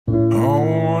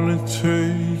wanna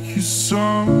take you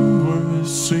somewhere,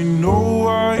 say no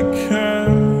I care,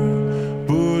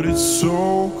 but it's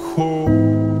so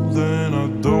cold and I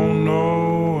don't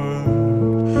know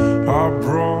where. I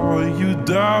brought you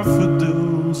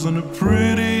daffodils and a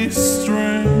pretty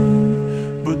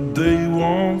string, but they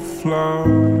won't flower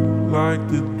like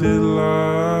they did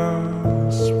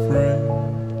last spring.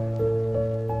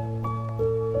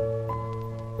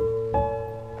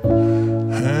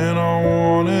 And I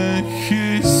wanna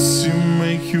kiss you,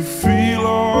 make you feel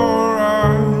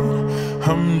alright.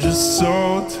 I'm just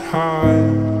so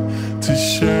tired to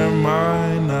share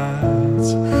my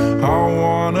nights. I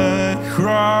wanna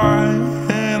cry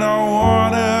and I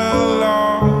wanna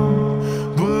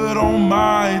laugh, but all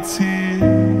my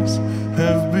tears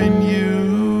have been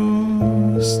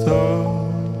used up.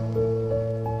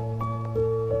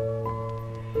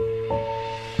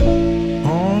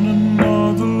 On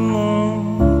another love,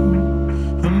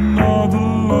 another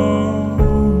love.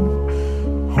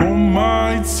 All my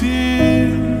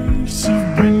tears have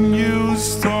been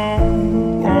used up.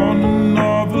 On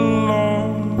another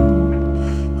love,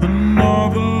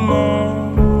 another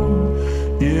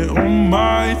love. Yeah, all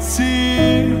my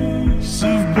tears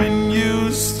have been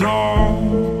used up.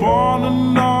 On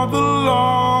another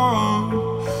love,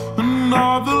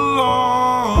 another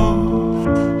love.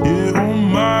 Yeah, all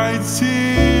my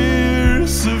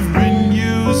tears have been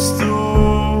used up.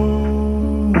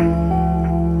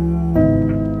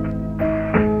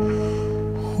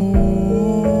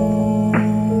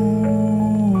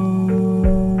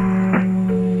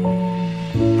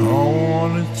 I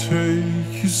wanna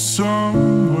take you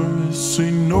somewhere, say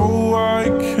no I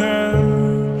care,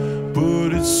 but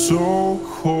it's so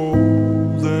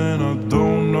cold and I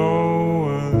don't know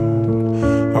where.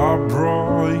 I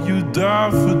brought you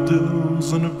daffodils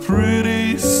and a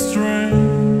pretty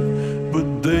string, but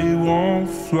they won't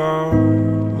flower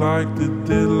like they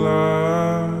did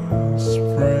last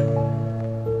spring.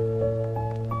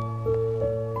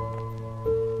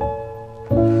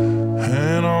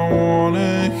 And I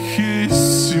wanna kiss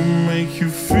you, make you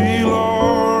feel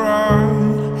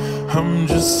alright. I'm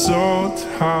just so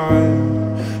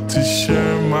tired to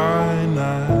share my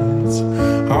nights.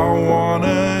 I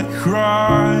wanna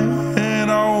cry and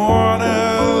I wanna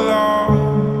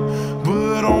laugh,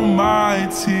 but all my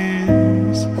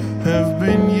tears have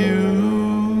been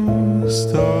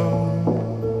used up.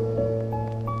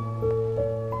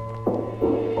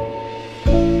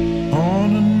 On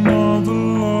another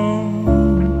love,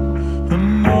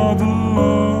 another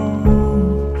love.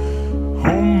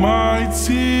 All my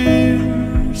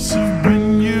tears have been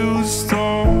used up.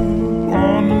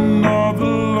 On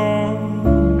another love,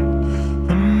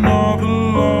 another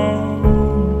love.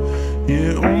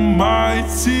 Yeah, all my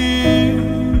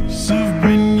tears have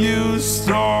been used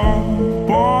up.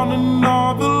 On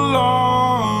another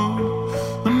love,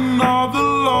 another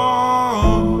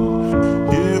love.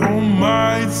 Yeah, all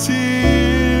my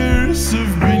tears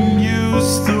have been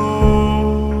used up.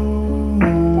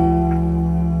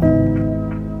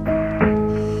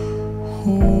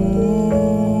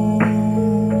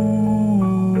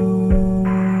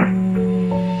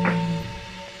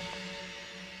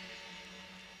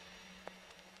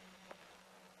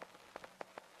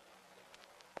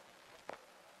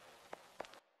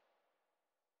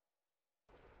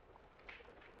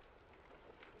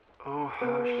 Oh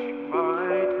hush,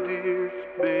 my dear, it's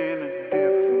been a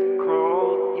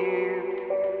difficult year,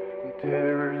 and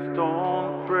terrorists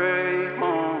don't prey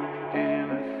on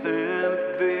innocent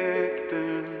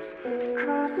victims.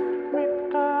 Trust me,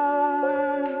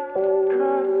 darling,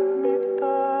 trust me,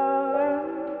 darling.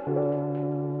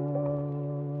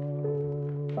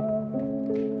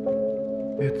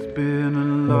 It's been a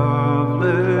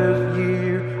loveless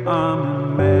year, I'm a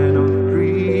man of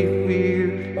three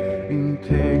fears: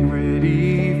 integrity,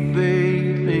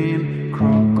 faith, and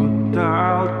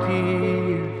crocodile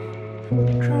tears.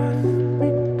 Trust me,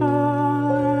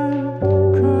 darling,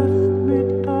 trust me,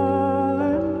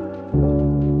 darling.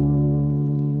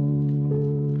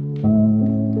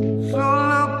 So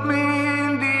look me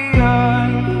in the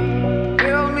eye,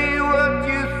 tell me what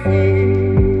you see.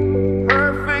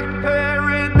 Perfect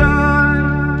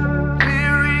paradise,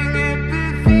 tearing at the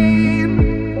seams.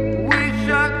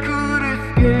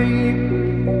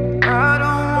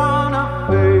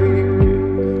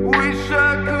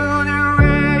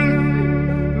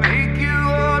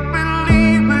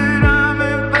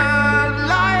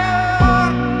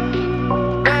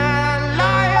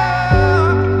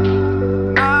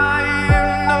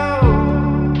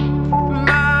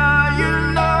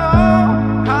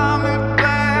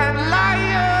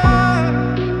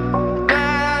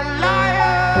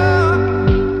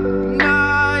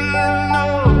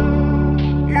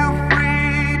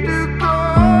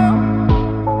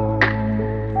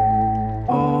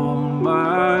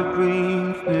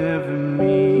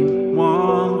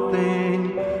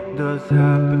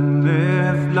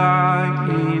 endless light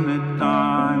in a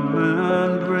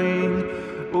diamond ring.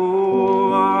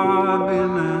 Oh, I've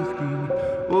been asking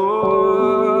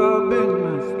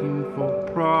for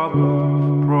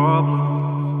problems,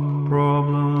 problems,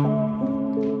 problems.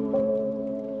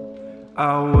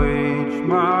 I wage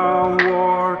my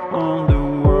war on the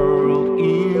world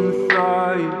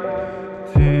inside.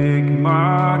 Take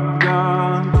my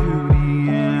gun to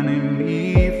the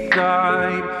enemy's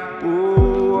side.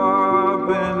 Oh, I've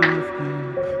been asking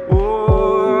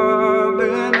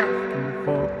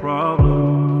for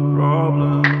problems,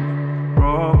 problems,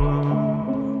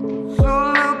 problems. So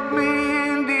look me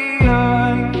in the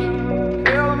eye,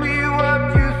 tell me what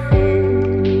you see.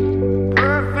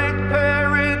 Perfect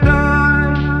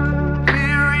paradise,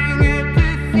 tearing at the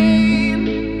seam.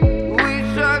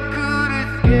 Wish I could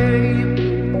escape.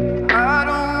 I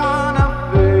don't wanna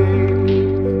fake.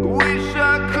 Wish I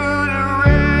could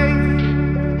erase,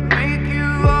 make you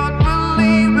all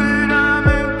believe it. I'm a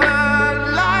bad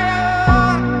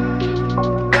liar,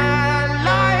 bad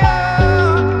liar.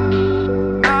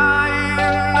 Now you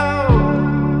know,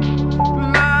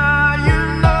 now you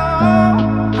know.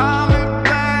 I'm a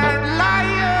bad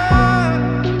liar,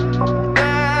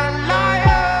 bad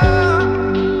liar.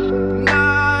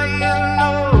 Now you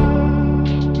know,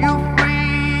 you're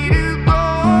free to go.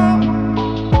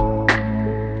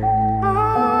 I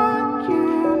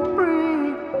can't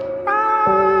breathe, I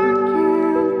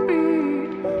can't be,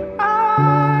 I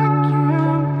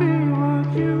can't be what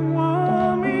you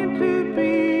want me to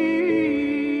be.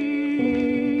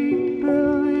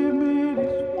 Believe me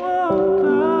this one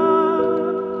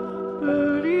time,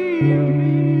 believe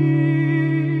me.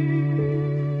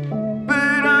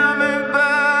 But I'm a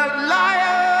bad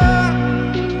liar,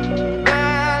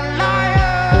 bad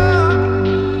liar.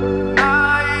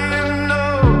 Now you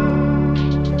know,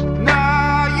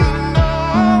 now you know.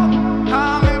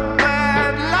 I'm a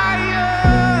bad liar,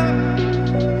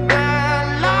 bad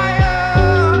liar.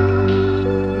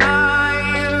 Now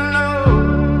you know,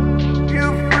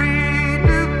 you're free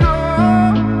to go.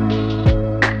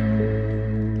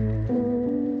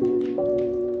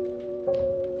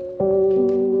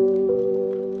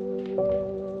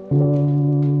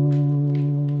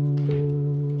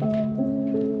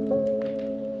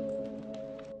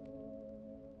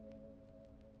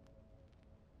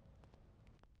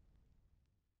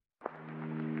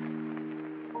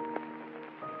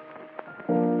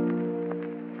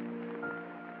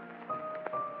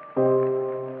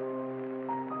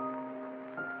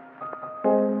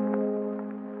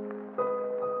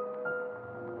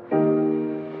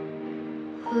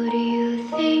 Who do you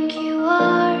think you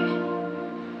are?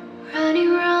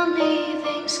 Running around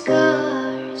leaving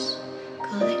scars,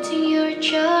 collecting your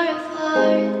jar of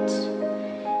hearts,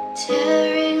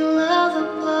 tearing love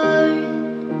apart.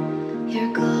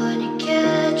 You're gonna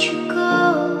catch a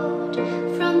cold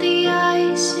from the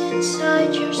ice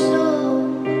inside your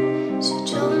soul. So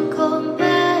don't come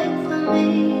back for me.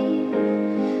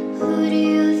 Who do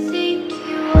you think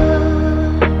you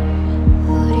are?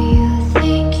 Who do you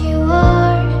think you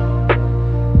are?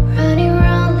 Running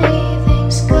around leaving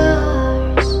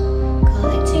scars,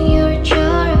 collecting your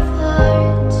jar of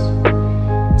hearts,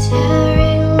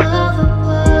 tearing love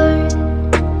apart.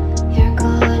 You're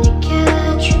gonna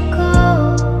catch a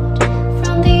cold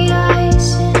from the ice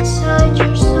inside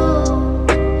your soul.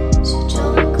 So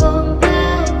don't come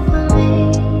back for me.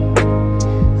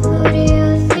 Who do you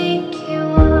think you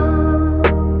are? Who do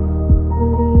you think you are? Running around leaving scars, collecting your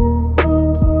jar of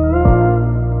hearts,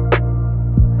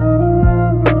 tearing love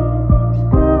apart.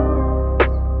 You're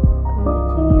gonna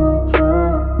catch a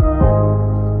cold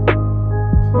from the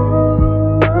ice inside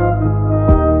your soul.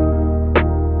 So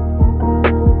don't come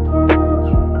back for me.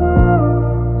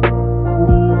 Who do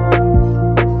you think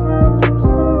you are?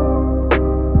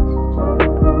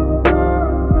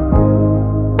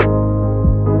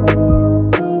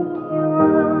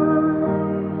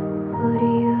 Who do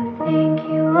you think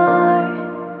you are?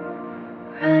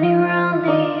 Running around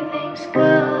leaving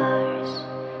scars,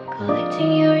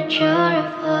 collecting your jar of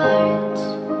hearts,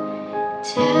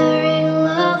 tearing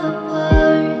love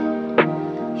apart.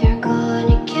 You're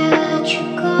gonna catch a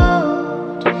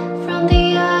cold from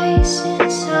the ice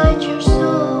inside your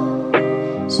soul.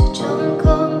 So don't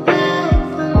come back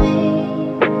for me.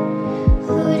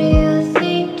 Who do you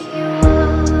think you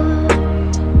are?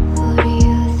 Who do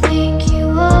you think you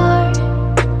are?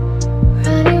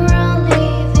 Running around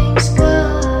leaving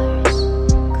scars,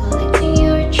 collecting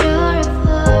your jar of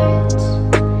hearts,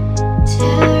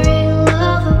 tearing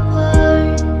love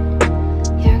apart.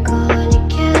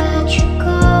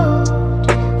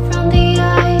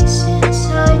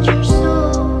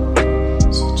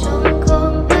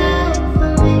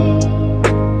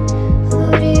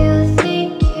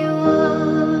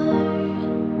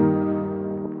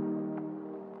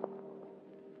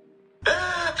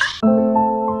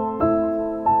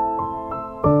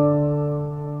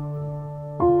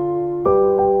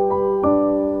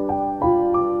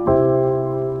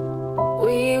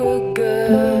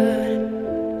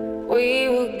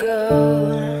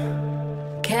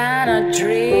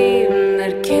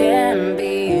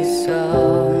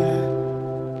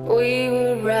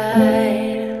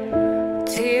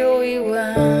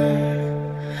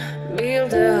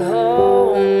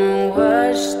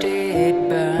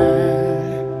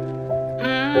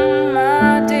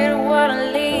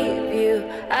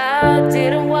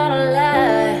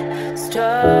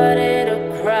 started to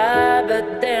cry,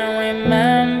 but then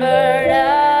remembered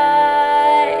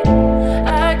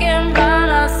I can buy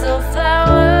myself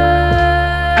flowers,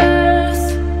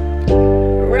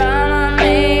 write my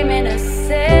name in the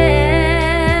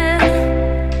sand,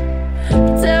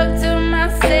 talk to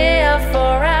myself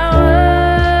for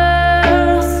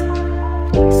hours,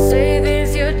 say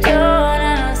things you don't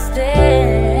understand.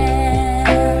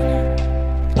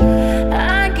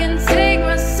 I can take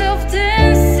myself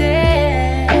dancing,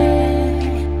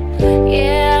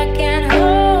 yeah, I can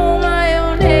hold my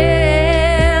own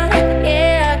hand,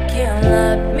 yeah, I can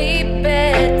love me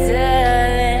better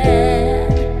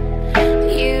than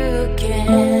you can.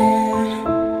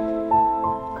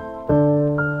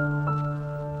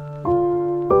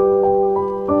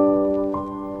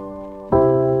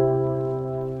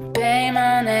 Paint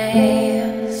my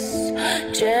nails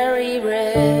cherry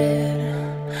red,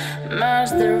 match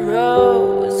the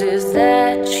roses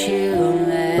that you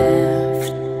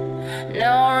left.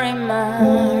 No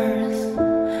remorse,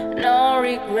 no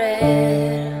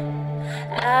regret.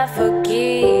 I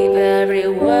forgive every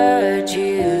word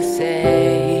you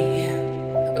say.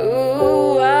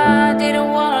 Ooh, I didn't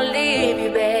wanna leave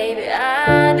you, baby.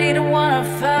 I didn't wanna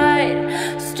fight.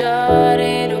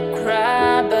 Started to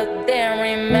cry, but then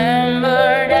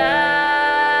remembered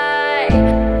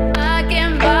I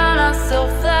can buy myself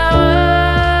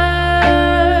flowers,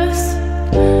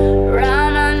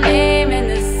 write my name in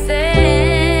the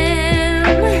sand,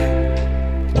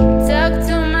 talk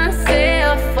to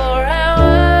myself for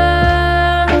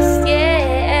hours,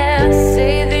 yeah,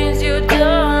 say things you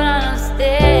don't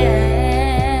understand.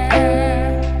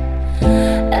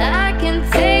 I can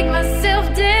take myself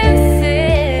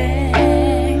dancing,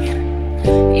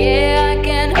 yeah, I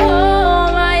can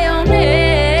hold my own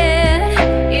hand,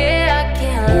 yeah, I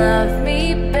can love me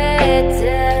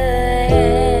better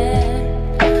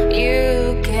than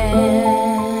you can.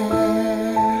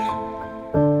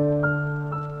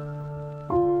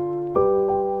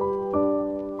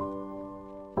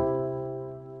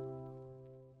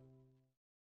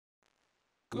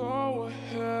 Go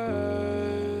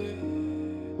ahead.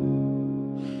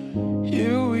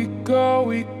 Here we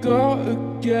go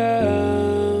again.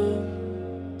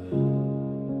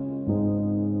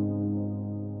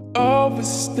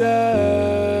 Overstep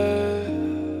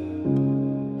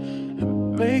and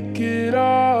make it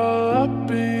all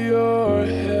up in your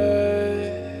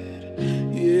head.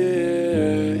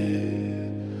 Yeah,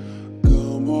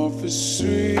 come off as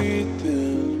sweet,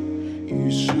 then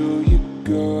you show your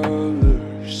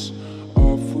colors.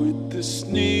 Off with the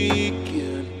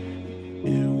sneaking,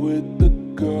 in with the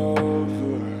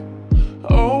cover.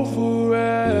 Overrated,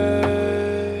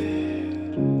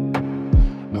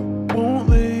 I won't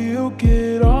let you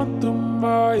get under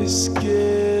my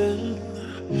skin.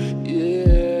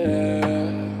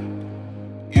 Yeah,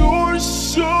 you're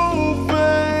so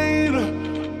vain.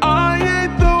 I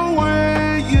hate the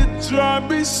way you drive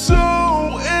me so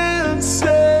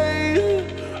insane.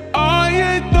 I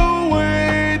hate the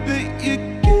way that you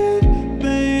give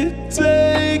me a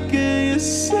take and you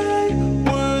say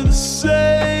we're the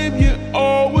same. You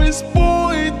always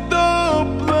point the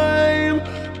blame,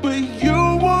 but you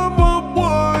were my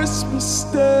worst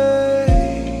mistake.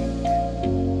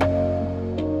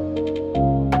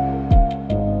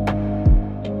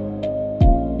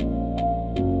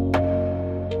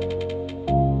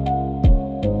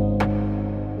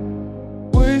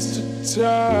 Wasted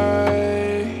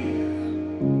time.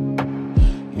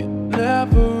 You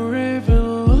never even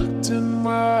looked in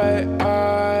my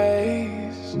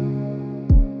eyes.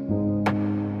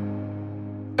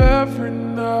 Every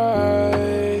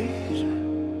night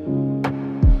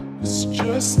was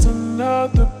just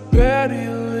another petty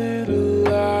little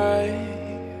lie.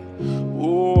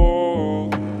 Oh,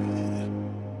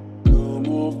 come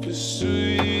off as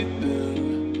sweet, then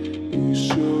you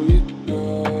show your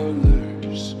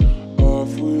colors.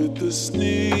 Off with the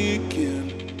sneaking,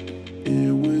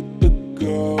 in with the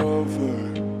cover.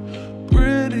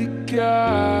 Pretty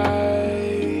guy,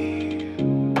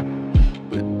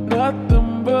 but nothing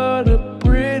but a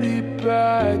pretty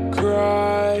bad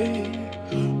cry.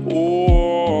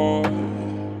 Oh,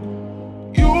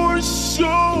 you're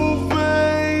so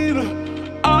vain.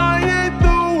 I hate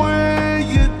the way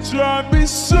you drive me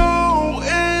so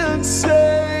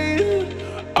insane.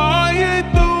 I hate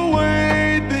the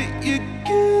way that you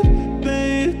give me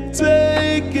a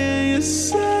take and you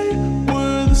say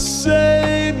we're the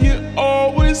same. You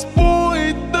always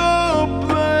point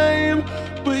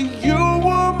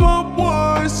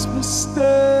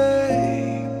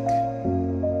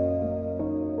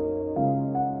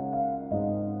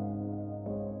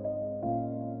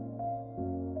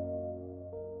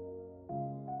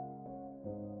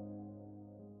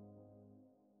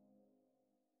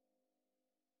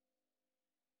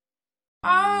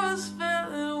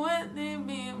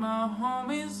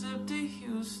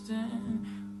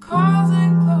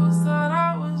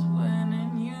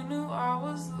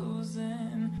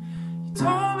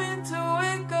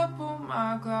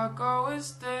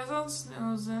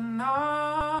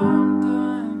I'm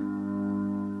done.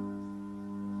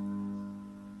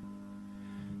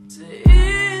 To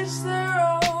each their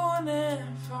own,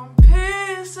 and from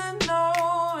peace and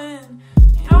knowing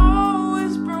ain't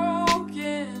always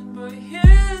broken, but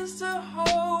here's to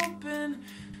hoping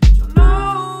show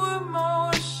no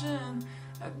emotion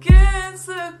against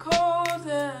the cold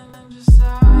and just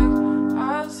act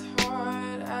as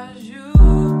hard as you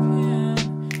can.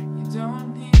 You don't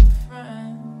need a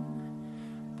friend,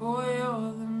 boy,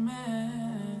 you're the man.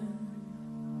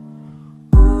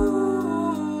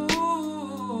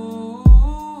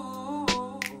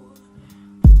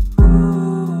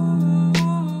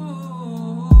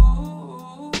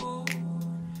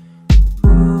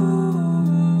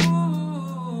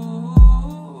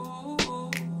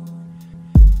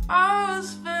 I was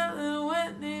feeling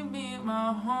Whitney, meet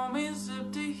my homies,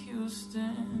 zip to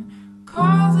Houston.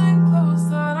 Causing close,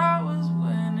 thought I was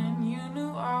winning, you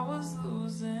knew I was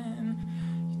losing.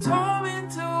 You told me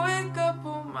to wake up,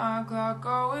 but my clock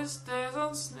always stays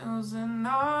on snoozing.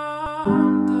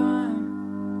 I'm done.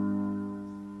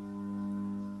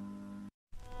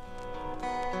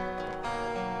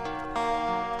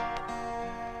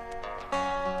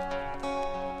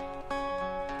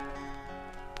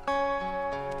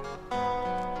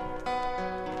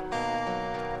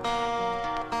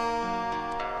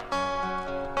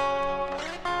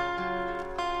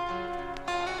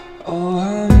 Oh,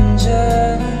 I'm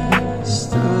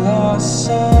just a lost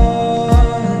soul,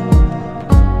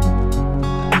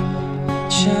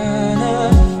 trying to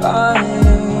find a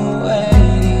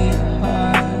way to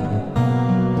hide.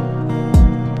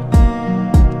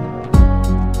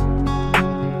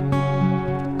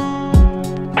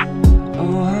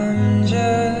 Oh, I'm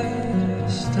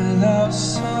just a lost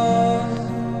soul,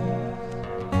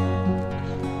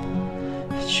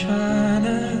 trying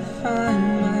to find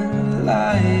my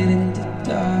light in the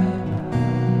dark.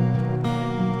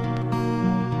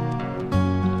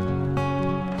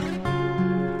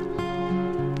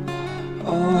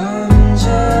 Oh, I'm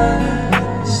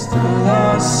just a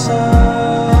lost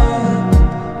soul,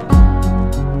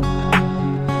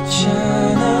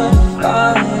 trying to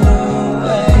find a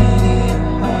way to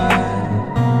hide.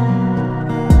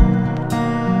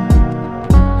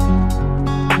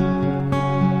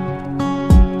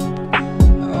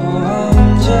 Oh, I'm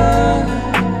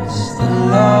just a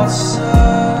lost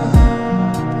soul,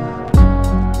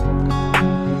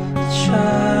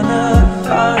 trying to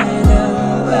find a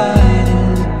light in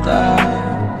the dark.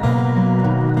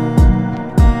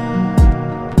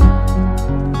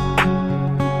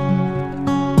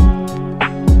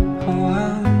 Oh,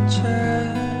 I'm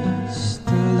just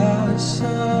a lost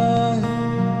soul,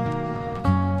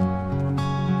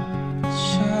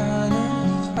 trying to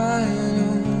find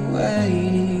a way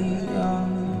to your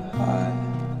heart.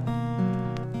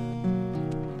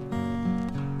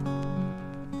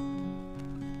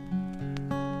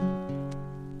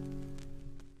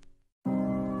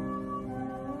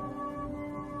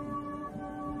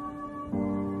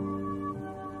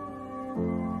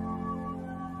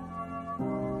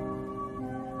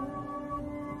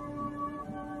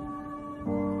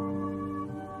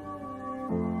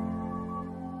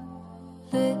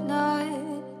 Late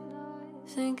night,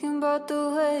 thinking about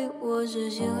the way it was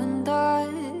as you and I,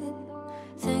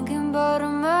 thinking about our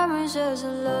memories as a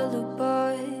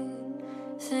lullaby,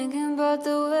 thinking about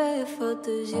the way it felt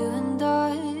as you and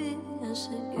I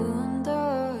said you and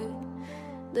I.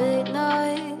 Late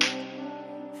night,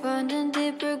 finding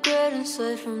deep regret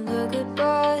inside from the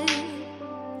goodbye.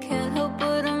 Can't help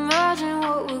but imagine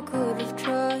what we could have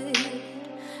tried,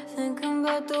 thinking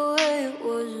about the way it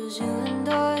was as you and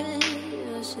I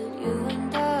said you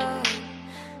and I.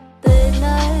 Late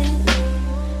night,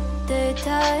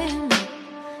 daytime,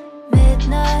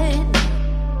 midnight,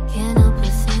 can't help but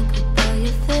think about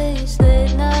your face.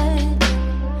 Late night,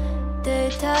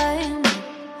 daytime,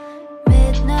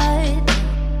 midnight,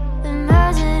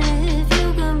 imagine if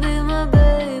you can be my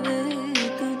baby. You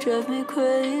could drive me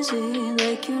crazy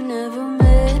like you never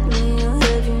made me. I'll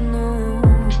have you know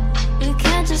we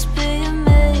can't just be a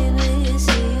maybe.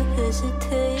 See you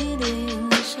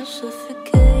hesitating, it's so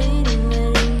suffocating,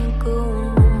 letting you go.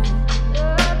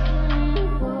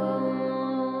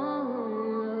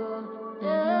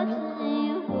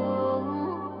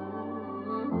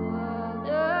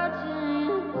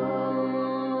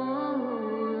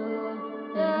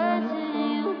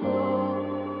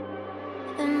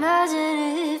 Imagine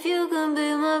if you can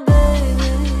be my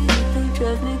baby. You can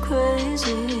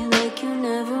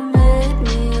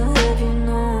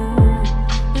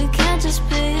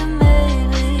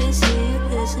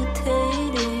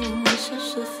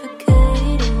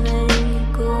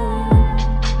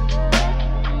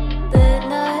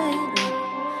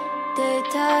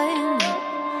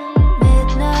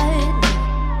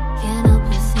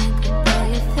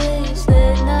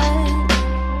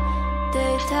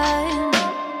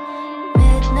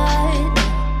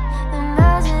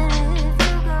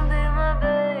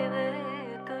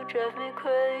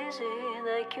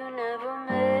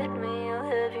hate me or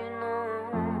have you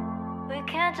known? We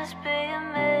can't just be a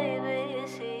maybe.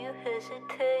 See you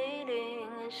hesitating,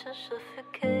 it's so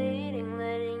suffocating,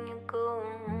 letting you go.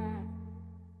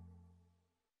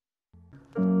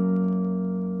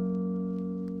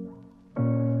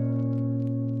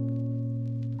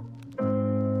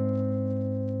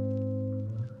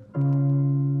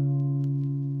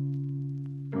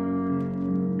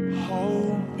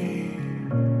 Hold me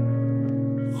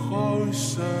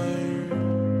closer,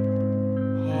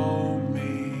 hold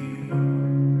me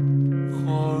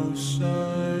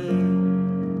closer.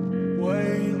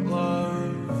 Wait,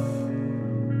 love,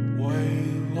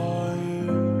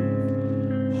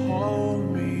 hold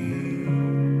me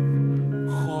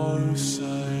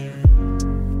closer,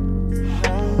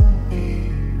 hold me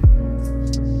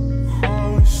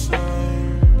closer.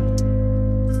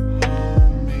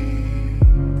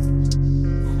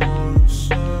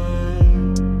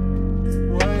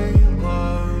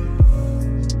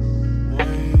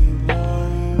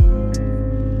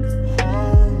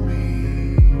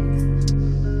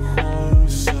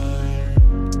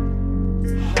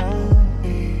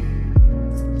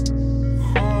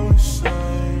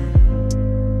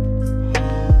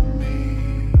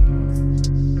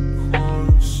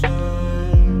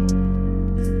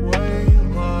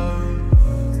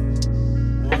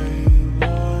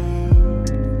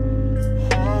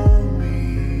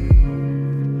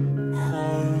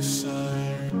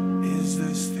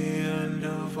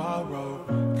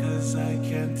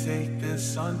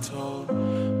 Untold,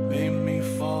 made me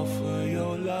fall for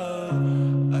your love.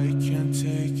 I can't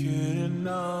take it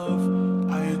enough.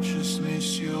 I just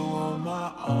miss you on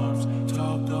my arms.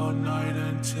 Talked all night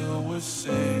until we're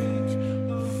sick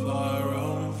of our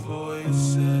own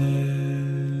voices.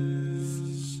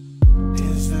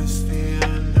 Is this the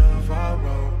end of our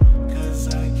road? 'Cause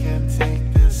I can't take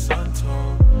this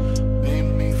untold. Made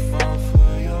me fall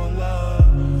for your love.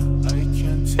 I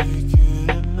can't take it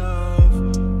enough.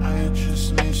 I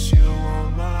just miss you on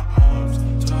my arms.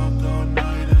 Talked all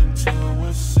night until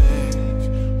we're sick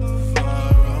of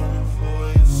our own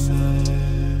voices.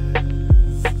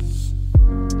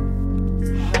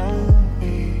 Hold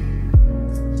me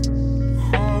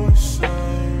closer,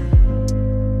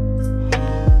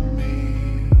 hold me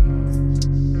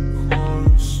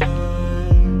closer.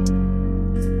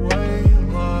 Wait,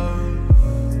 love,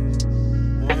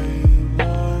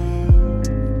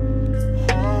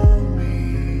 hold me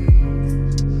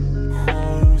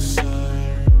closer,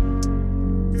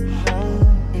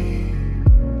 hold me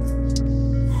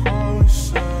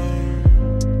closer,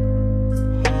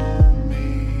 hold me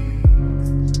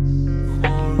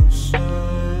closer.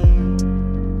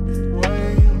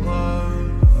 Wait, love,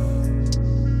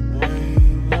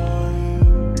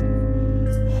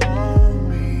 hold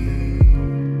me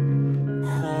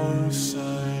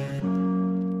closer.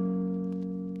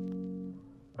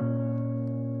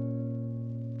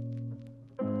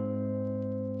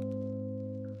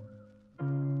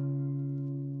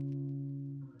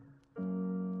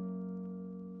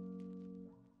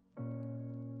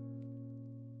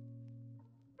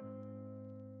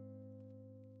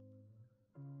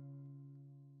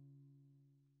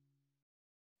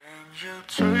 Can you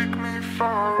take me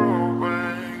far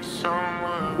away,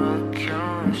 somewhere I can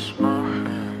rest my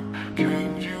hand? Can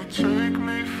you take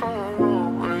me far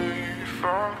away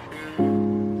from here?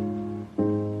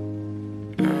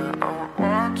 Yeah, I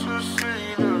want to see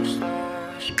the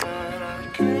stars, but I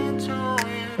can't do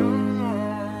it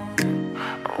alone. I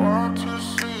want to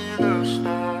see the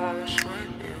stars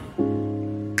with you.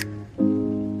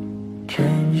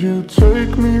 Can you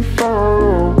take me far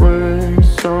away,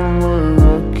 somewhere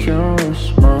I can rest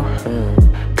my head?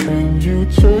 Can you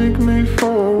take me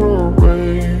far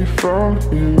away from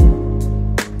here?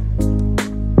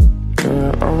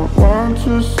 Yeah, I want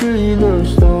to see the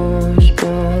stars,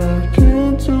 but I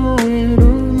can't do it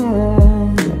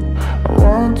alone. I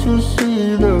want to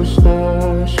see the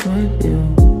stars with you.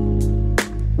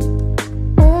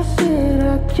 I said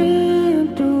I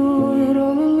can't do it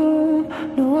all alone.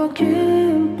 No, I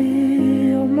can't be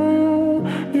on my own.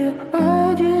 Yeah, I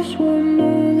just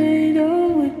wanna lay down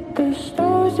with the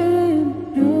stars and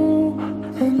you.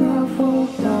 And I fall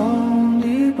down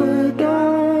deeper,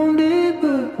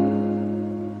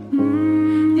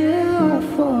 yeah, I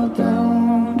fall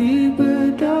down deeper,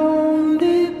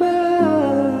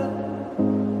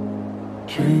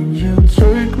 Can you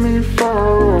take me far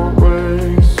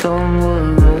away,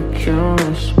 somewhere I can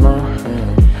rest my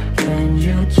head? Can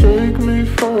you take me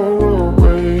far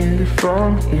away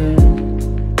from here?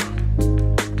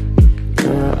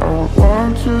 Yeah, I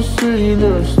want to see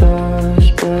the stars,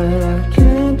 but I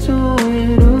can't do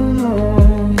it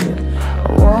alone. Yeah, I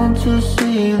to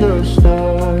see the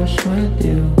stars with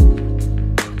you.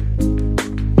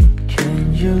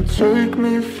 Can you take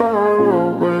me far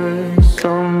away,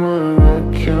 somewhere I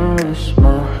can rest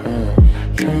my head?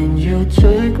 Can you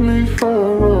take me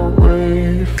far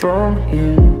away from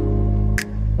here?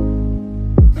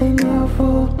 And I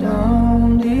fall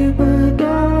down deeper,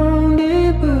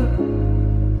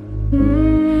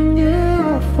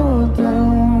 yeah, I fall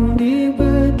down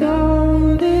deeper,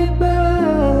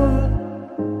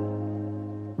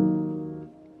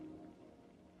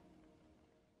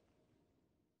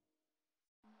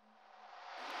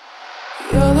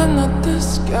 Yelling at the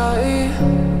sky,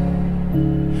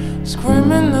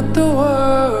 screaming at the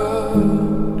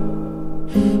world.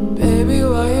 Baby,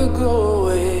 why you go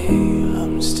away?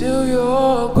 I'm still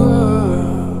your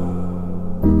girl.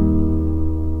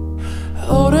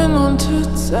 Holding on too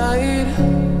tight,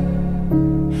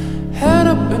 head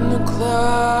up in the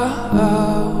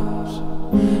clouds.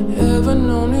 Heaven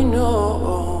only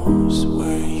knows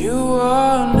where you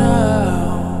are now.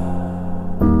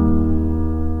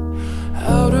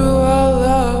 How do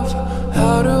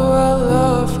I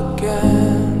love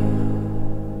again?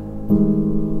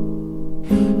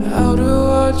 How do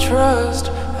I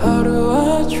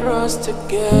trust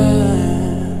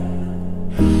again?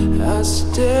 I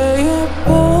stay up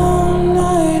all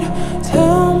night,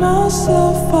 tell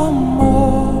myself I'm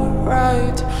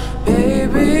alright.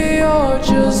 Baby, you're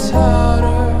just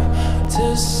harder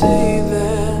to see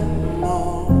than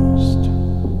most.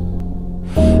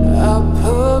 I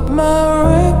put my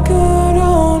record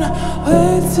on,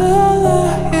 wait till I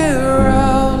hear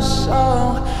our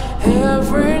song.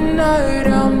 Every night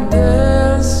I'm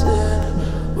dancing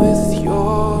with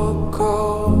your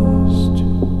ghost.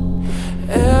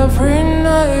 Every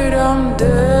night I'm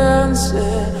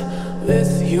dancing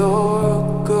with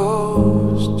your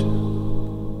ghost.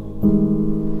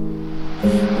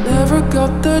 Never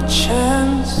got the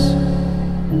chance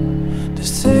to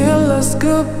say a last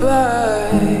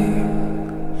goodbye.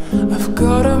 I've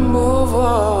gotta move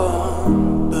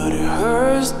on, but it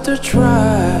hurts to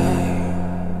try.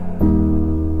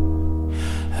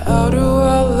 How do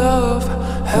I love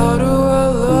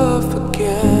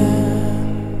again?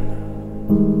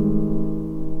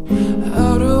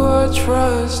 How do I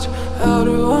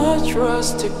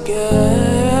trust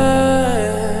again?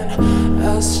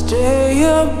 I stay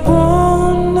up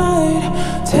all night,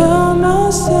 tell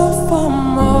myself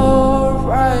I'm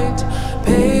alright.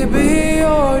 Baby,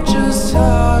 you're just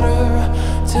harder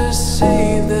to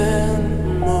see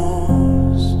than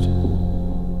most.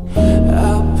 I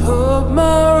put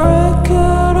my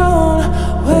record on,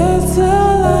 wait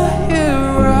till I hear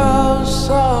our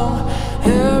song.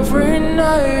 Every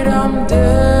night I'm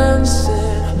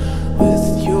dancing with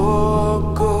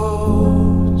your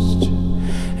ghost.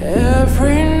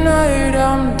 Every night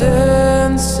I'm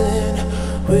dancing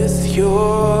with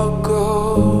your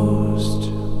ghost.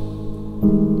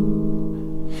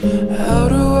 How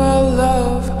do I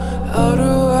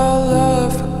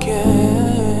love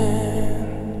again?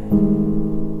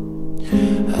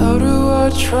 How do I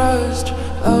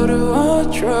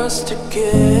trust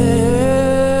again?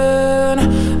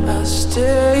 I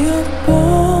stay up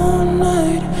all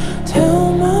night,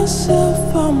 tell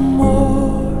myself I'm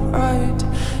alright.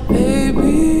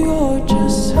 Baby, you're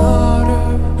just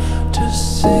harder to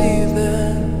see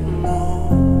than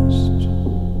most.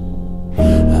 I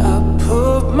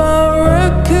put my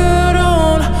record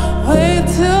on, wait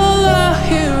till I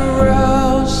hear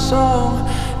our song.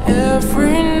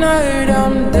 Every night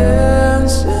I'm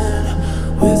dancing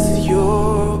with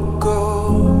your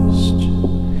ghost.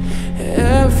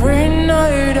 Every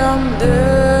night I'm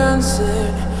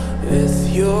dancing with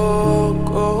your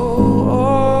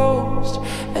ghost.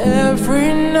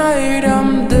 Every night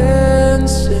I'm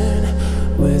dancing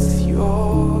with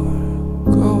your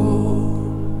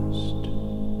ghost.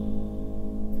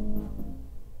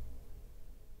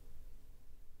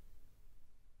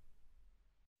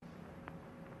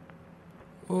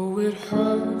 Oh, it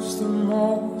hurts the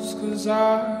most 'cause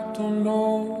I don't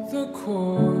know the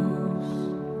cause.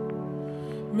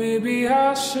 Maybe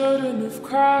I shouldn't have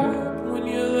cried when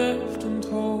you left and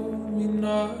told me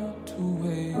not to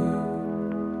wait.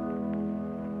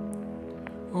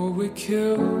 Oh, it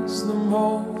kills the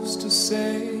most to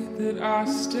say that I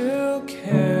still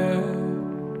care.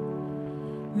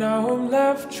 Now I'm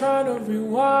left trying to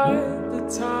rewind the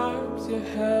times you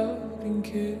held and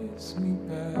kissed me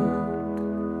back.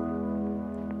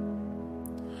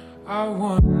 I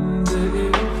wonder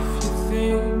if you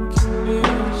think you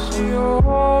miss you're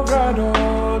right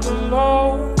all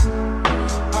alone.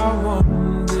 I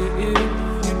wonder if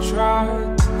you tried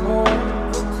to call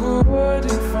but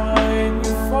couldn't find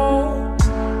your phone.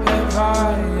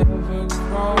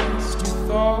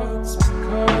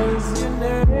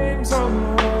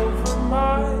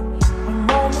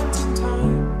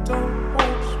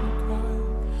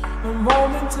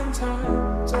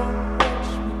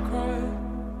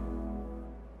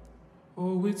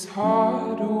 it's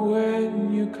harder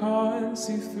when you can't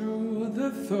see through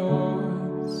the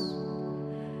thoughts.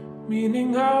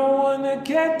 Meaning I wanna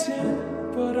get in,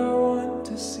 but I want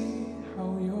to see how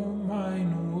your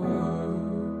mind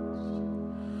works.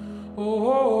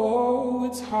 Oh,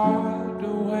 it's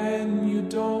harder when you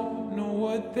don't know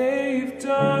what they've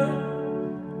done.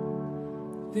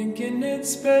 Thinking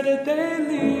it's better they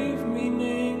leave,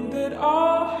 meaning that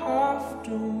I'll have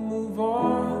to move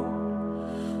on.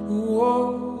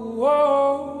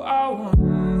 Whoa, I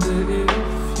wonder if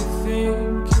you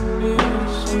think you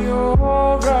miss you're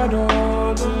right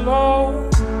all alone.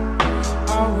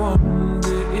 I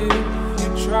wonder if you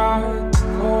tried to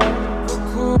call but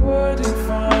couldn't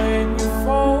find your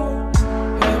phone.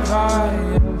 Have I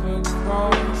ever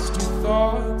crossed your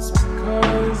thoughts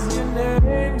because your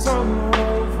name's all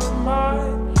over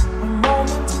mine? A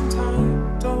moment in time,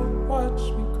 don't watch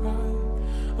me cry.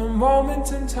 A moment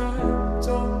in time,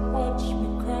 don't watch me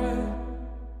cry.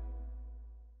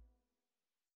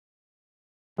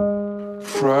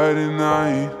 Friday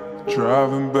night,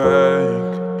 driving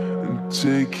back and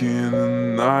taking the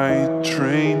night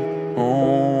train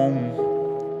home.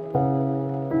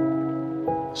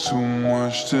 So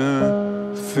much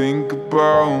to think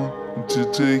about, to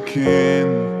take in,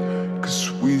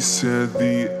 'cause we said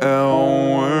the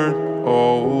L word,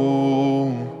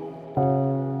 oh.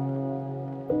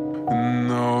 And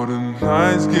now the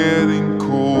night's getting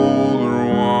colder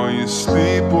while you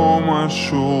sleep on my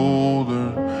shoulder.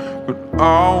 But I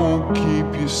won't keep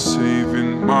you safe in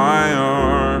my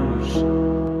arms.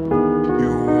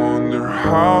 You wonder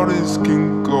how this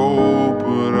can go,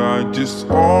 but I just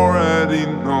already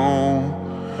know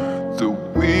that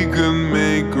we can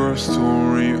make our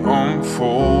story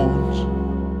unfold.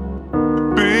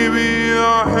 Baby,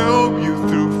 I'll help you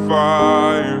through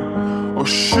fire,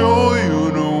 I'll show you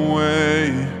the way.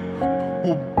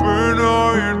 We'll burn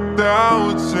all your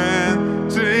doubts and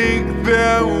take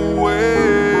them away.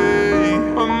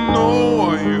 I know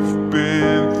what you've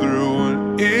been through and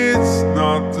it's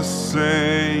not the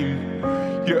same.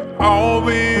 Yeah, I'll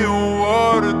be your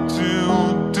water to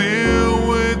deal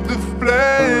with the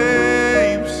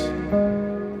flames.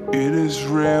 It is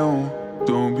real,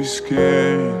 don't be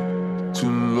scared to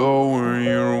lower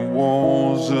your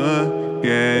walls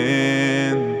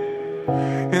again.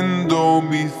 And don't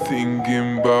be thinking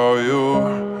about your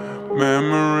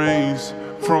memories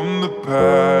from the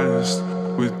past.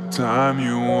 With time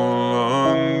you will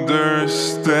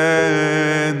understand.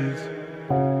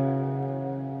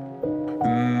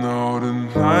 And now the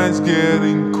night's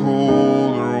getting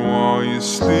colder while you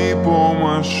sleep on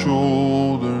my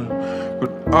shoulder.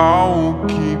 But I will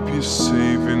keep you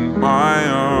safe in my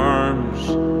arms.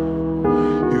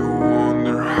 You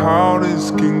wonder how this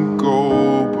can go,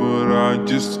 but I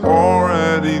just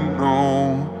already know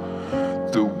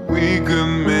that we can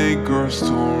make our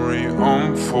story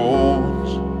unfold.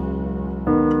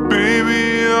 Baby,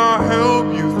 I'll help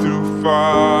you through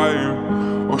fire,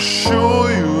 I'll show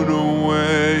you the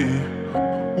way.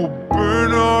 We'll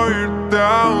burn all your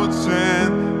doubts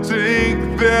and take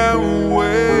them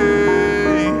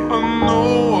away. I know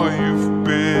what you've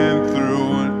been through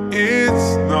and it's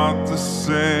not the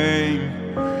same.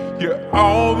 Yeah,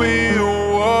 I'll be your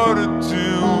water to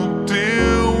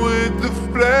deal with the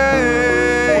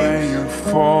flames. When you're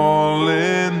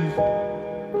falling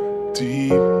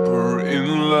deeper in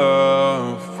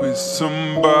love with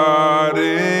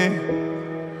somebody,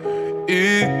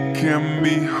 it can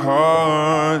be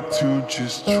hard to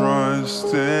just trust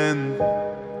and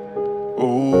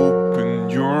open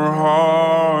your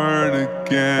heart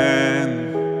again.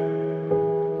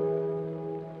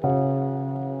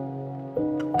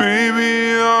 Baby,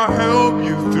 I'll help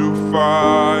you through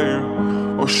fire,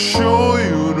 I'll show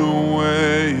you the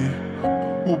way.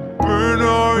 We'll burn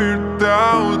all your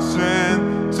doubts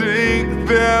and take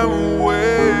them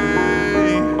away.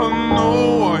 I know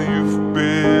what you've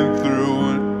been through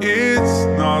and it's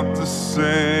not the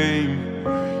same.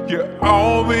 Yeah,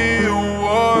 I'll be your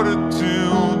water to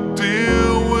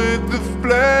deal with the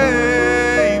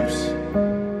flames.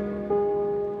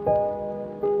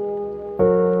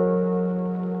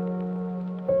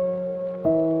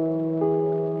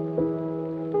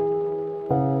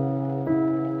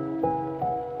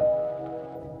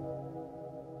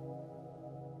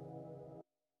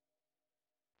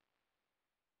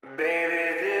 Baby,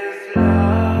 this love,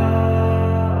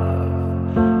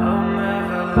 I'll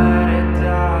never let it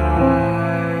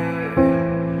die.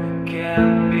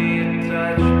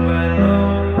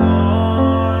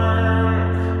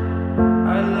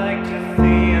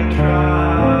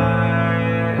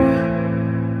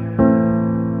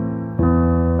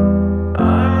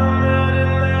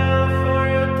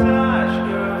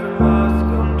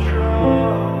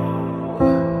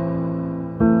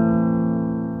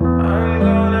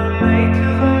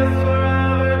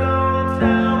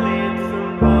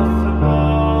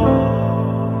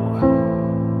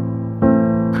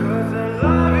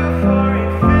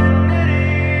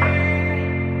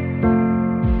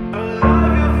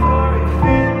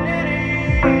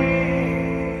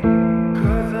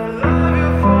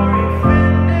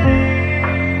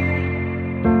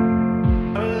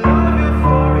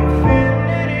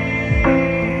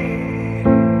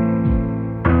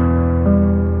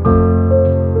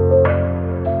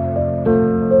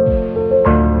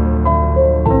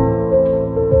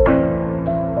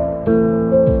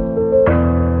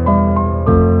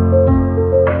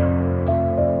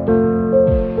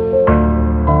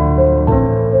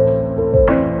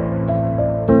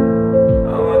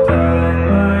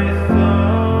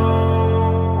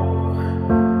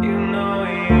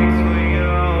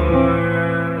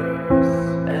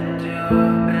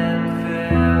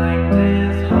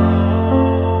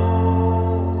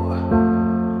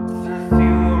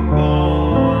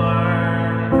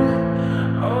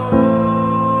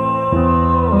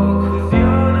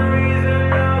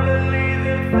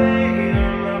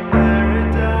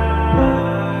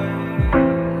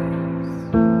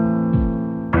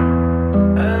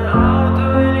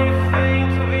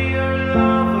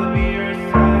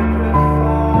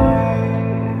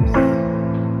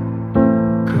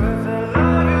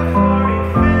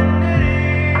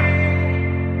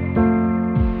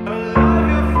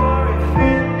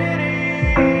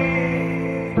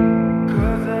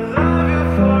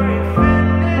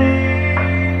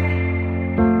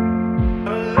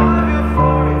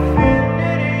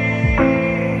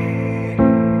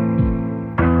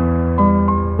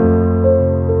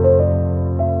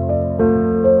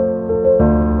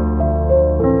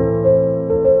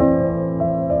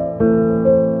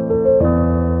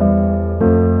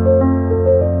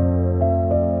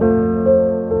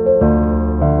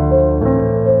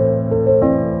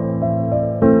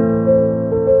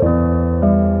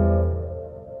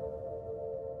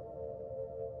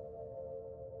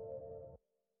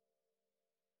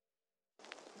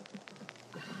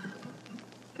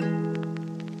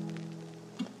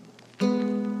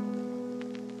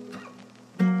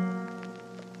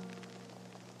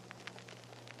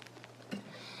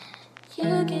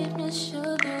 You gave me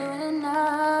sugar when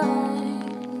I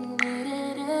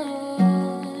needed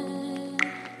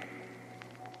it.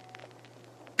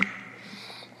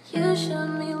 You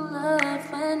showed me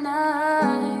love when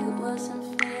I wasn't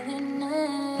feeling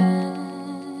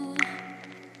it.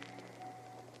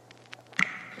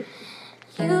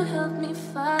 You helped me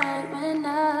fight when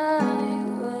I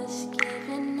was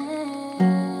giving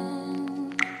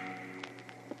in.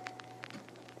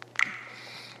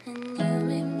 And you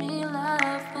made me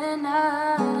laugh when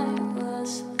I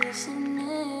was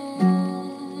listening.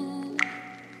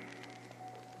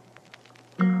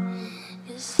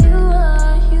 'Cause you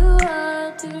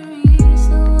are the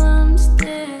reason I'm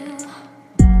still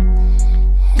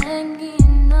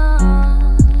hanging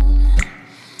on.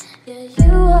 Yeah,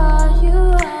 you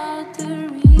are the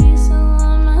reason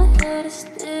why my head is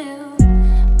still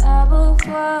above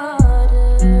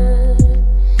water.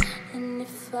 And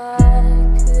if I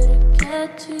could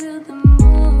get to the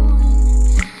moon,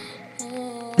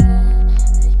 yeah,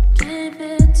 I'd give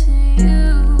it to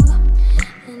you.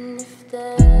 And if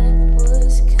that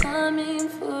was coming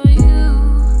for you,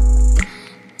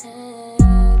 yeah,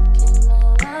 I'd give my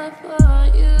life for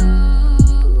you.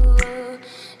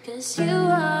 'Cause you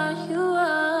are.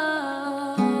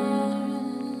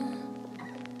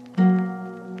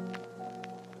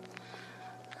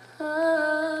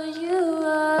 Oh, you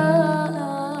are.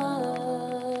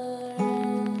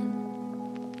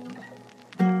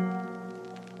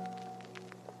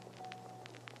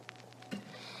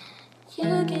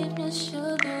 You gave me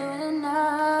sugar when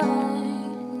I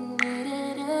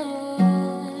needed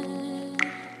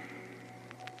it.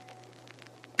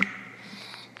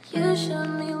 You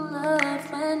showed me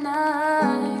love when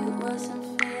I wasn't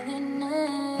feeling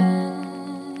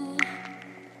it.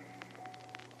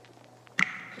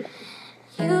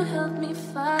 You helped me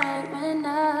fight when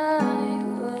I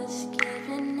was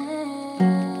giving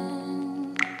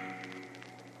in.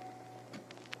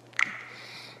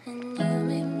 And you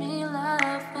made me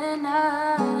laugh when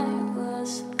I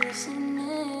was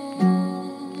listening.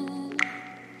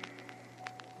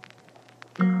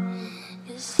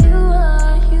 'Cause you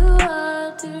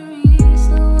are the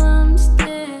reason I'm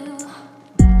still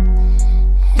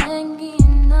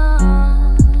hanging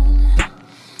on.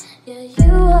 Yeah,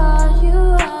 you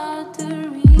are the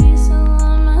reason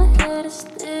why my head is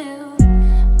still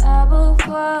above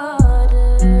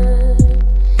water.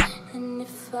 And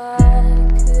if I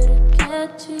could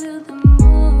get to the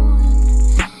moon,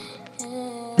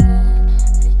 yeah,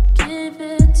 I'd give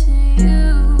it to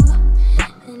you.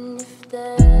 And if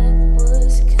that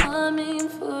was coming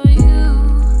for you,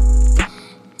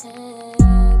 yeah,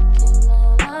 I'd give my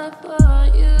life for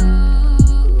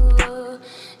you.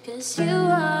 'Cause you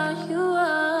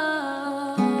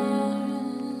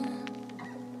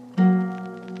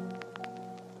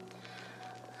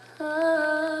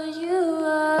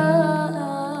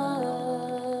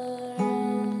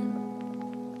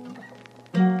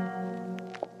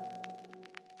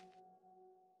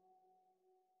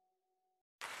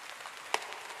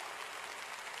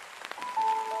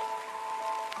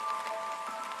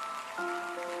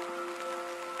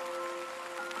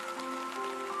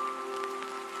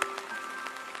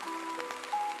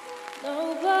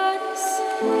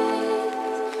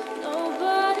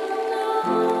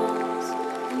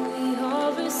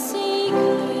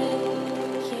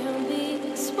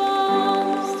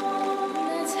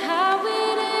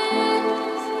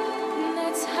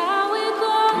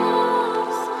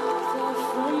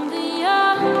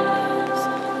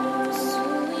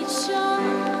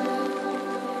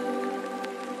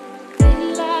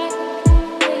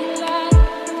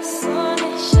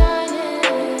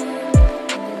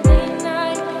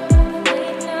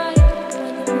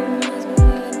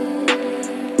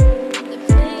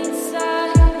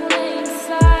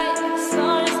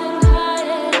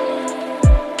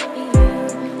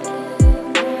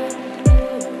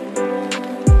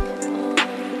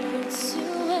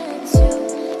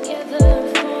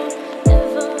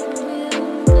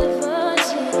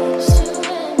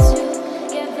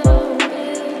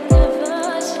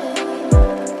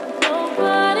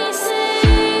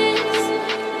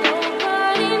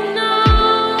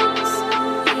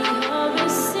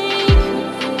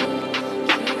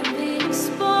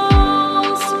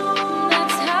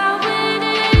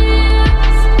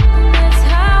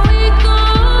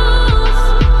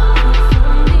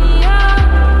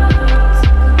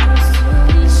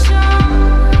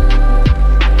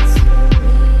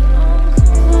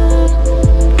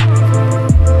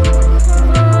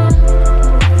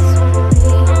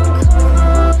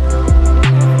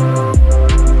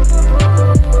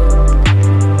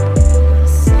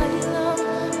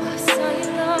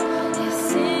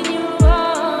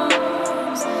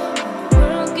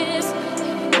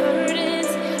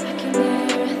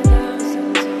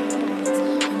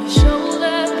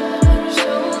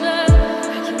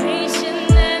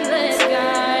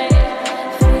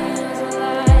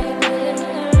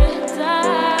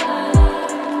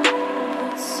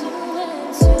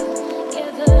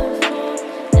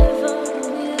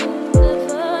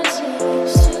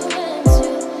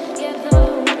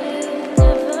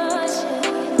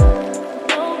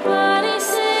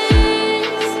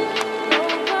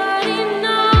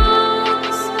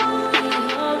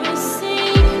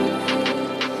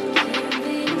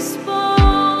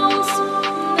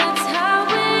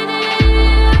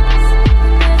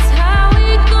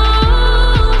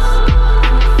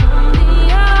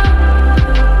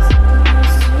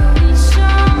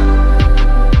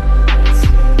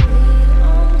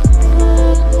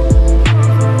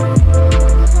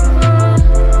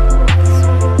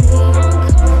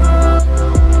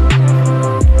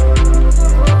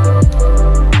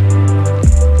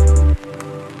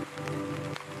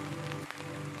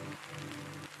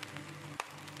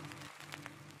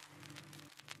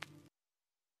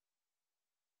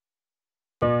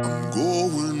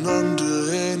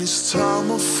this time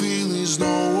I feel there's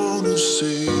no one to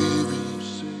save me.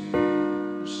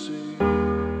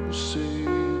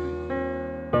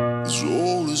 It's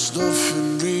all is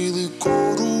nothing really,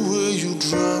 go the way you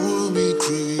drive me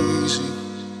crazy.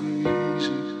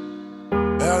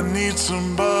 I need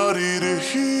somebody to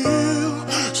heal,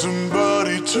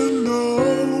 somebody to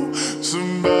know,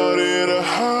 somebody to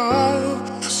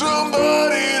have,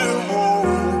 somebody to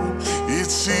hold.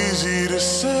 It's easy to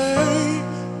say,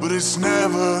 but it's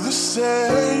never the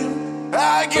same.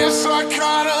 I guess I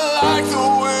kinda like the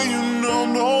way you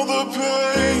numb all the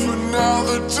pain. But now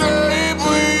the day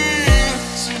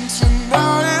bleeds into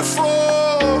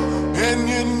nightfall, and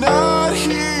you're not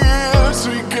here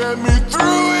to get me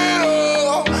through it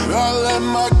all. I let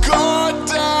my guard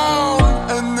down,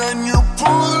 and then you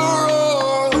pull the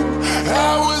rug.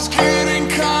 I was getting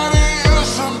kinda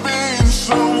used to being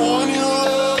someone you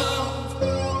love.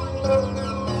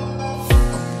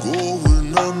 I'm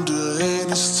going under, and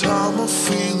it's time I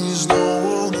feel there's no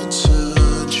one to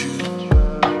touch you.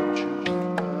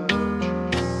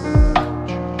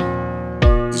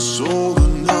 It's all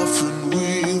or nothing,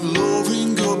 we're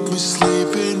loving up, me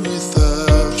sleeping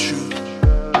without you.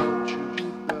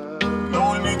 Now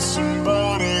I need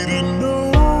somebody to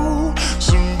know,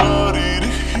 somebody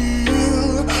to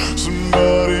heal,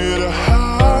 somebody to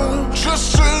have, just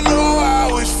to know how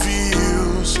it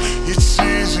feels. It's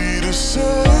easy to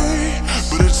say,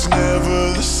 but it's never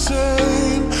the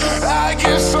same. I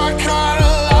guess I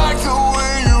kinda like the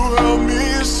way you help me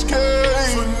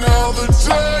escape. But now the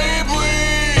day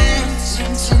bleeds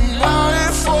into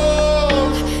nightfall,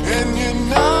 and you're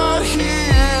not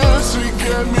here to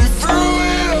get me through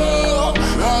it all.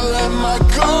 I let my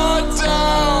guard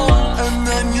down, and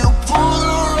then you pull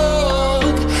the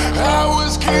rug. I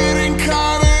was getting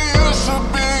kinda used to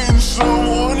being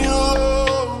someone you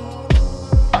loved.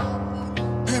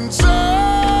 And I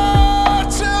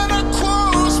tend to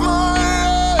close my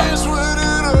eyes when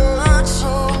it hurts.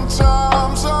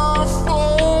 Sometimes I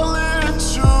fall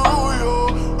into your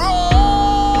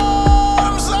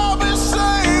arms. I'll be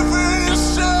safe in your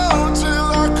cell till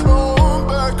I come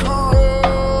back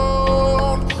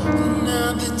around. Now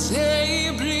the day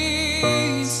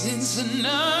bleeds into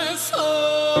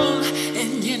nightfall,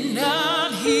 and you're not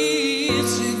here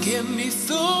to get me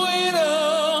through it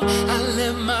all. I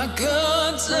let my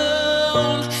guard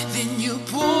down, then you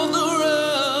pull the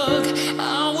rug.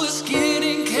 I was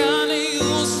getting kinda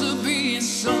used to being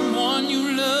someone you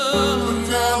love.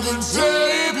 Now the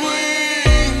day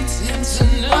bleeds into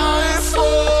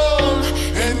nightfall,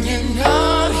 and you're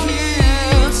not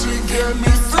here to get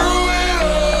me through it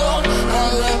all. I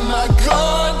let my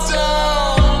guard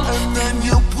down, and then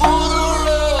you pull the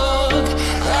rug.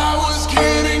 I was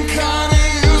getting kinda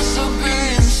used to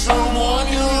being someone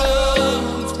you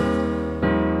loved.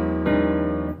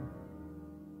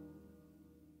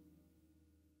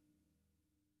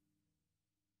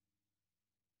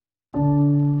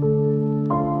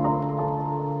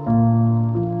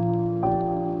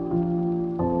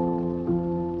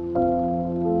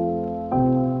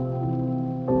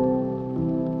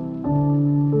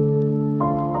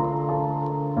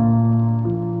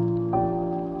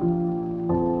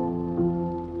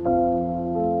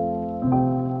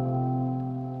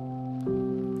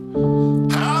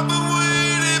 I've been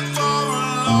waiting for a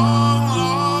long,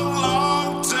 long,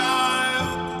 long time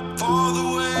for the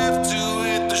wave to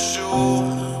hit the shore.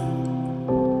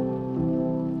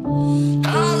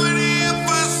 I've been here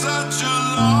for such a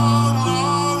long,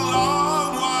 long,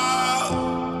 long while.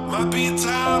 Might be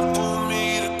time for me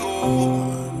to go.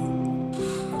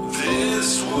 This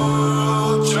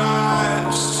world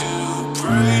tries to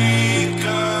break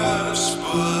us,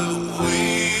 but we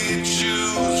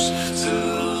choose to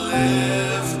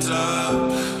lift up.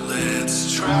 Let's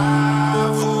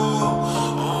travel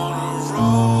on a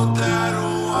road that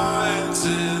winds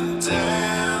and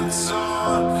dance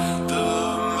on the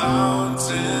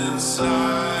mountainside.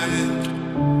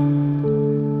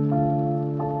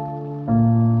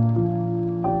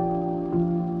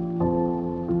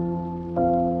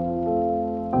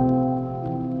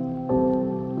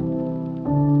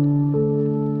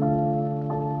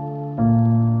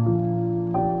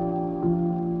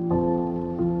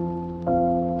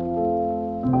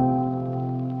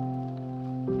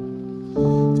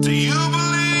 Do you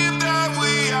believe that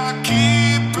we are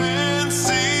keeping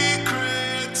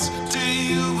secrets? Do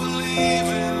you believe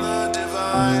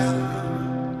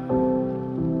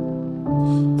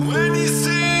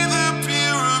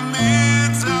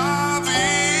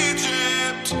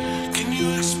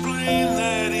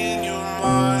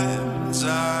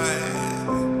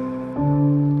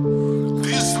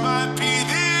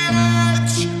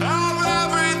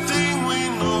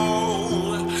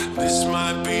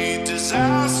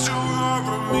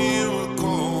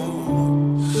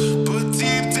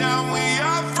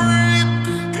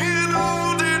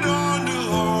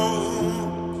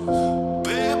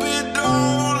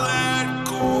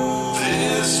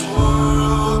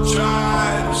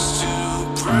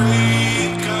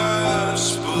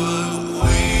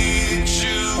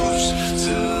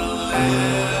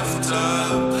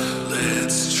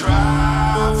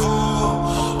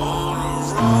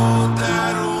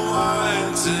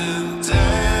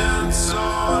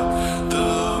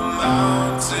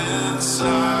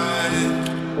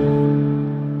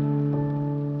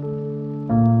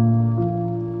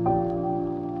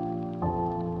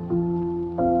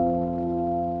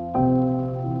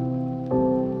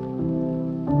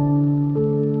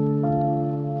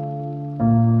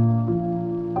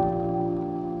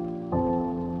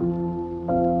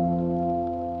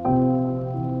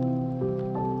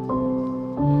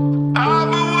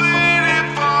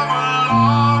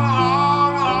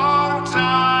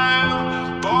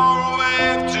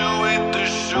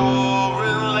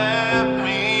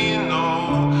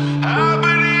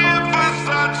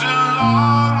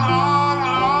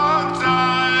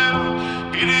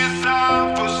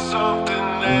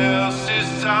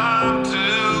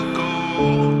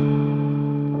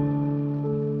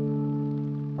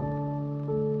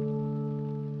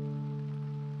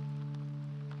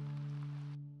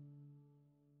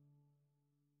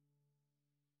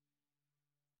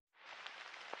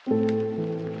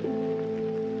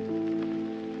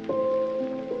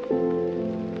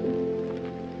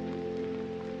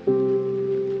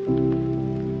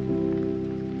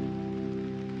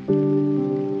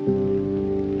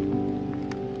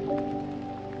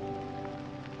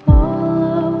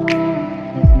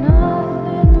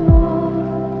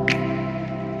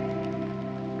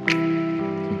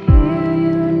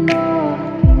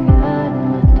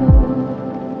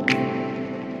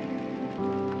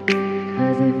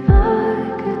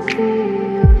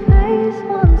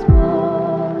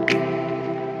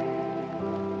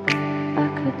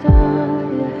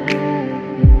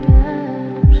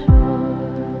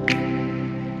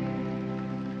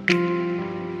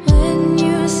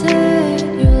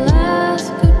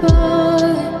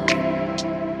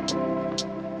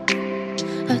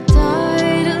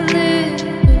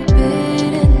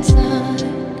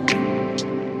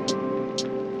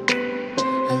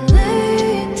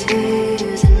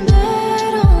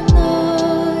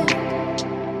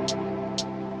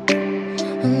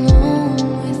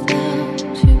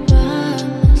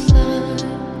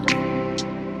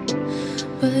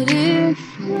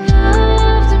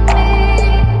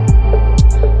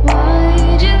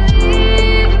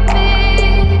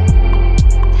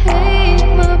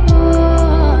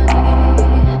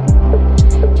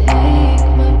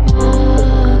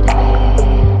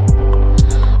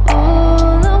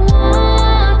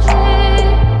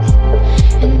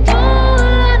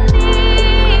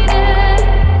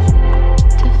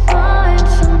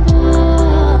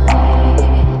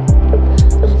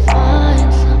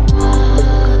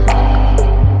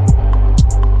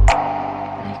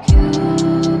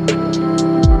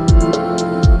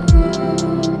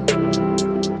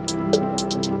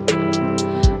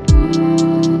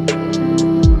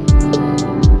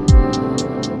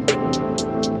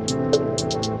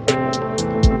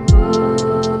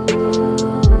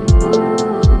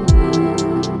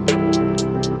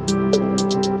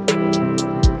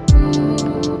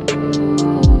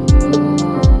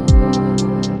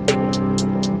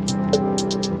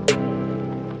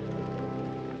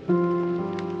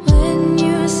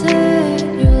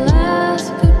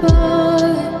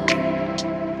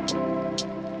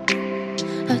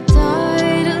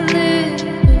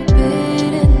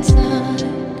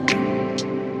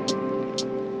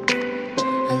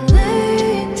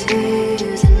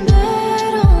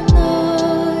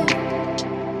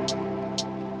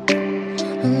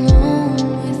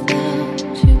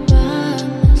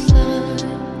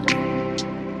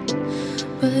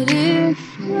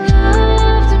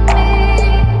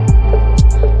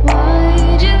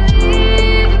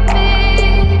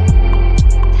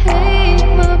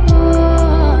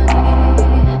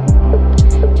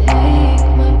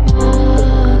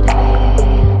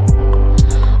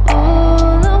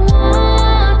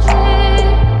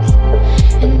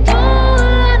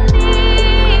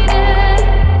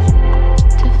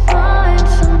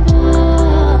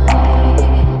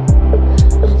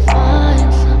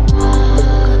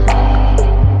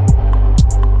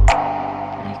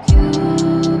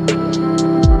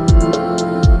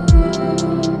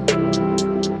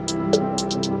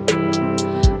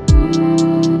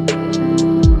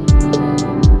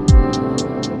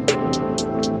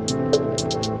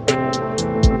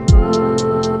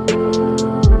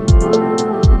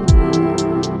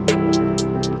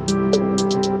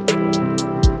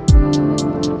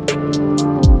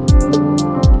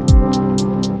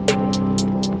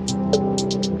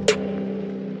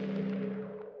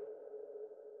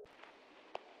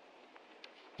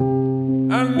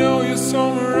you're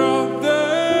somewhere out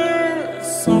there,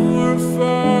 somewhere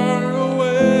far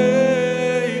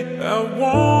away. I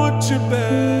want you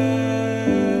back,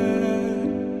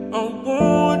 I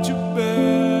want you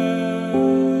back.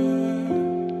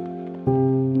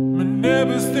 My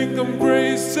neighbors think I'm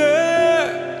crazy,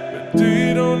 but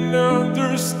they don't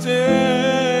understand.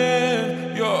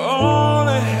 You're all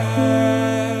I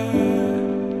have,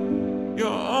 you're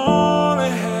all I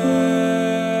have.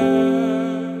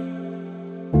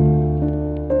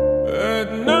 At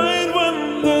night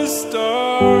when the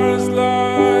stars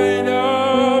light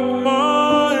up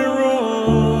my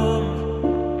room,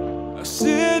 I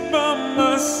sit by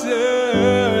myself,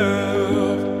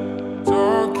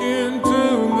 talking to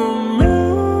the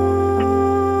moon,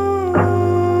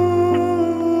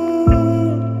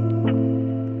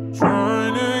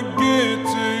 trying to get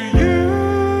to you.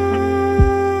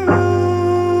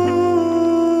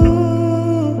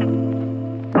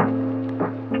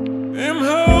 In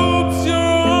hopes you're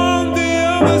on the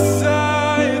other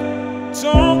side,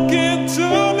 talking to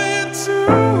me too.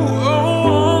 Oh,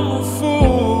 I'm a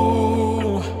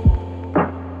fool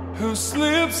who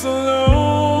sleeps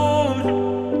alone,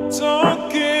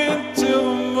 talking to the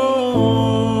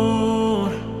moon.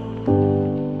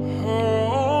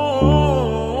 Oh,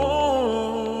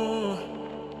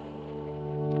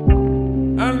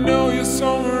 I know you're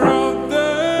somewhere out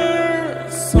there,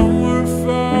 somewhere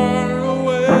far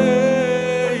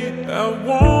away. I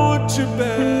want you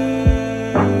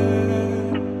back,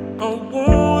 I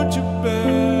want you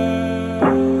back.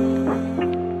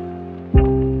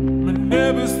 My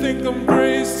neighbors think I'm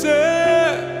crazy,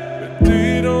 but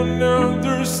they don't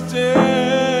understand.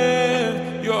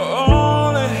 You're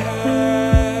all I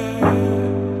have,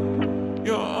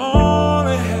 you're all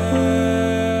I have.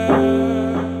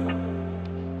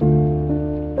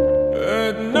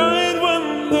 At night when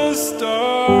the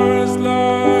stars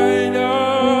light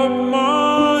up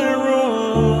my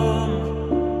room,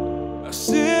 I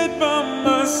sit by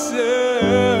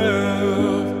myself,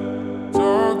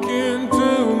 talking to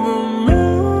the moon,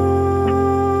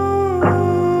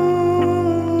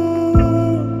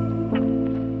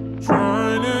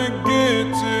 trying to get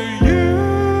to you.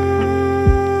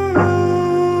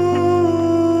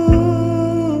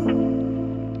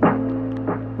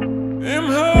 In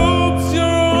hopes you're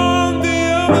on the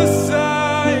other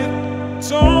side,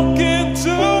 talking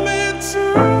to me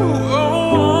too. Oh,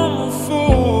 I'm a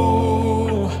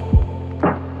fool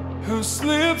who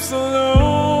sleeps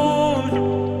alone,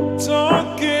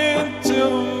 talking to the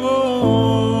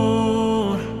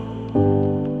moon.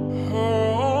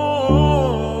 Oh.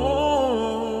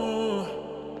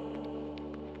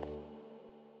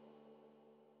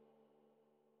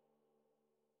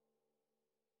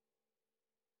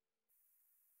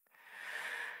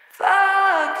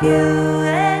 Fuck you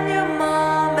and your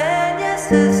mom and your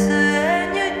sister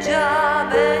and your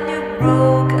job and your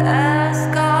broke ass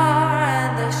car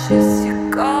and the shits you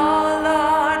call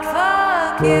art.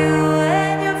 Fuck you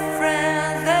and your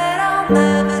friends that I'll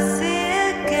never see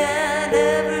again.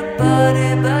 Everybody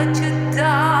but your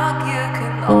dog, you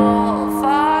can all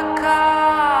fuck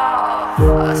off.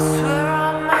 I swear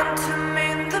I meant to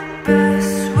mean the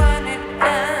best when it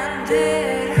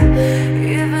ended.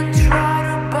 Even try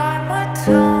to bite my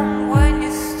tongue when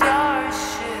you start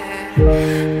shit.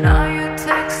 Now you're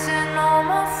texting all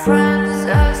my friends,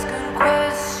 asking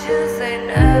questions. They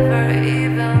never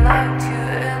even liked you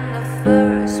in the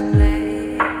first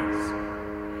place.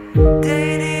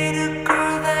 Dated a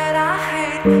girl that I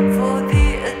hate for the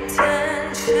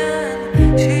attention.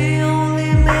 She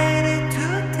only made it 2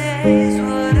 days,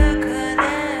 what a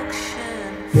connection.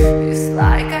 It's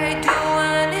like I do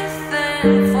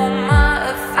anything for my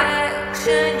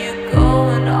affection. You're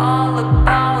going all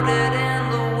about it in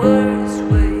the worst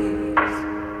ways.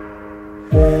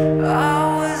 I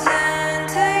was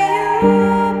into you,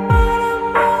 but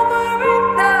I'm over it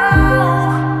now.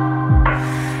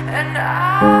 And I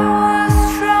was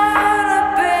trying to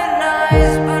be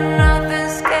nice, but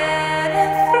nothing's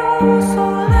getting through. So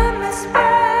let me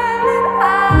spell it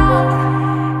out.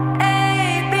 A,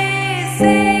 B, C,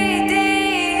 D,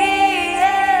 E,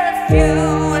 F. You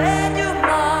and your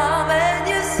mom and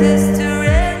your sister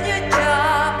and your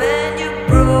job and your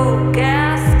broke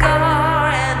ass car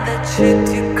and that shit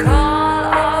you call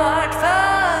art.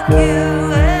 Fuck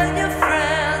you and your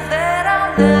friends that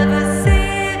I'll never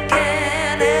see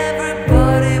again.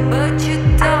 Everybody but your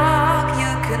dog,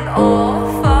 you can all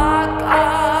fuck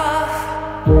off.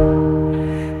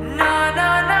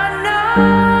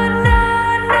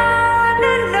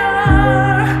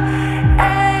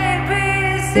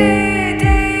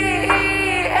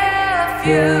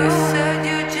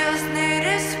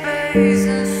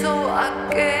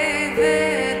 gave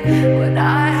it when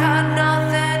I had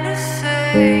nothing to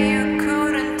say. You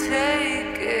couldn't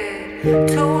take it.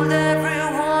 Told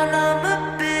everyone I'm a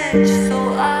bitch, so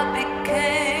I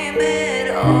became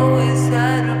it. Always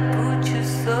had to put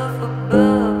yourself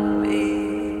above me.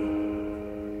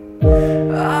 I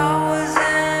was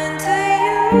into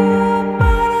you,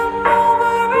 but I'm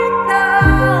over it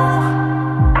now.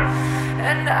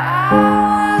 And I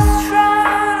was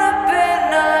trying to be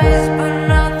nice, but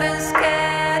nothing's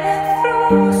getting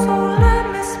through. So let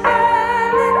me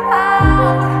spell it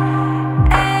out.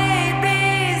 A, B,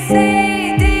 C,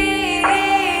 D, E,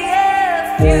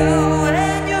 F. You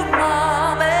and your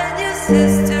mom and your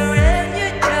sister and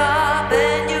your job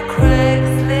and your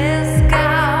Craigslist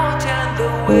couch and the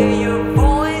way your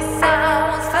voice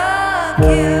sounds. Fuck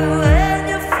you and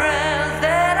your friends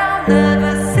that I'll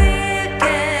never see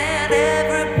again.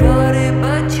 Everybody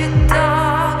but your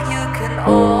dog, you can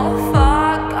all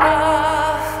fuck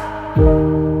off.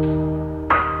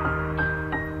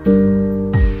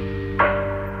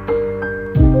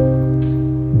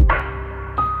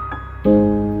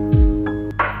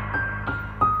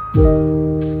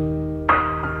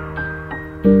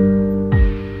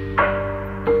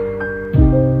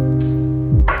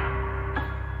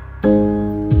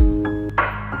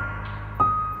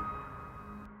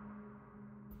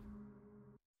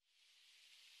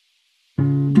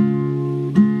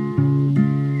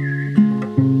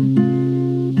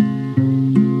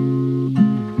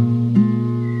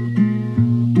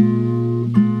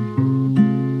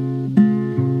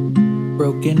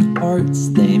 Broken hearts,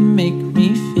 they make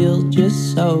me feel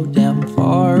just so damn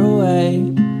far away.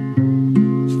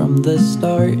 From the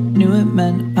start, knew it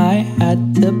meant I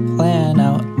had to plan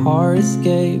out our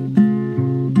escape.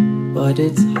 But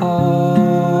it's hard.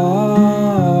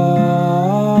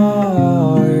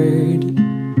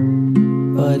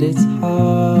 But it's hard.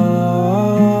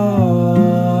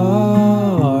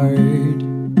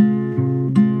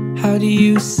 How do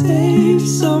you save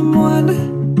someone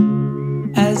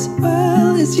as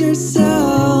well as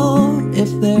yourself if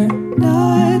they're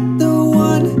not the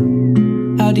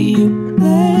one? How do you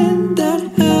lend that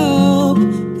help?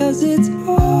 'Cause it's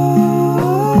hard.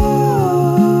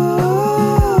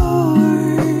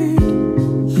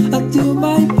 I'll do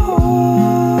my part.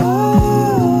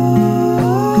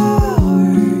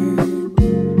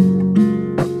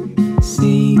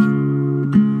 See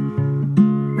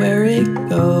where it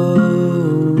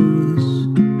goes.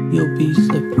 You'll be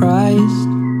surprised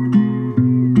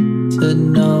to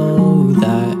know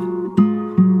that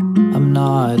I'm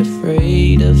not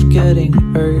afraid of getting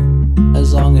hurt,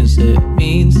 as long as it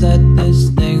means that this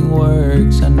thing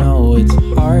works. I know it's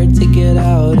hard to get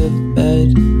out of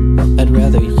bed. I'd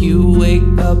rather you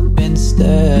wake up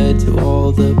instead to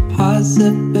all the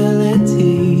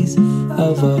possibilities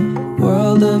of a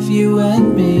world of you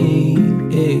and me.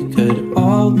 It could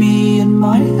all be in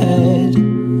my head,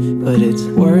 but it's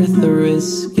worth the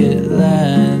risk it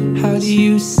lends. How do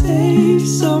you save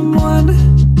someone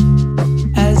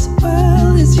as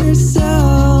well as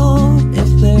yourself if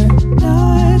they're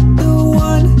not the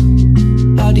one?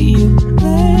 How do you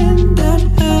lend that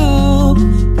help?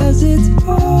 'Cause it's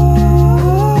hard.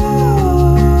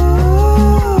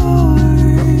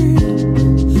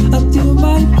 I'll do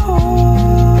my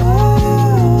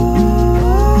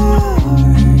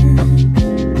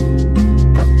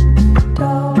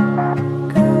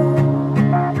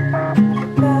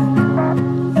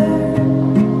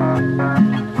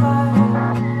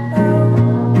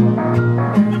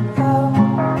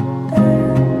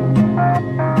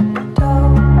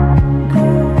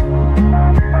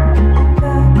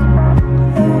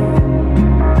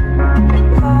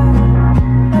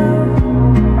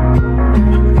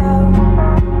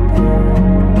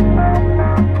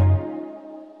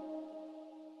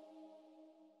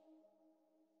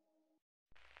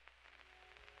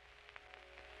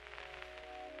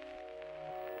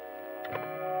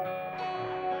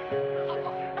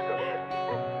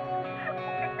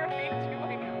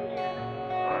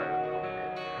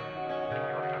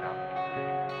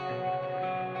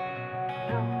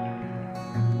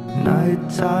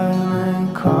Nighttime and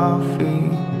coffee,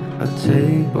 a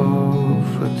table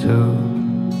for two.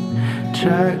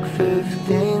 Track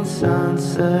 15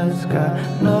 sunsets, got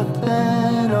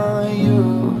nothing on you.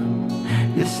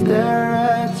 You stare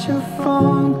at your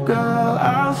phone, girl,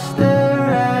 I'll stare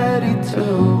at it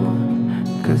too.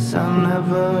 'Cause I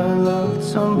never loved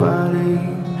somebody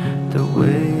the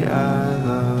way I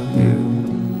love you.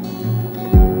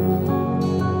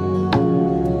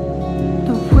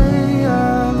 The way I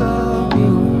love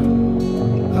you.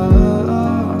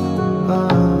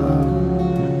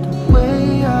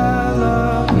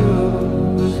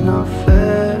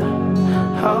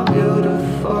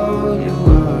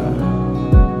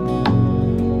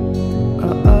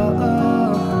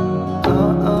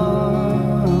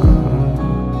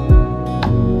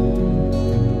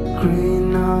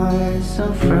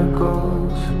 and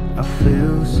freckles, I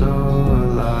feel so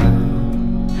alive.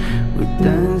 We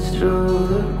dance through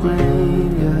the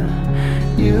rain, yeah.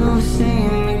 You've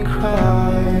seen me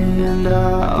cry, and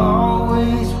I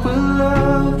always will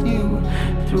love you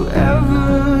through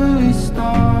every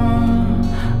storm.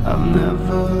 I've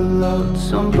never loved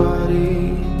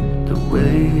somebody the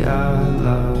way I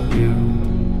love you.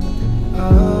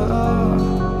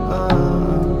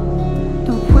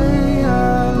 The way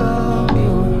I love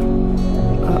you.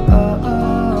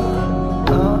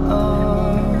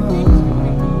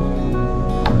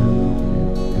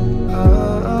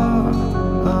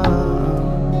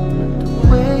 The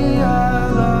way I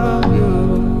love you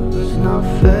is not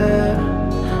fair.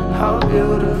 How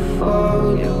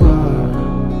beautiful you are.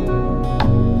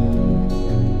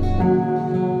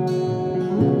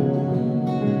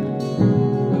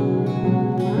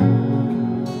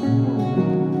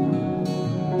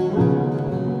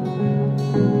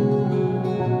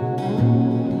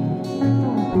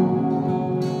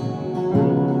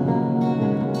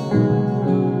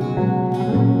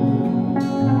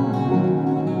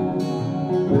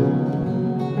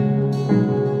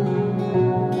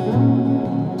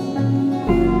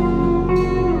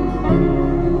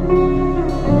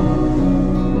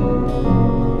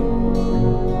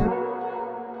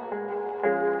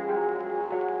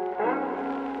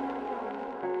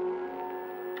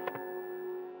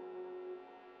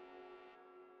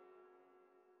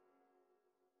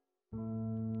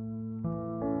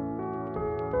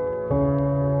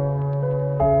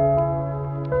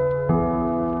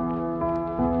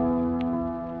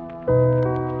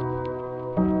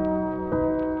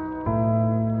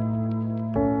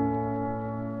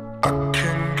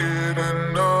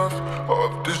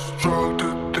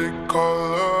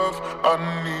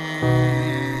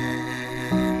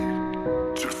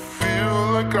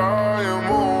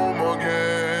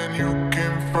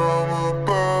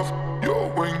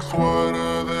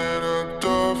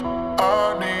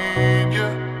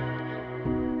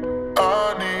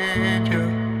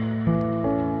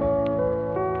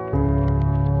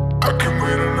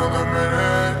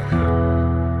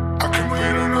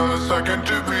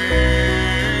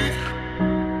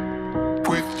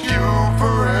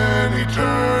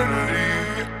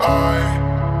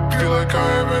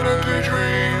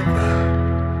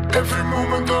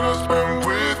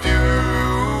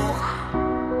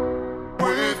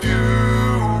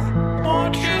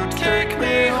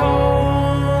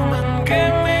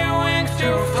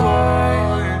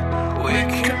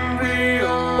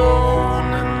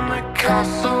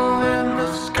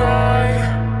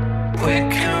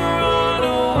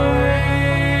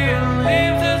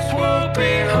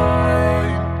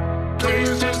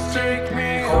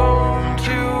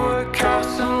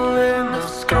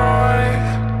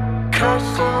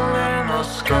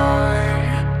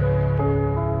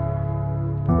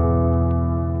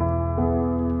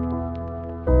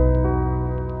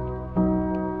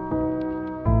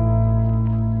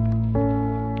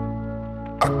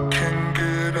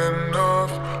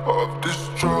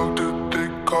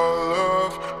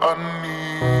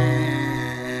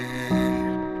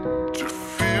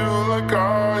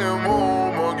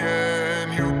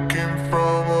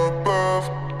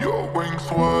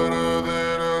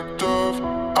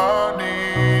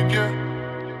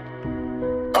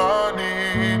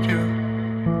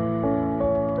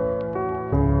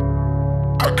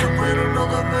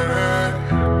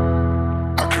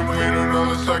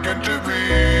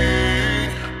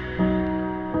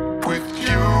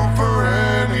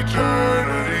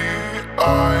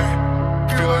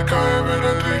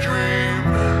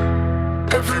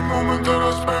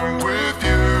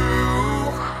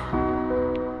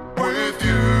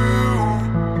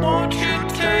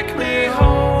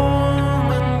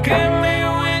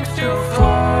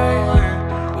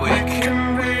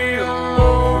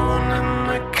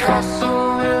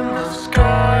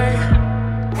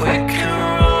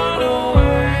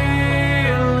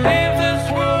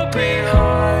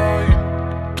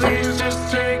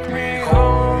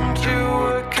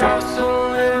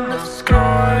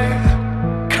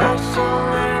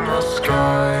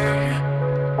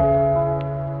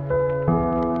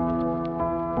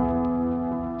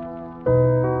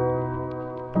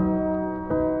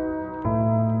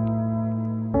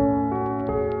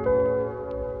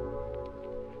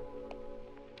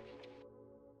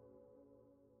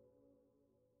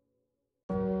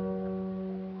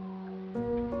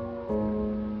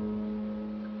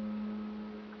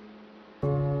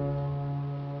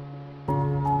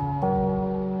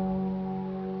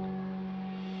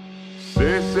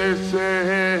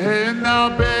 Say now,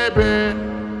 baby.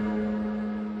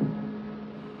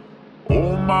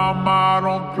 Oh, mama.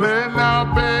 don't play now,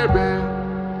 baby.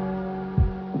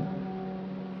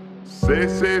 Say,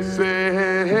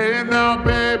 hey, hey now,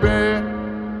 baby.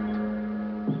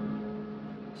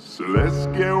 So let's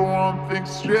get one thing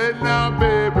straight now,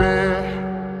 baby.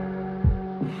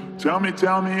 Tell me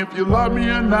if you love me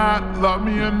or not, love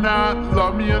me or not,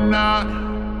 love me or not.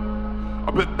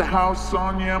 I bet the house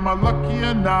on you, am I lucky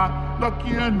or not,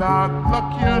 lucky or not,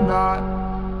 lucky or not?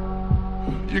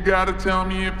 You gotta tell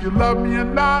me if you love me or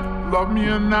not, love me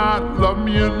or not, love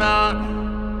me or not.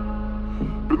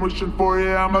 Been wishing for you,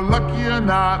 am I lucky or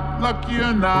not, lucky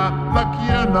or not, lucky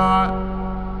or not?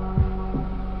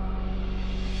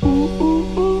 Ooh,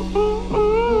 ooh, ooh, ooh,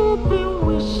 ooh, been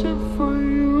wishing for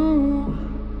you.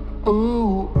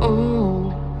 Ooh,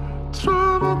 ooh,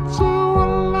 try not to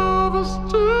what lovers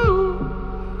do.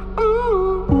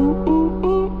 Ooh, ooh, ooh,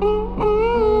 ooh, ooh,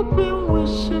 ooh, been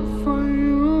wishing for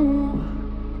you.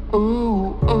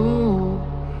 Ooh, ooh,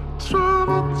 try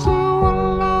not to what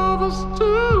lovers do.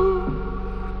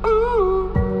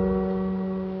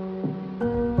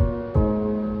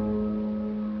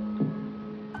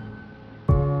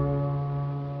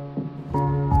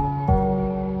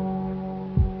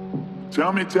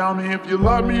 Tell me if you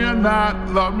love me or not,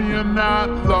 love me or not,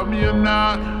 love me or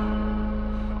not.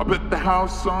 I bet the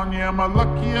house on you, am I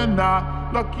lucky or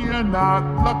not, lucky or not,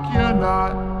 lucky or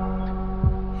not?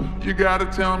 You gotta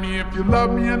tell me if you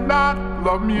love me or not,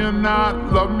 love me or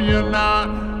not, love me or not.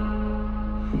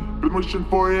 Been wishing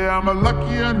for you, am I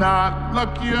lucky or not,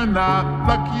 lucky or not,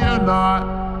 lucky or not?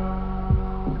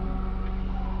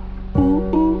 Ooh,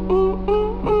 ooh, ooh,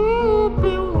 ooh, ooh,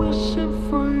 been wishing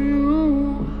for you.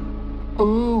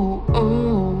 Ooh,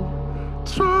 ooh,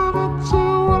 try not to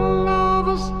what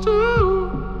lovers do.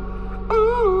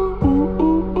 Ooh, ooh,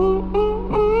 ooh, ooh,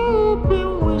 ooh, ooh,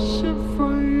 been wishing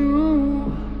for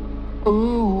you.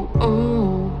 Ooh,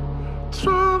 ooh,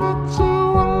 try not to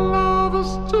what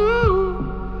lovers do.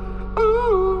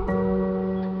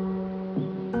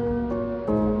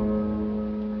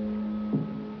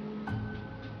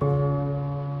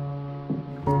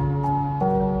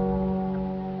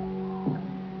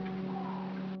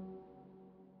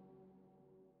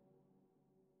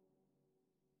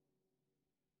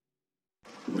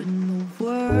 When the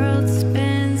world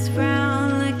spins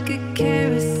round like a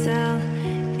carousel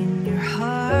and your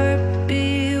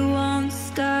heartbeat won't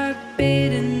start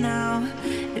beating now.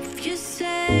 If you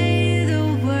say the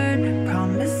word,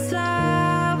 promise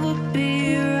I will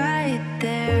be right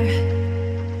there.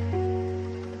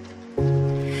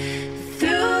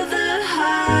 Through the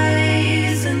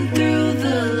highs and through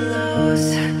the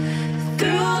lows,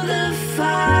 through the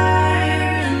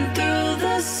fire and through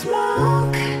the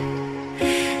smoke,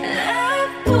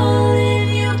 pulling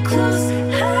you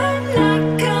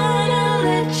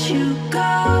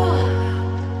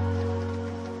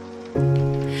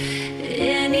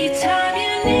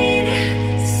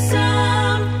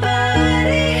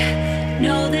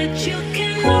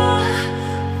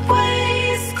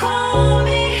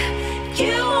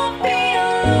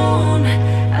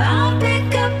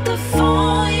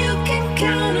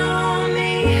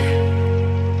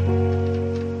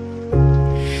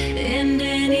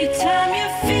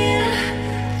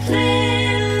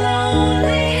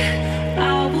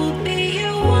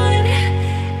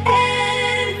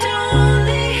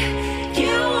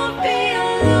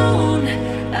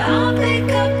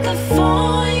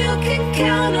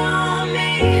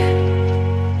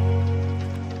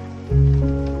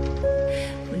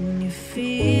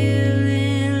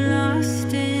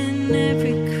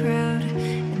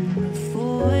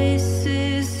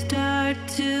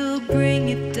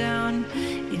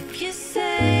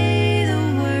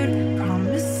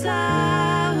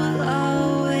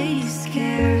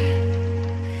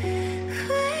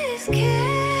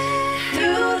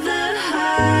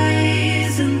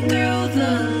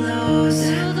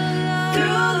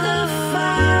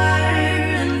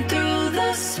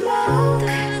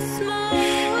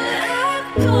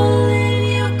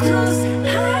close,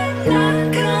 I'm not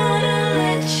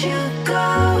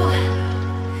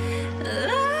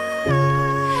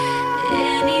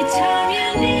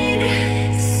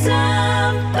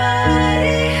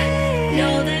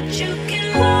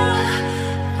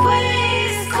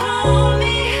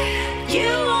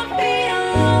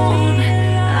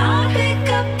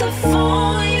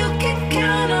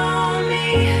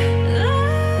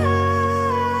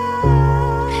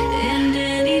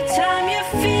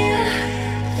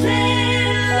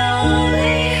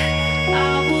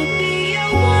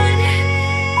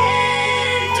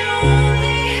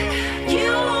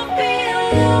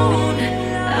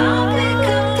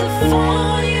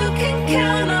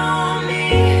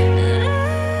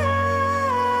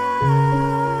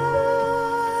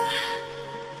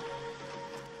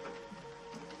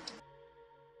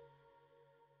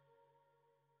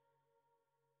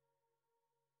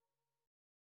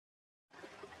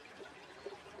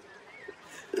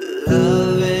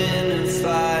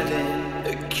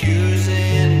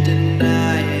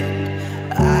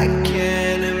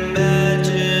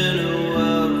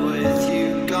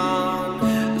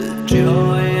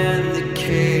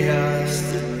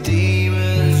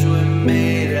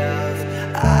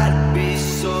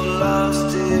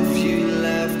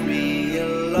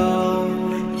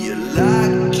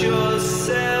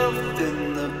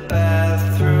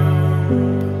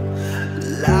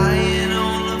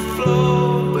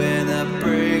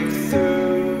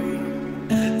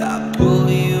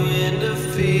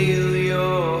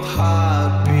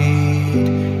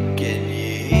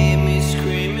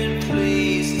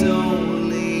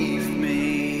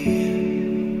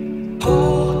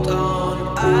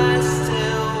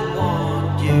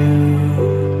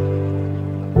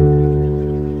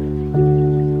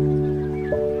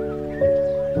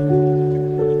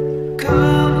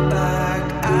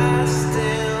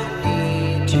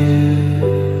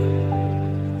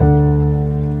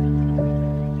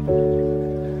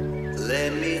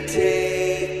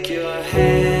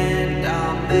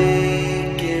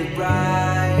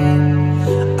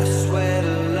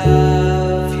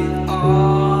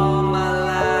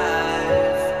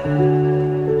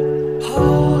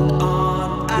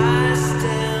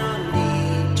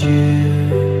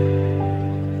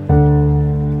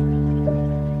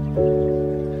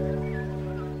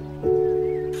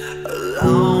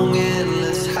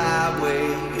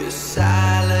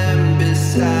silent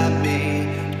beside me,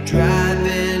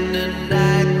 driving a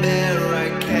nightmare I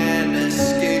can't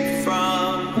escape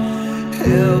from,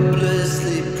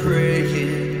 helplessly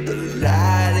praying the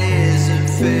light isn't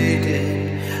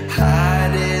fading,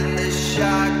 hiding the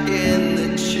shock and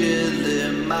the chill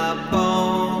in my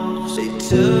bones. They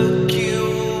took you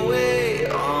away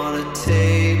on a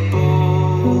table.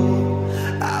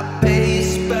 I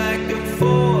pace back and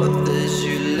forth as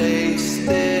you lay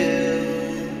still.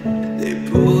 They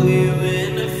pull you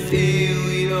in to feel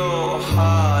your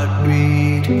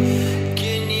heartbeat.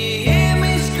 Can you hear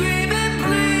me screaming,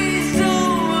 please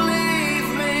don't leave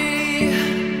me?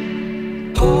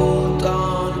 Hold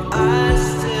on, I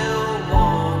still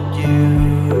want you.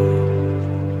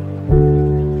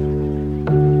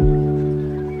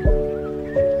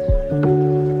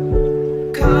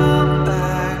 Come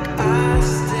back, I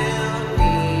still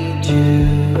need you.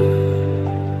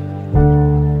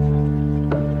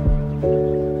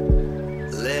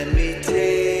 Let me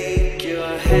take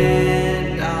your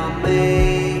hand, I'll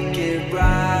make it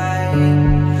right.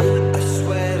 I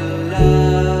swear to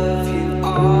love you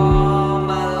all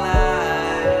my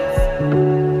life.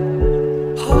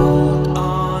 Hold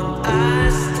on, I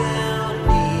still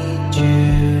need you.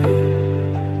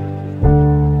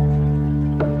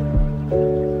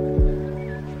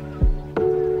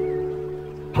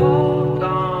 Hold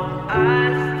on, I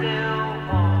still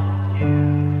want you.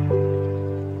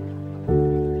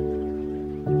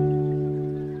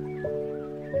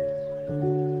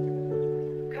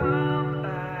 Come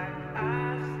back, I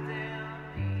still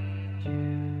need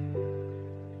you.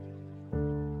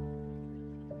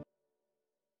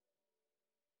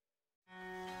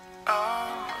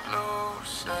 I'm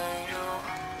losing you,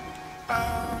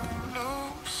 I'm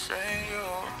losing you,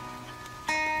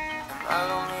 and I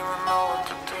don't even know what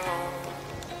to do.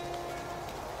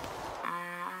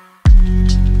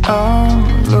 I'm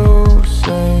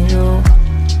losing you,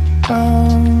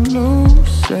 I'm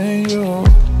losing you,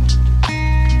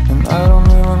 and I don't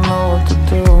even know what to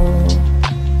do.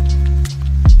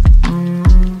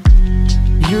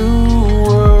 You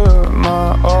were my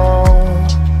all,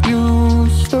 you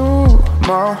stole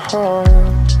my heart.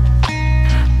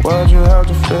 Why'd you have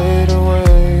to fade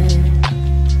away?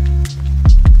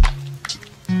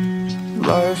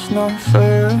 Life's not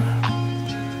fair,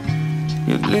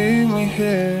 you leave me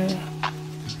here.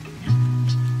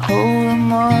 Who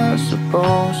am I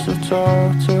supposed to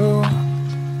talk to?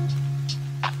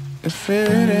 If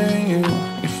it ain't you,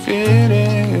 if it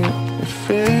ain't you, if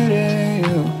it ain't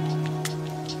you.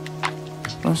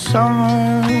 When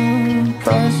summer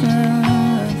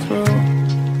passing through,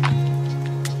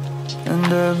 and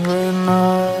every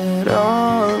night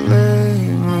I'll lay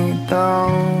me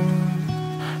down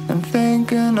and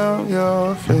thinking of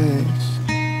your face,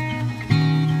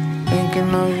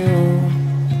 thinking of you.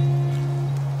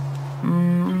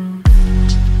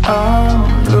 I'm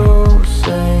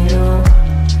losing you,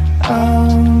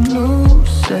 I'm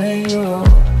losing you,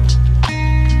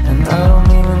 and I don't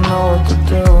even know what to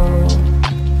do.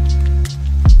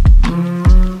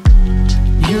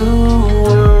 You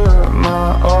were my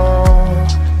all,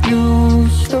 you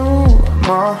stole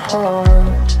my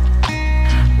heart.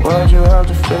 Why'd you have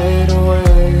to fade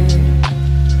away?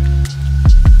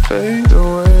 Fade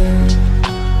away.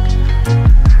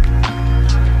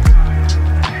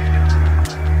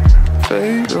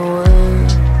 Fade away.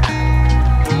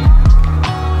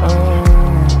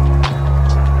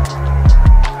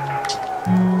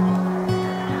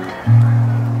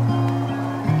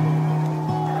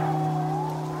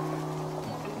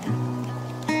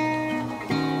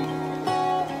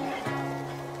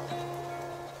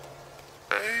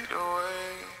 Fade away.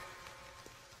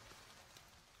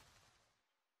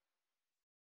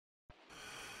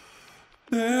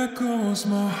 There goes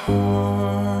my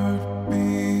heart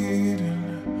beating,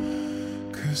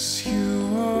 'cause you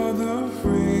are the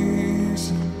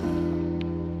reason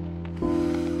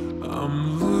I'm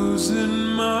losing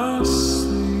my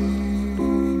sleep.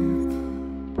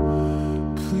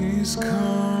 Please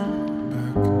come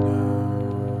back now.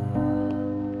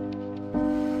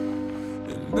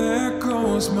 And there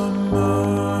goes my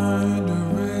mind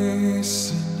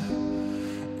erasing,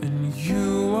 and you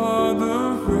are the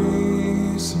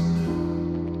reason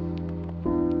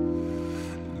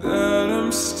that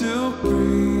I'm still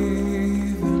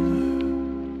breathing.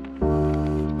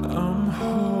 I'm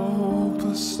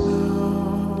hopeless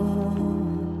now.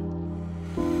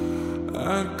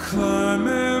 I'd climb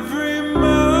every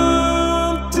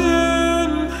mountain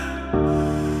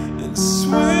and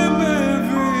swim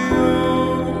every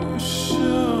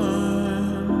ocean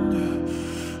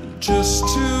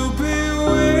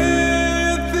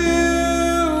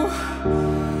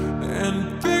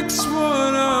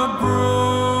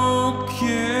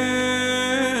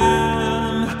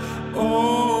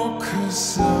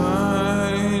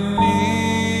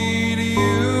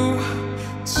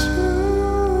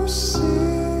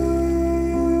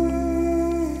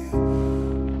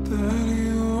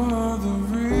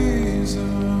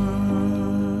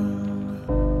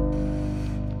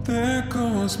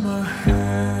was my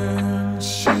hand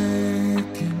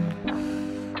shaking,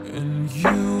 and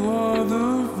you are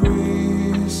the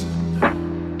reason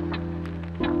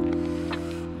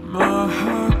my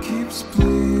heart keeps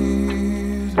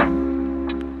bleeding.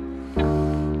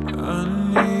 I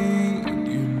need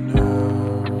you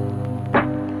now,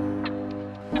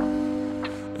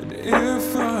 and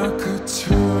if I could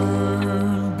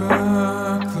turn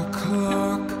back the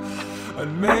clock,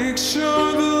 I'd make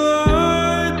sure the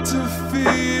light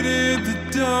defeated the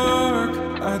dark.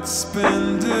 I'd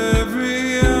spend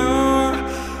every hour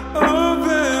of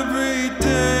every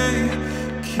day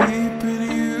keeping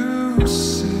you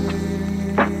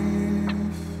safe,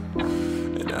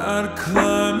 and I'd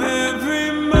climb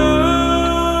every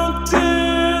mountain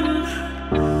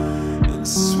and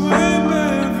swim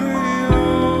every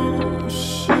ocean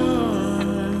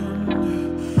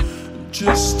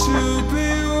just to be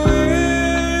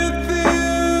with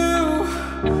you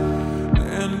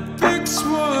and fix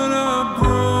what I've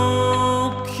broken.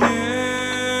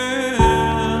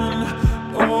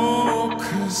 Oh,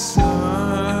 'cause I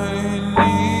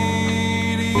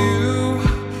need you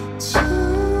to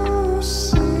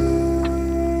see.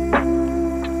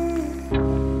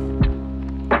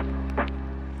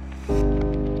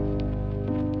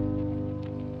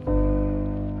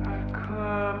 I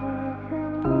climb every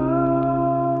mountain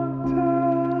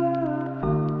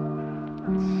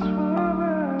and swim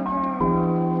every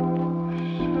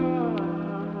ocean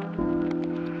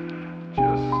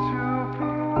just to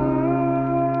be with you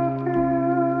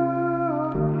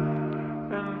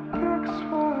and fix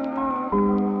what I've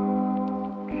broken.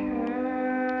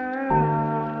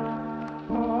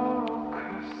 Oh,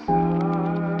 'cause I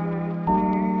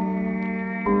need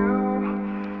you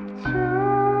to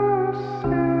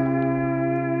see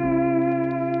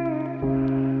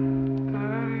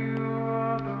that you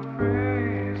are the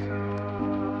reason.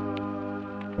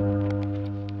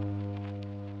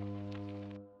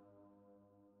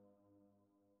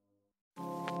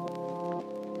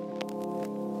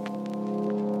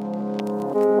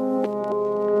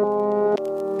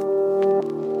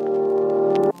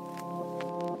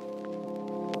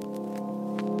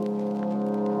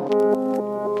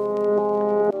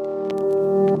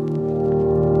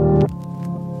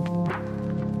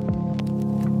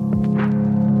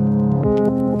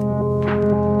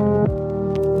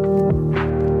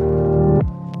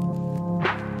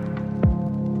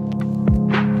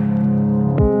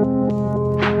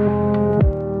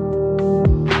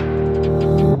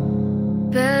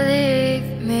 Believe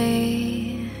me,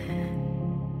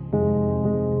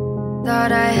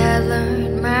 thought I had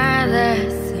learned my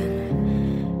lesson.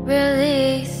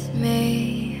 Release me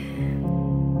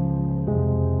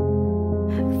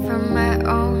from my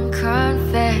own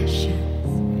confessions.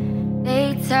 They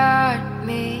taught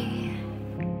me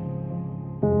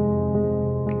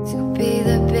to be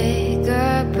the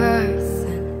bigger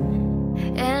person,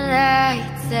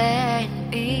 enlighten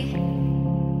me.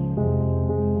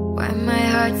 Why my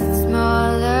heart's a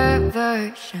smaller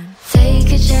version. Take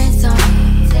a chance on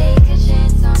me. Take a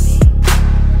chance on me.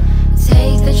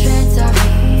 Take the chance on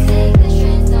me. Take the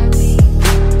chance on me.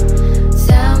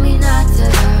 Tell me not to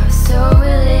love so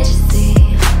religiously.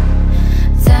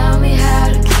 Tell me how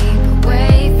to keep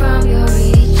away from your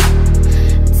reach.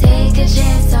 Take a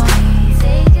chance on me.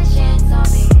 Take a chance on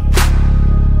me.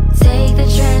 Take the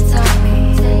chance on me.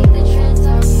 Take the chance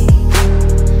on me.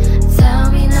 Tell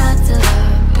me not to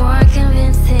love more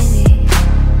convincingly.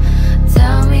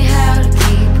 Tell me how to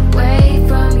keep away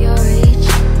from your reach.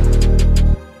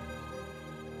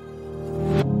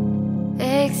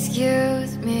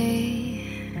 Excuse me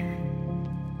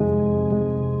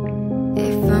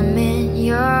if I'm in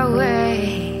your way.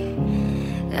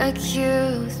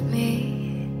 Accuse me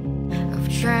of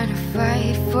trying to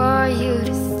fight for you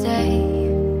to stay.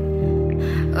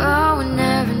 Oh, I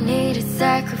never needed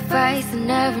sacrifice, I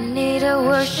never needed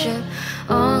worship.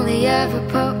 Only ever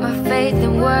put my faith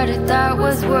in what I thought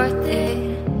was worth it.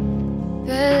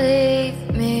 Believe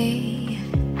me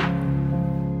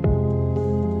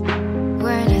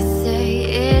when I say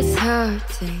it's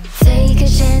hurting. Take a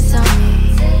chance on me.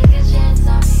 Take a chance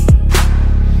on me.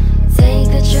 Take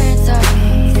the chance on me.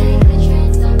 Take the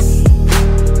chance on me.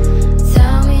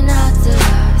 Tell me not to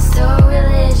love so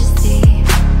religiously.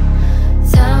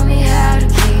 Tell me how to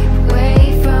keep away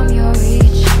from your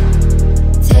reach.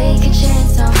 Take a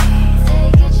chance on me.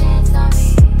 Take a chance on me.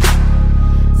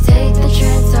 Take the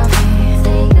chance on me.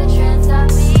 Take the chance on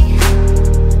me.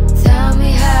 Tell me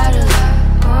how to love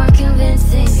more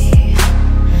convincingly.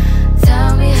 Tell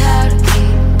me how to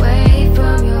keep away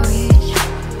from your reach.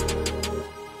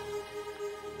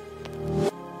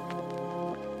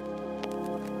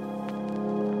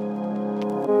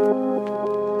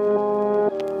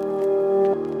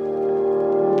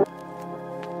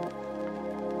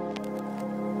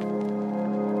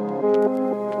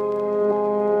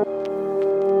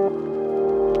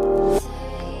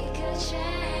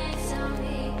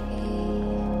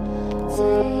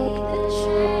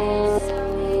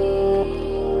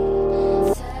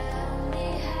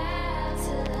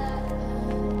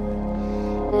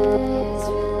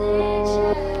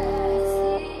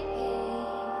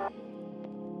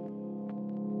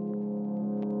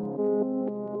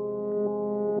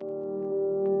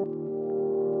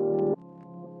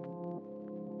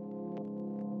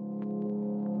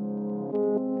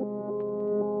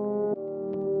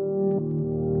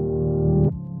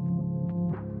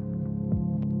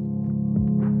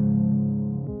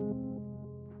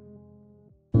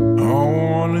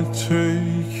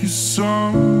 take you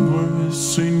somewhere,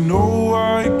 say no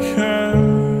I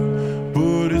can't,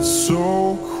 but it's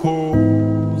so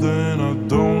cold and I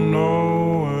don't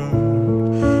know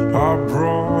it. I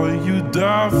brought you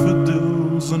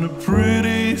daffodils and a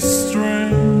pretty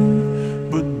string,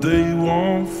 but they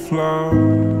won't fly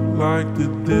like they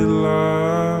did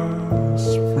last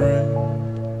spring.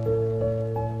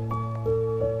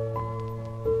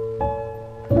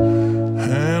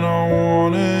 And I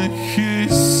wanna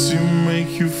kiss you,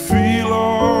 make you feel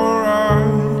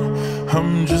alright.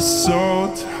 I'm just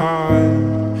so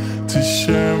tired to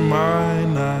share my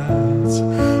nights.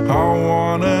 I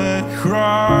wanna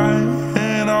cry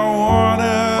and I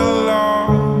wanna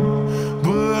laugh,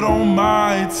 but all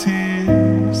my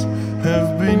tears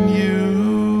have been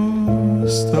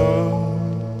used up.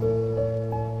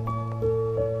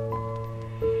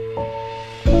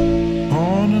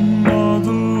 On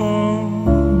another love,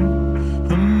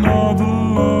 another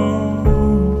love.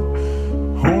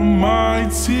 All my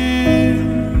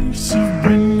tears have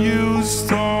been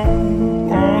used up.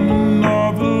 On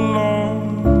another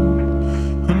love,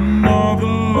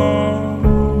 another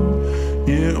love.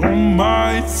 Yeah, all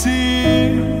my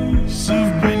tears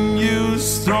have been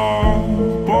used up.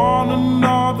 On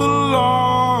another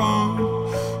love,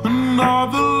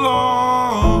 another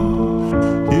love.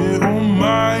 Yeah, all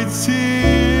my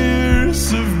tears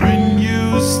have been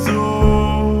used up.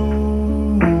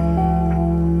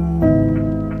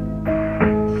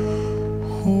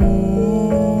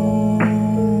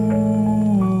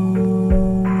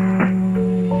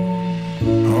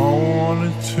 I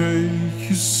wanna take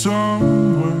you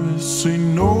somewhere, say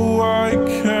no I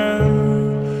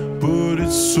can't, but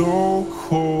it's so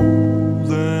cold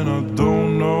and I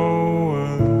don't know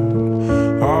it.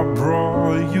 I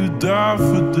brought you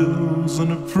daffodils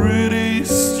and a pretty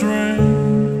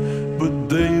string, but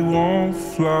they won't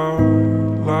fly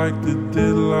like they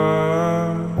did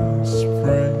last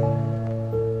spring.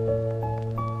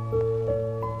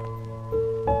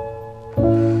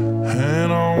 And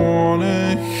I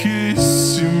wanna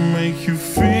kiss you, make you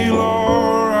feel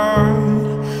alright.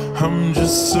 I'm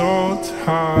just so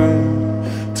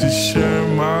tired to share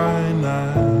my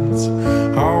nights.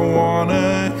 I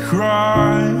wanna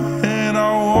cry and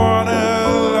I wanna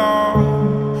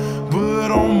laugh,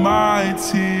 but all my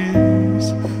tears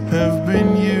have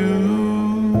been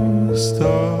used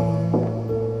up.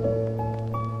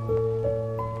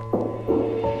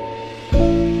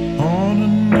 On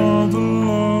another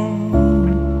love,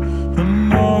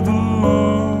 another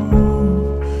love.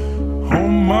 All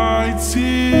my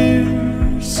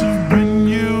tears have been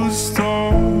used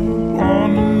up.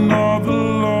 On another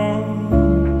love,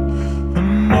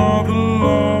 another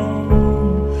love.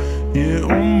 Yeah,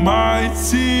 all my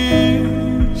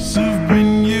tears have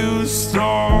been used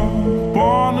up.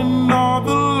 On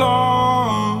another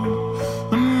love,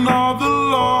 another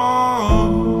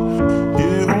love.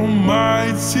 Yeah, all my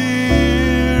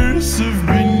tears have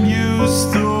been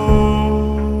used up.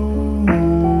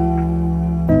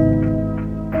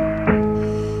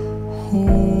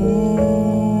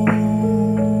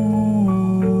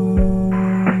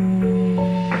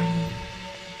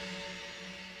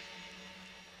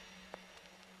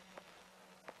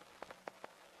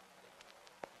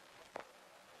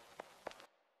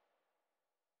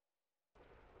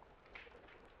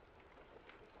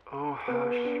 Oh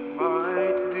hush,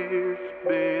 my dear, it's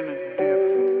been a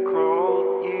difficult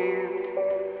year,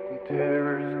 and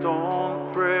terrorists don't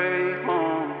prey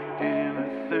on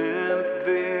innocent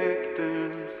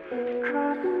victims.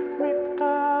 Trust me,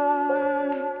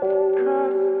 darling,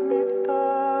 trust me,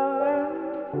 darling.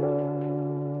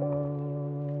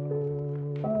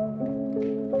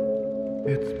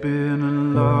 It's been a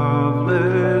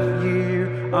loveless year,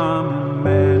 I'm a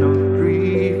man of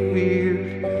three fears.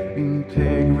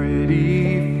 Integrity,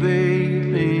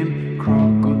 faith in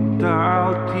crocodile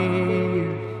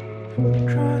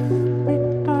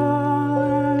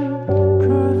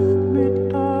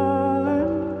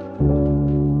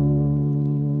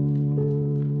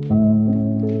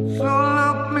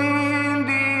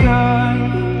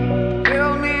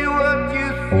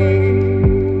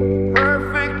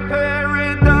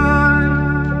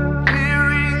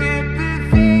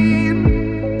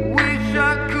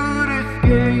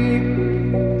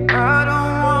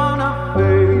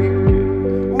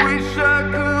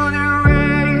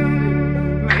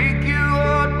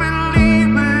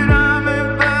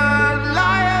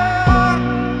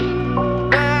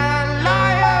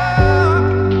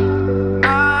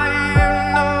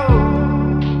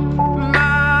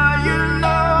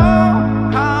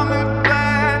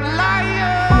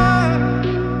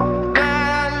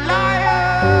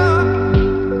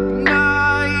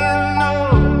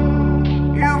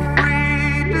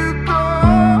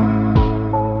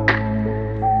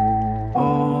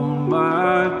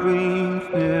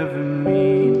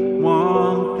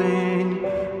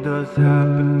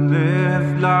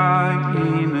happiness like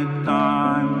in a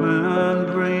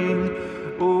diamond ring.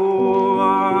 Oh,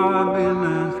 I've been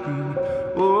asking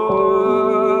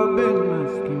for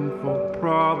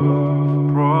problems.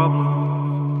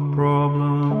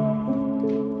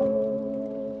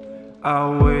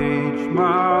 I wage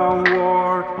my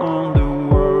war on the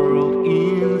world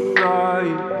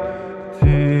inside.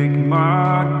 Take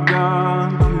my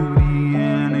gun to the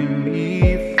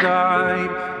enemy side.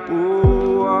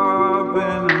 Oh, I've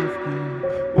been asking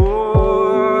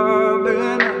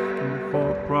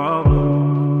for problems.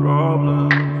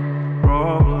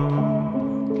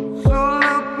 So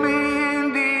look me in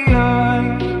the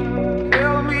eye,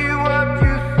 tell me what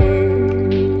you see.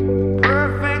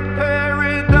 Perfect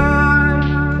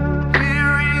paradise,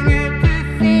 fearing it to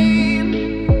seem.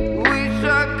 Wish I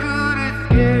could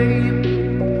escape.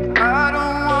 I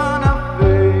don't wanna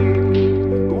fake.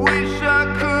 Wish I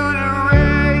could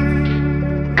erase.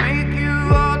 Make you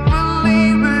all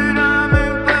believe that I'm a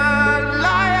bad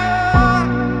liar.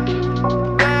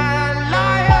 Bad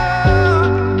liar.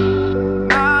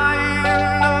 Now you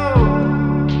know.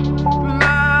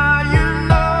 Now you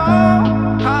know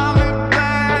I'm a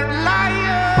bad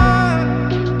liar.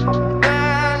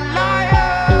 Bad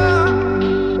liar.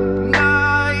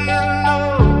 Now you know.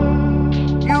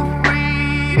 You're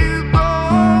free to go.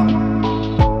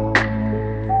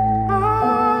 I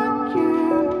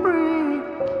can't breathe.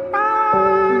 I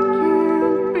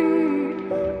can't be.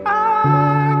 I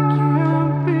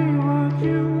can't be what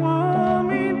you want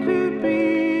me to be.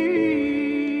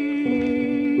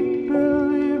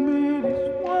 Believe me this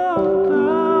one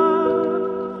time.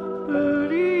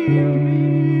 Believe me.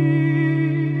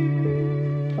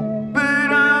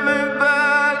 But I'm a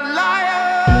bad liar.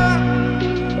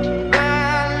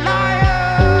 Bad liar.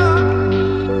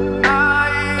 Now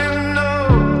you know.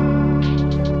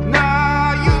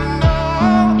 Now you know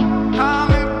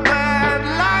I'm a bad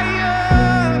liar.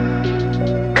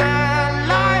 Bad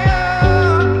liar.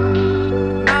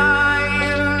 Now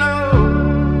you know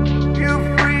you're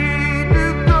free to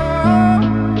go.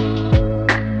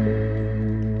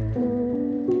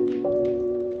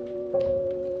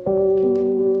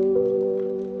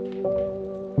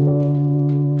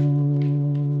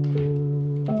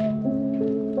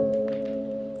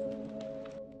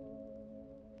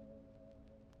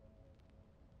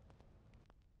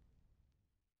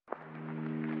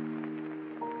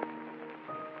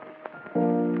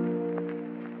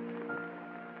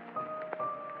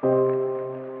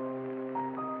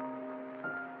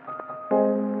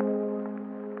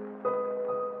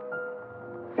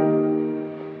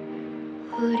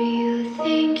 Who do you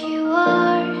think you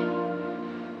are?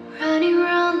 Running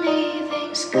around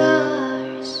leaving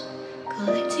scars,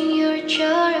 collecting your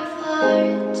jar of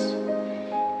hearts,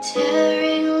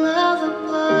 tearing love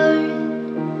apart.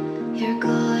 You're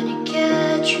gonna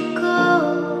catch a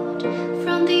cold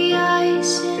from the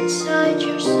ice inside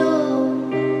your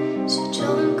soul. So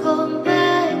don't come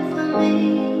back for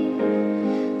me.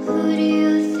 Who do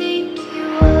you think you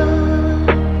are?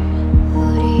 Who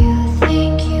do you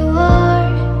think you are?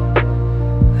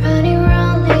 Running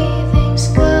around leaving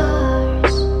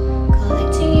scars,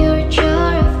 collecting your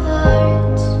jar of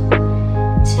hearts,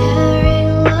 tearing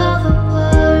love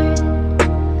apart.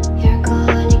 You're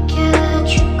gonna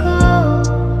catch a cold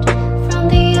from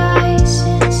the ice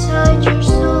inside your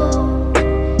soul.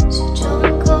 So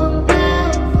don't come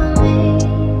back for me.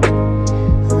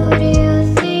 Who do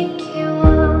you think you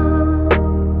are? Who do you think you are? Running around leaving scars,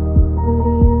 collecting your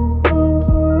jar of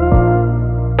hearts,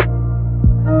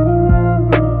 tearing love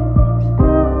apart.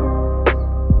 You're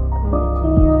gonna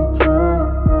catch a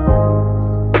cold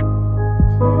from the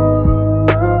ice inside your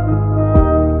soul.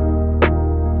 So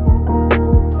don't come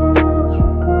back for me.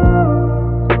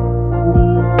 Who do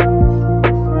you think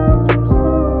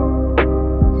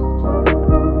you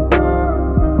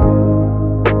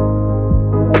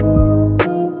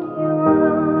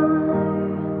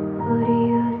are? Who do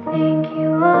you think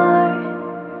you are?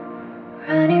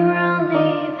 Running around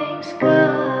leaving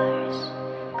scars,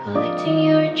 collecting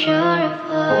your jar of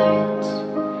hearts,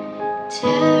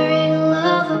 tearing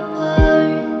love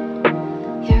apart.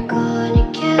 You're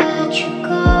gonna catch a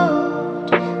cold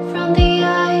from the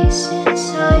ice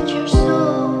inside your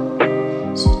soul.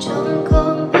 So don't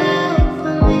come back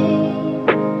for me.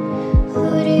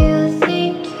 Who do you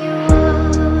think you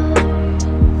are?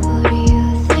 Who do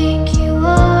you think you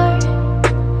are?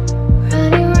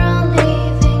 Running around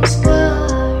leaving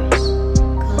scars,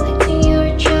 collecting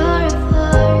your jar of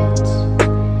hearts,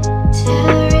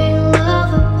 tearing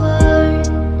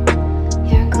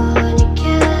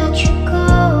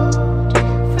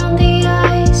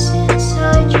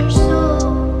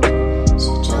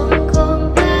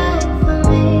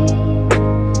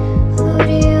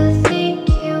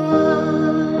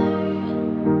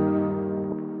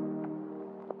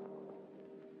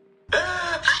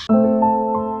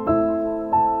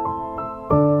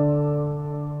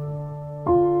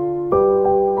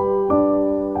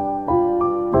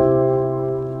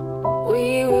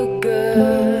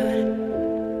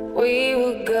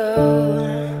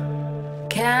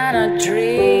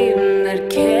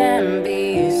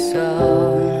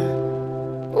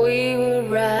We were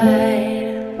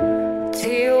right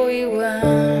till we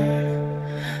weren't.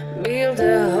 Built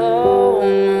a home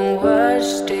and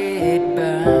watched it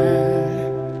burn.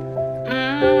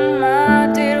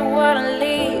 I didn't wanna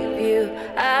leave you,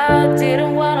 I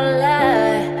didn't wanna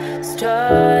lie.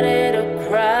 Started to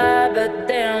cry, but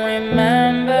then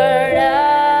remembered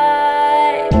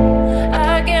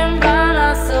I can buy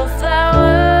myself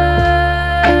flowers,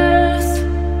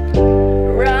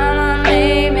 write my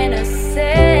name in the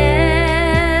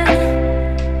sand,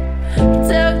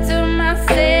 talk to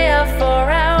myself for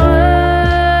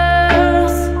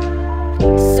hours,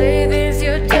 say things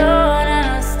you don't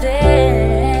understand.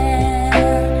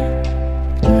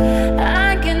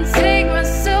 I can take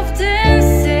myself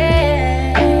dancing,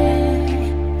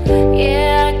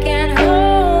 yeah, I can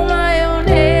hold my own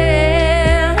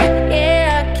hand,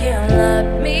 yeah, I can love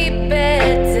me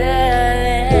better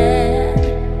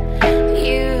than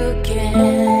you can.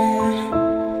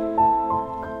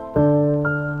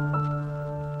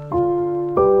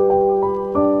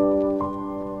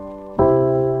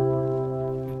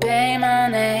 Paint my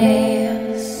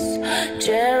nails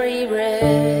cherry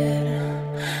red,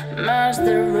 mark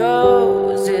the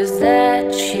roses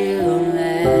that you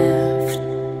left.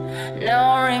 No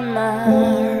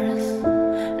remorse,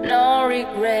 no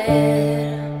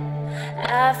regret.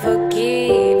 I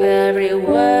forgive every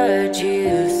word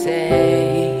you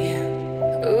say.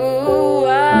 Ooh,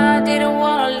 I didn't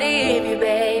wanna leave you,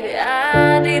 baby.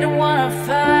 I didn't wanna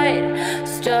fight.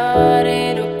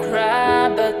 Started to cry,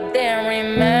 but then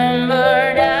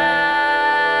remembered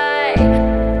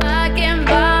I can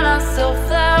buy myself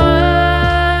flowers,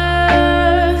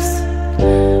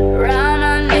 write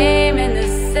my name in the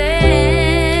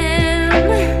sand,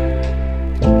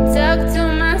 talk to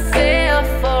myself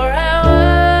for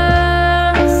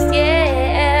hours,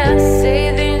 yeah, say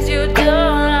things you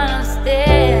don't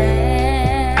understand.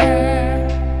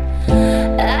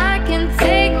 I can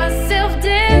take myself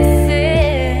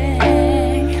dancing,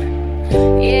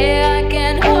 yeah, I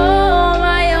can hold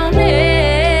my own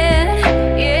hand,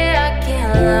 yeah, I can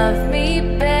love me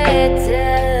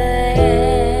better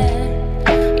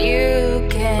than you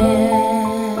can.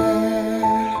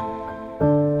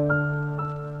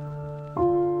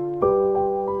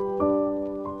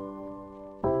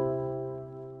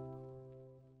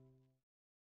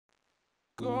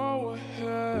 Go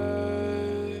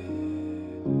ahead.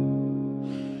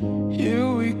 Here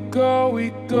we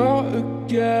go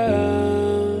again.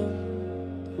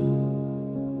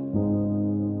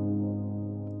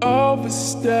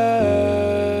 Overstep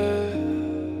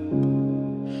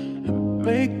and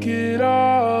make it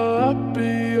all up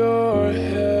in your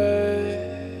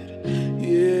head.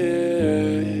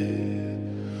 Yeah,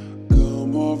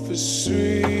 come off as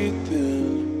sweet,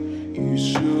 then you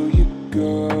show your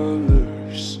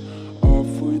colors.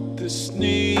 Off with the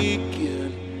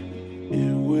sneaking,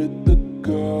 in with the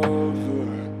cover.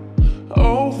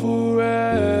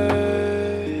 Overrated,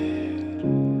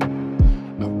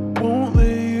 I won't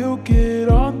let you get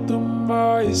under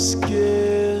my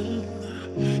skin.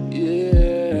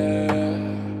 Yeah,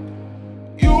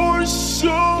 you're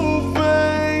so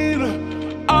vain.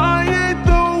 I hate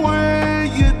the way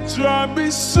you drive me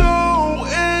so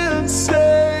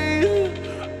insane.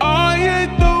 I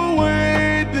hate the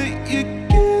way that you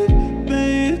give me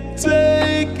a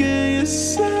take and you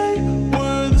say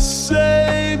we're the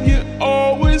same. You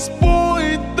always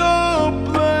point the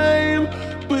blame,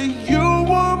 but you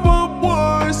were my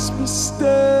worst mistake.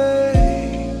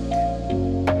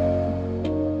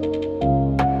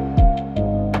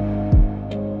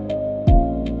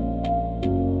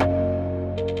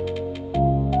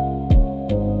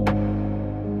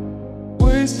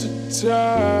 Waste of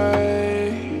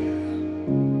time.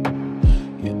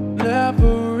 You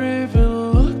never even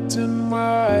looked in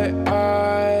my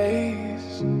eyes.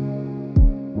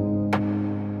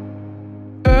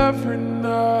 Every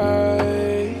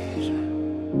night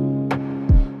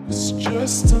was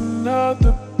just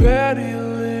another petty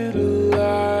little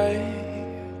lie.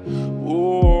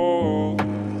 Oh,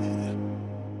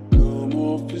 come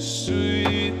off as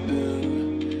sweet,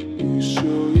 then you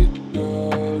show your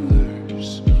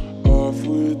colors. Off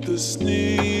with the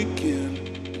sneaking,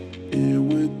 in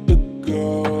with the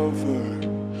cover.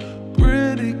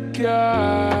 Pretty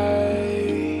guy,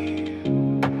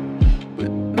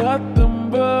 but nothing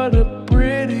but a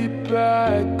pretty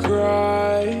bad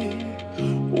cry.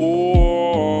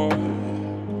 Oh,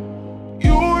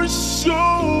 you're so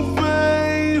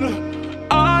vain.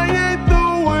 I hate the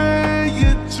way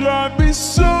you drive me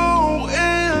so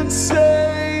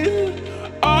insane.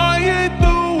 I hate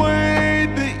the way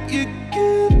that you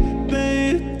give me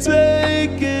a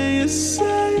take and you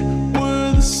say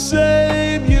we're the same.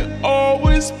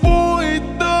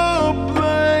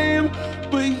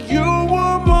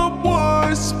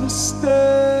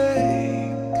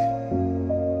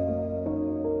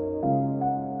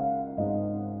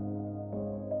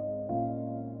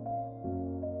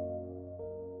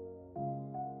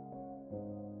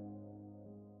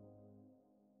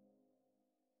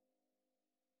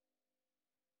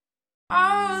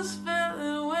 was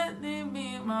feeling Whitney,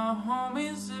 meet my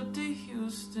homies, zip to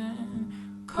Houston.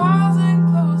 Causing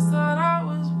close, thought I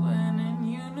was winning,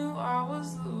 you knew I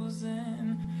was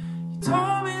losing. You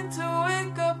told me to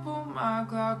wake up, but my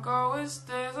clock always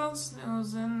stays on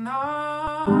snoozing.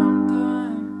 Now I'm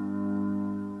done.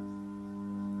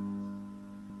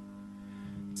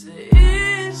 To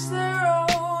each their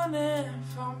own, and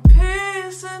found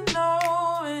peace in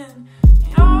knowing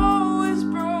ain't always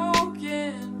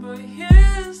broken, but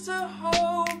here's to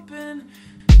hoping.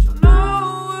 Show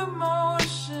no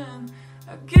emotion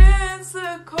against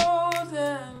the cold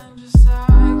and just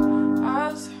act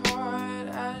as hard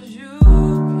as you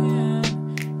can.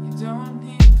 You don't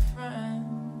need a friend,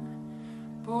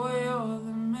 boy, you're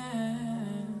the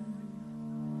man.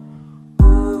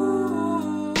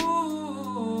 Ooh,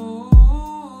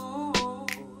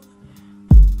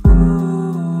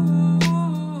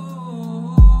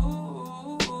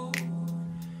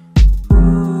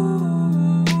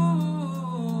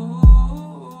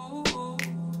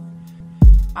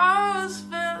 I was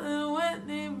feeling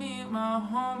Whitney, meet my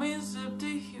homies, zip to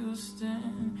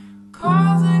Houston.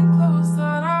 Causing close,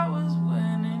 thought I was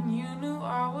winning, you knew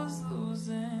I was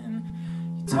losing.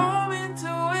 You told me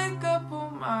to wake up,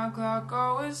 but my clock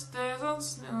always stays on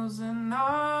snoozing.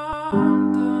 Now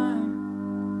I'm done.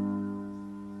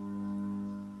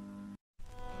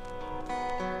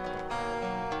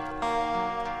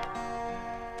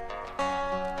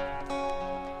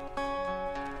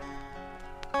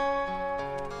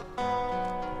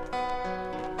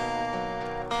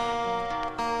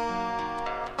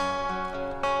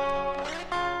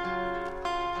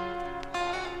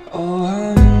 Oh,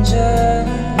 I'm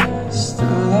just a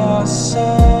lost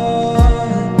soul,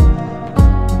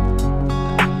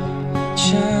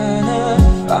 trying to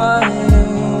find a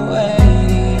way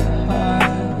to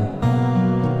hide.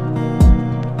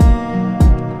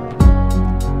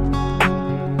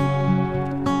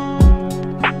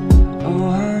 Oh,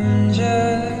 I'm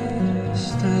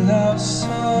just a lost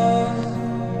soul,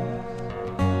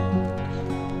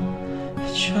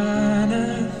 trying to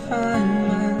find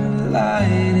my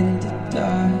light in the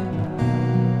dark.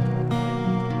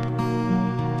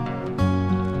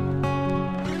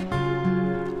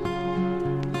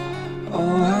 Oh,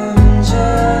 I'm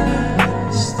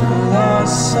just a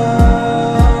lost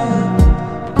soul,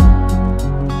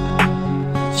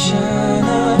 trying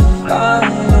to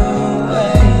find a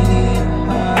way to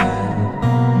hide.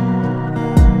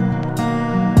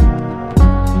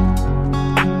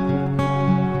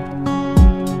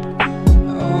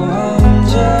 Oh, I'm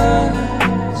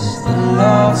just a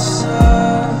lost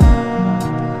soul,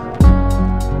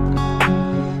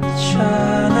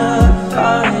 trying to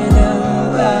find a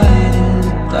light in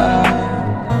the dark.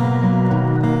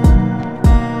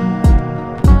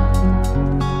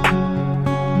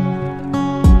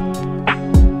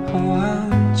 Oh,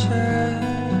 I'm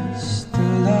just a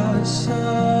lost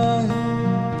soul,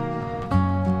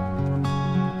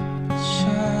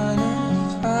 trying to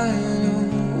find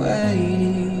a way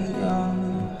to your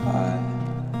heart.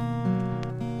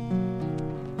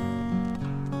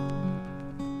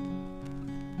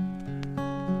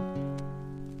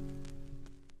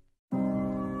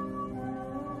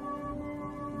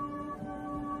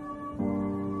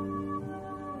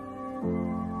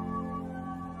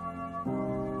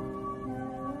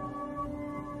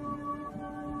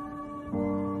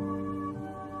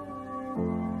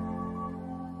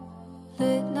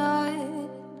 Late night,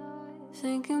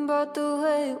 thinking about the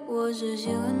way it was just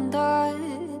you and I.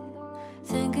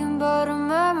 Thinking about our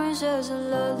memories as a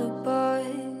lullaby.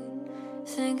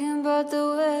 Thinking about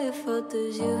the way it felt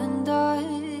as you and I.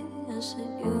 I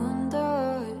said you and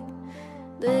I.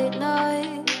 Late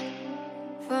night,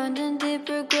 finding deep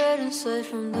regret inside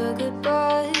from the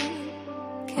goodbye.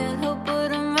 Can't help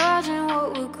but imagine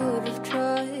what we could have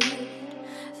tried.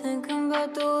 Thinking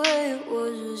about the way it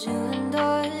was just you and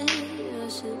I. I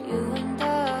said you and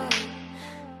I.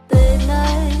 Late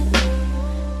night,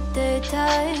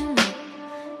 daytime,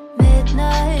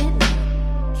 midnight.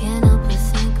 Can't help but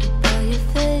think about your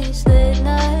face. Late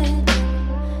night,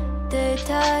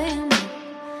 daytime,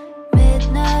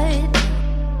 midnight.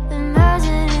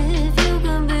 Imagine if you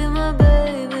can be my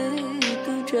baby. You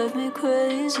could drive me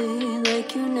crazy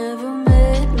like you never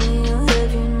met me. Or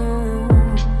have you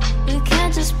known? We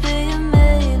can't just be a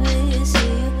maybe.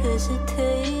 See you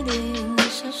hesitating,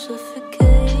 it's so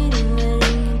suffocating,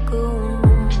 letting you go.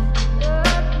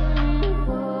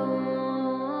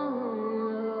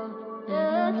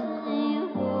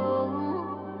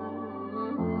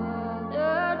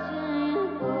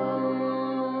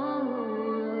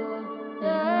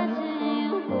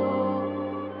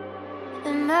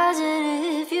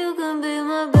 Imagine if you can be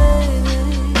my baby.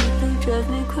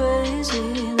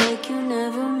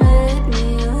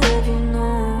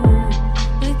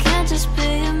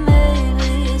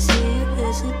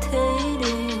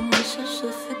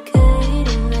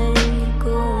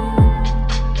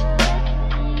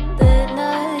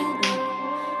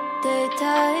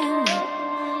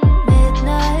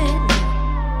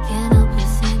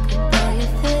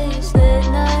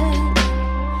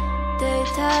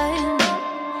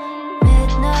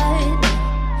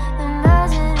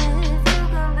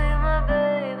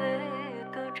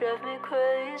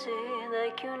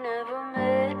 like you never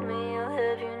met me, or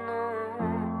have you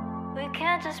known? We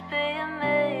can't just be a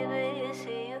maybe.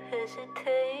 See you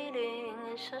hesitating,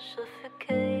 it's so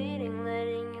suffocating,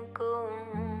 letting you go.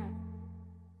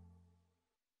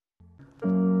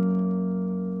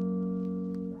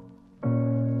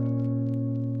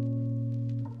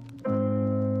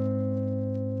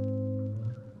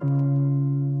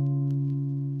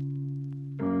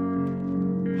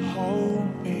 Hold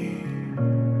me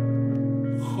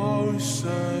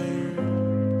closer,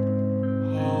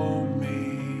 hold me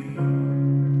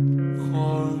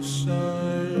closer.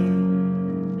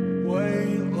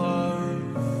 Wait,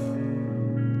 love,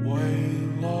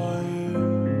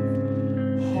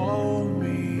 hold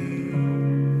me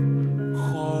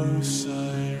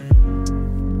closer.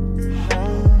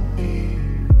 Hold me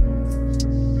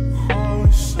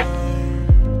closer.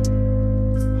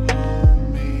 Hold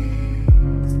me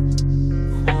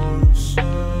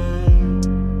closer.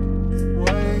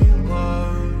 Wait,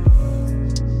 love,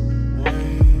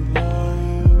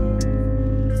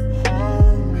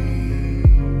 hold me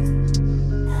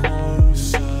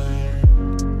closer.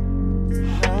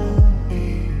 Hold me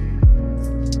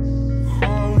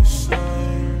closer.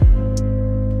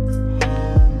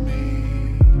 Hold me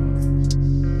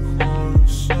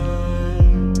closer.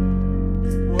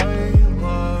 Wait,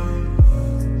 love,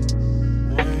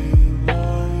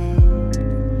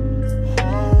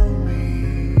 hold me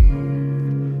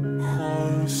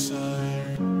closer.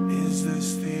 Is this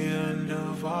the end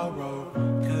of our road?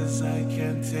 'Cause I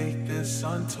can't take this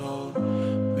untold.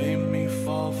 Made me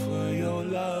fall for your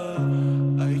love.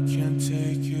 I can't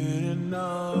take it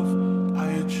enough.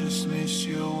 I just miss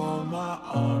you on my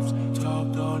arms.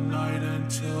 Talk all night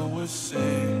until we're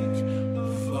sick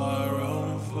of our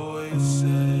own voices.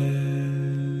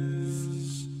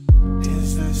 Is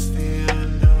this the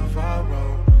end of our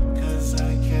road? 'Cause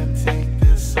I can't take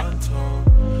this untold.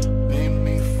 Made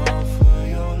me fall for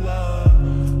your love.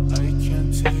 I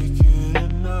can't take it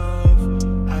enough.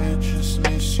 I just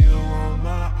miss you on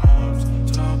my arms.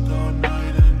 Talk all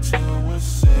night until we're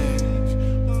sick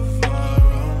of our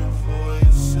own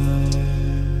voices.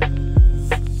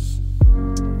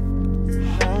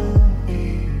 Hold me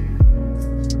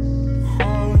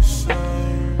closer.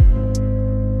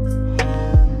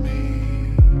 Hold me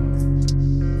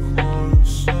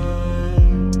closer.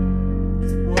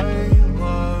 Wait,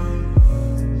 love,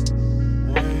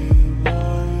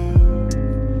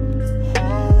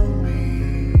 hold me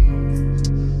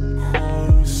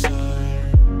closer.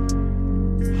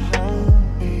 Hold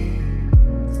me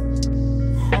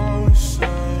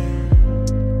closer.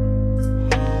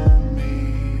 Hold me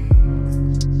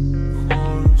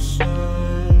closer.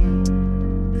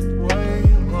 Wait,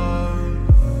 love,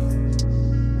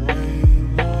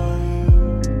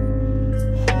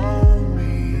 hold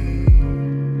me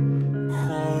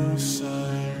closer.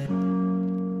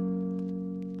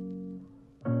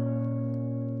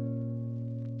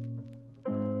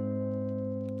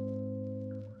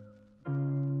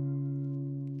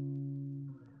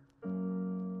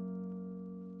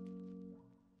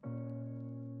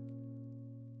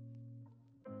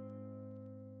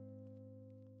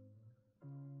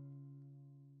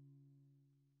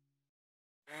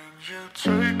 Can you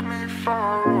take me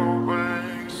far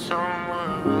away,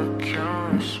 somewhere I can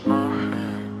rest my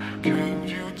head? Can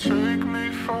you take me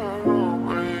far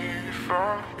away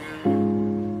from here?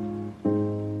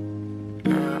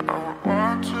 Yeah, I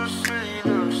want to see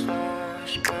the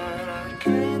stars, but I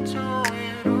can't do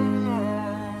it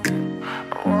alone. I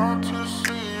want to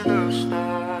see the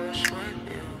stars with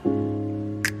you.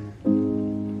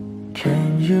 Can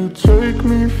you take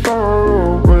me far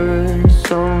away,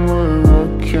 somewhere I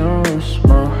can rest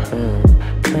my head?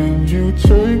 Can you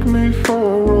take me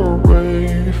far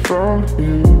away from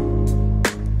here?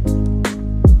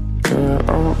 Yeah,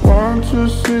 I want to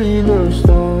see the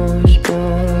stars,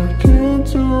 but I can't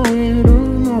do it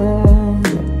alone.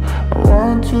 I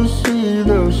want to see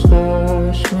the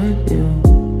stars with you.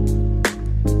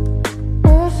 I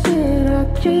said I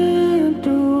can't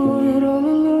do it all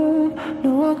alone.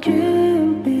 No, I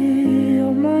can't be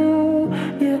on my own.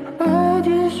 Yeah, I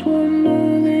just wanna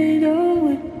lay down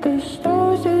with the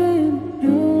stars and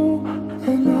you.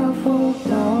 And I fall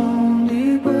down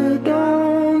deeper,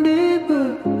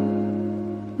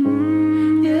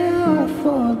 yeah, I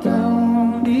fall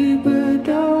down deeper,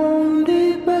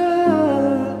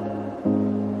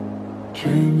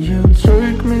 Can you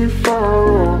take me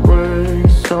far away,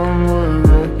 somewhere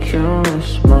I can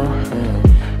rest my head?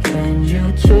 Can you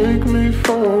take me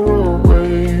far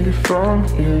away from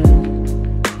here?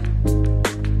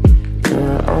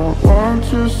 Yeah, I want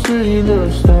to see the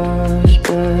stars,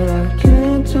 but I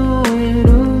can't do it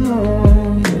alone.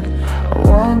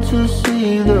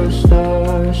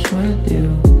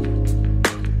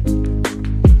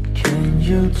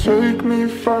 take me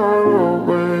far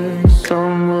away,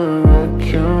 somewhere I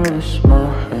can rest my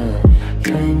head?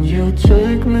 Can you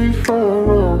take me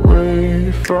far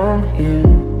away from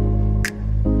here?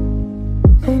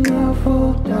 And I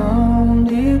fall down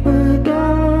deeper,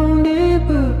 down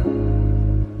deeper.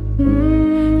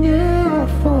 Yeah, I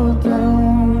fall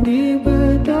down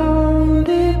deeper, down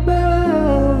deeper.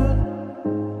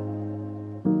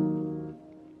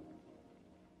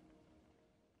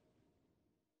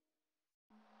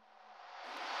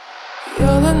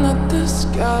 Yelling at the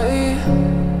sky,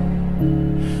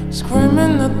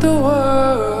 screaming at the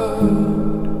world.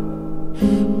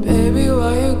 Baby,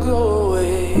 why you go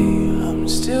away? I'm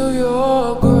still your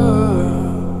girl.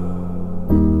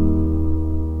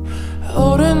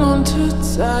 Holding on too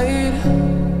tight,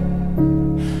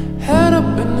 head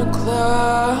up in the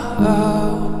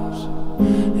clouds.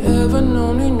 Heaven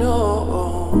only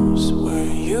knows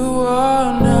where you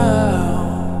are now.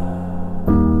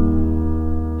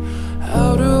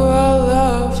 How do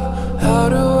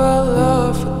I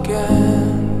love again?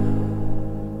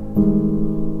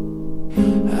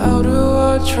 How do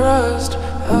I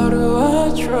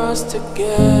trust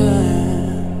again?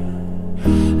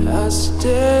 I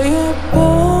stay up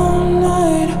all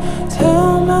night,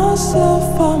 tell myself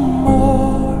I'm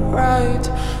alright.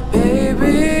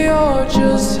 Baby, you're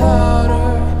just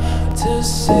harder to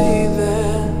see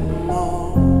than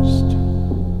most.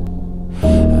 I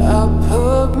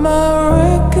put my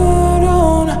record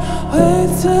on, wait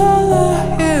till I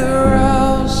hear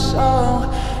our song.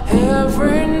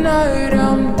 Every night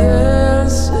I'm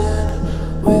dancing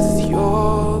with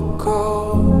your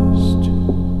ghost.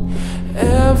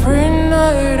 Every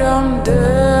night I'm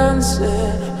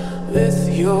dancing with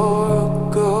your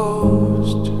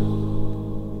ghost.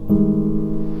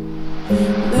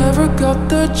 Never got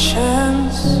the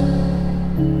chance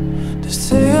to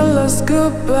say a last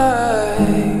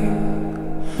goodbye.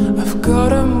 I've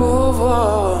gotta move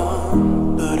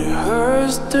on, but it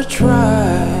hurts to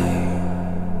try.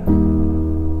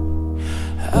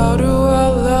 How do I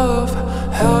love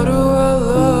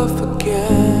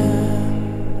again?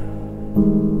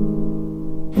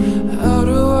 How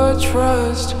do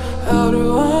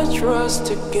I trust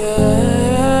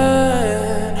again?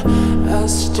 I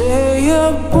stay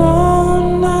up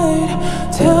all night,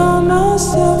 tell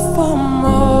myself I'm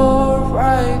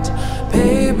alright.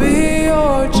 Baby,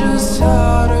 you're just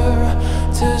harder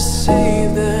to see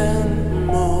than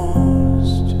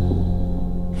most.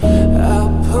 I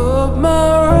put my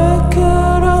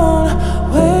record on,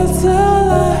 wait till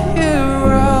I hear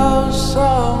our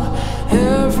song.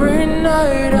 Every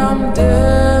night I'm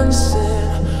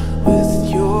dancing with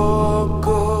your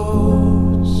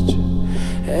ghost.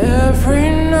 Every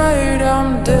night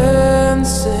I'm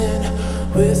dancing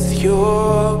with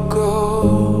your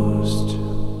ghost.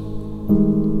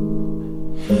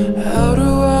 How do I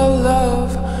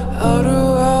love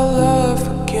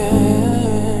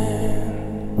again?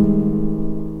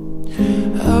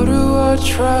 How do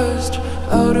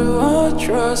I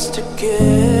trust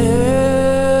again?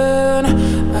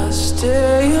 I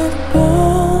stay up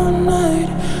all night,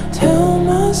 tell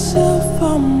myself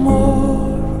I'm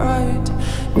alright.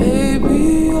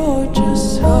 Baby, you're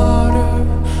just harder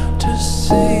to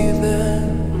see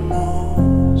than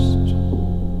most.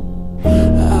 I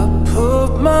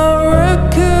put my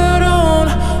record on,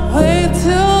 wait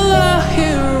till I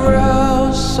hear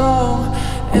our song.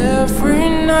 Every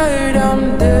night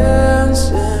I'm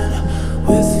dancing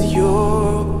with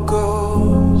your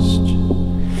ghost.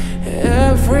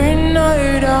 Every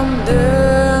night I'm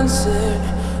dancing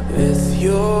with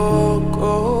your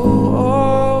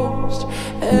ghost.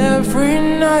 Every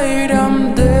night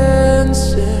I'm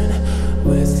dancing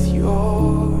with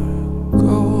your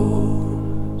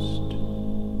ghost.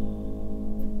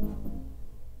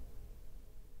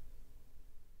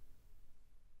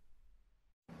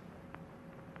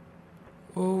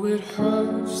 Oh, it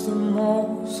hurts the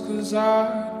most 'cause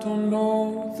I don't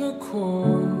know the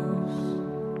cause.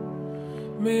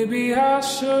 Maybe I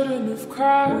shouldn't have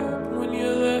cried when you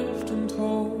left and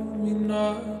told me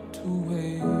not to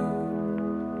wait.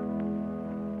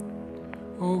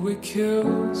 Oh, it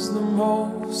kills the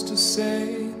most to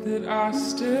say that I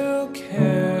still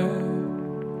care.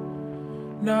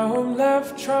 Now I'm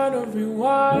left trying to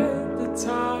rewind the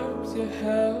times you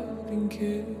held and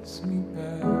kissed me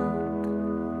back.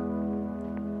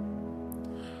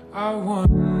 I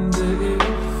wonder if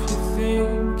you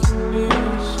think you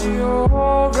miss you're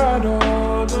right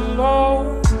all alone.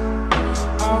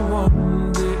 I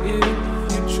wonder if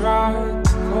you tried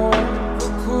to call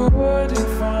but couldn't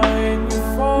find your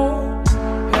phone.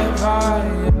 Have I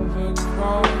ever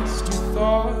crossed your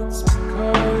thoughts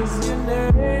because your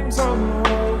name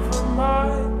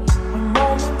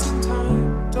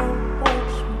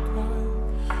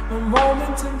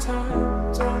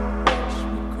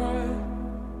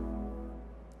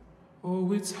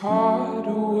it's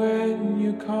harder when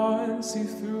you can't see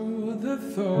through the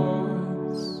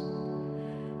thoughts.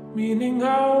 Meaning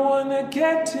I wanna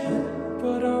get in,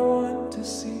 but I want to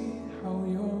see how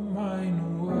your mind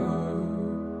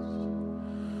works.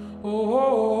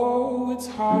 Oh, it's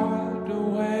harder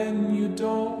when you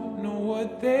don't know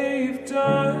what they've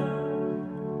done.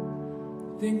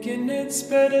 Thinking it's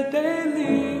better they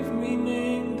leave,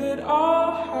 meaning that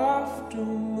I'll have to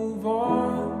move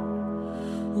on.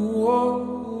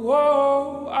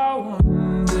 Whoa, I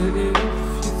wonder if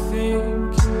you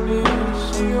think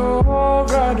you're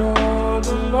right all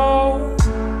alone.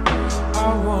 I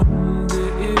wonder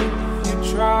if you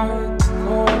tried to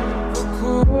call but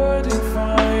couldn't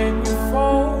find your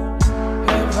phone.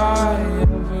 Have I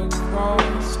ever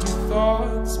crossed your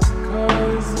thoughts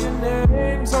because your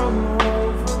name's all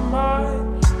over mine?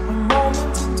 A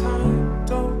moment in time,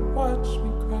 don't watch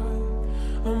me cry.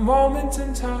 A moment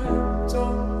in time,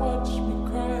 don't watch me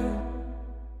cry.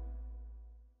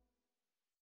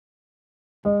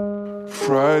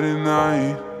 Friday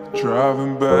night,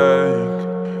 driving back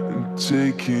and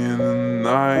taking the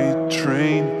night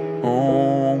train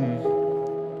home.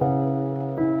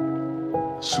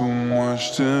 So much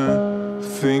to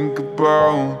think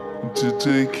about, to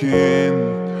take in,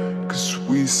 'cause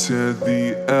we said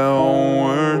the L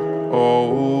word,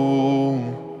 oh.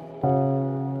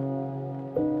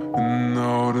 And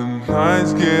now the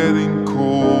night's getting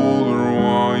colder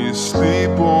while you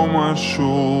sleep on my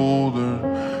shoulder.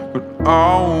 But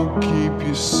I will keep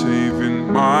you safe in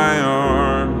my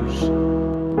arms.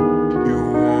 You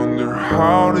wonder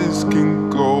how this can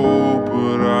go,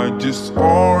 but I just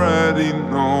already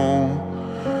know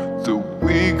that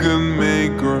we can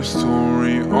make our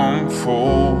story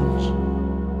unfold.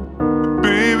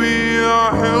 Baby,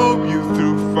 I'll help you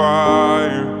through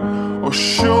fire, I'll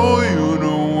show you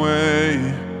the way.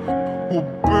 We'll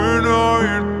burn all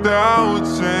your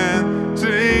doubts and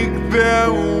take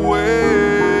them away.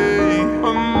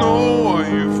 I know what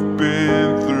you've been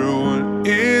through and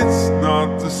it's not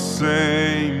the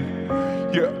same.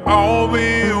 Yeah, I'll be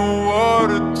your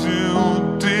water to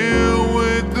deal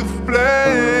with the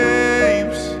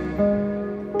flames.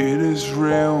 It is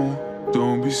real,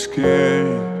 don't be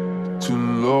scared to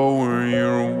lower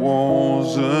your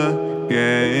walls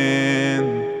again.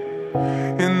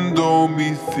 And don't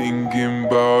be thinking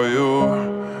about your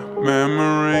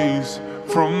memories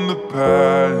from the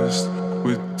past.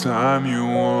 With time you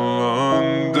will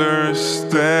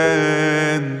understand.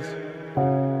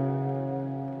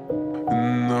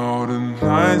 And now the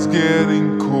night's getting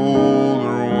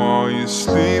colder while you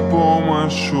sleep on my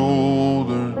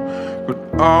shoulder. But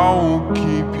I will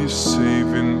keep you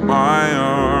safe in my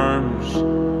arms.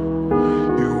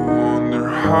 You wonder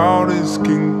how this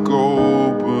can go,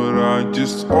 but I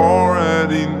just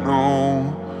already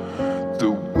know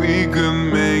that we can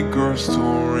make our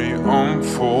story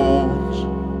unfold.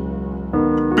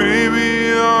 Baby,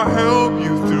 I'll help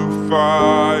you through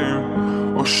fire,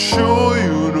 I'll show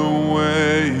you the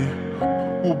way.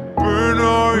 We'll burn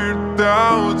all your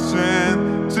doubts and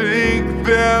take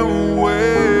them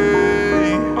away.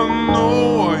 I know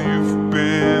what you've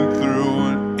been through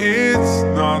and it's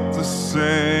not the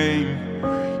same.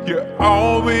 Yeah,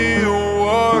 I'll be your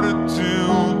water to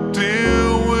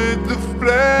deal with the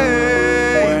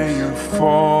flames. When you're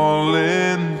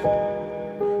falling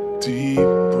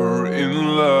deeper in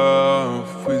love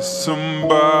with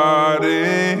somebody,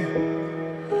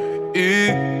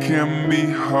 it can be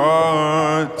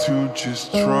hard to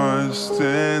just trust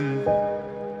and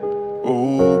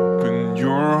open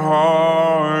your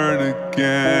heart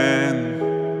again.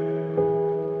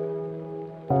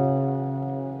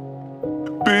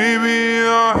 Baby,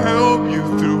 I'll help you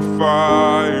through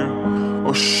fire,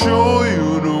 I'll show you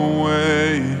the way.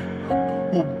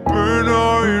 We'll burn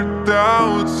all your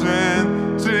doubts and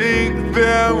take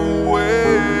them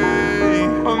away.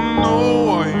 I know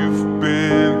what you've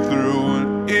been through and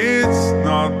it's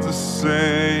not the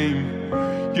same.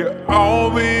 Yeah, I'll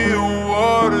be your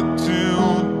water to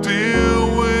deal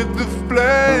with the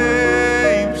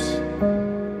flames.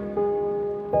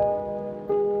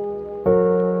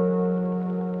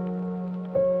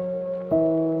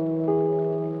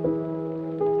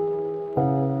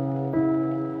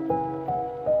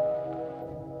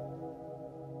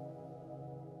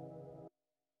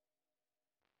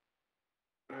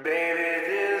 Baby,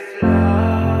 this love,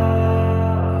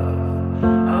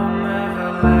 I'll never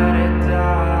let it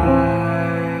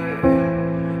die.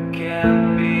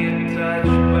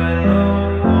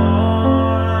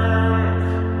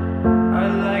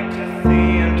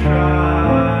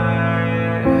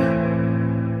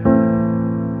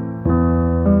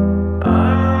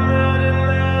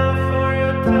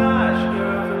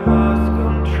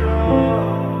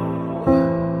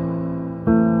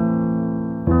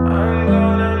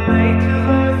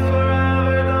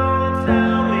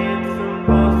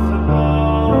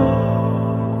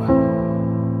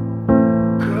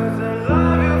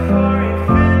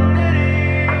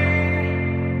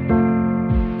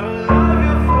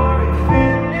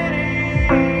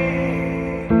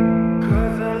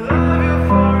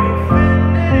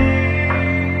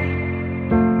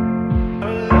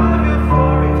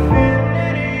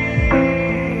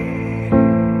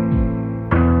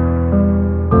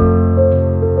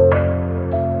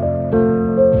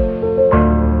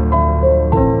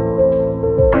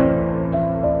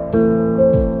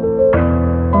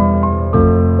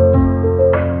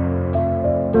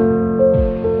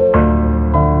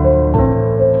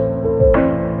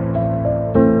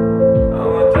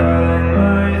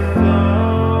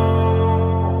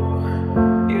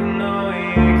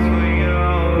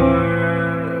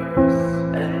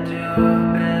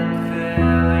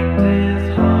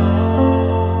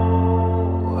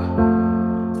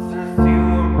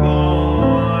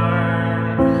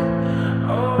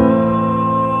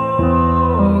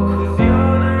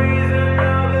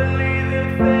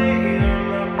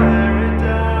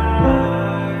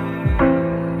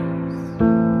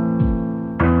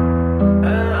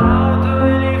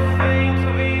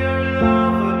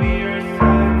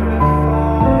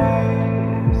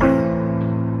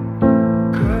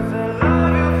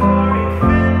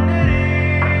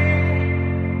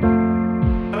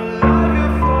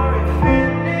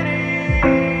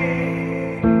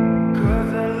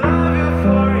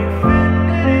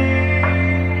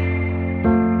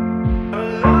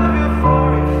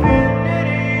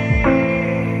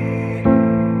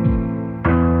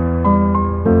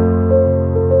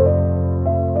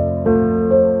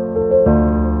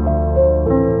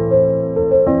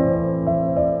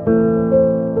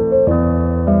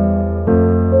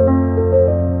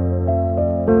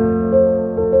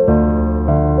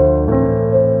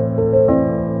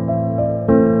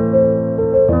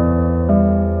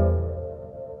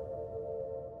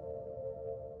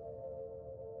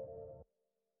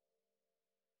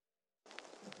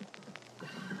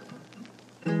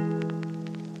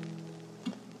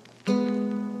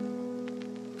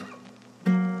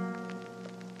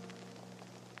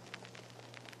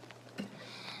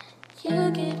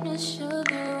 You gave me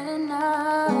sugar when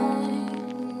I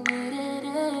needed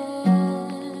it.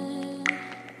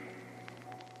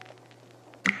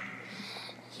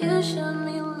 You showed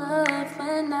me love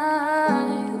when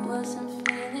I wasn't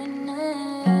feeling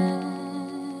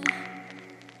it.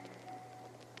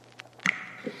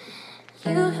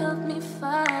 You helped me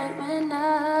fight when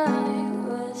I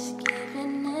was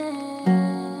giving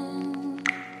in.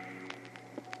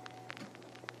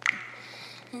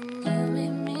 And you made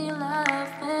me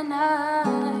laugh when I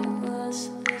was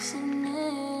listening.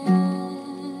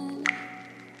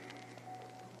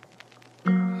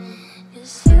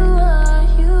 Yes, you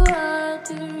are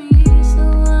the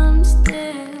reason I'm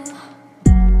still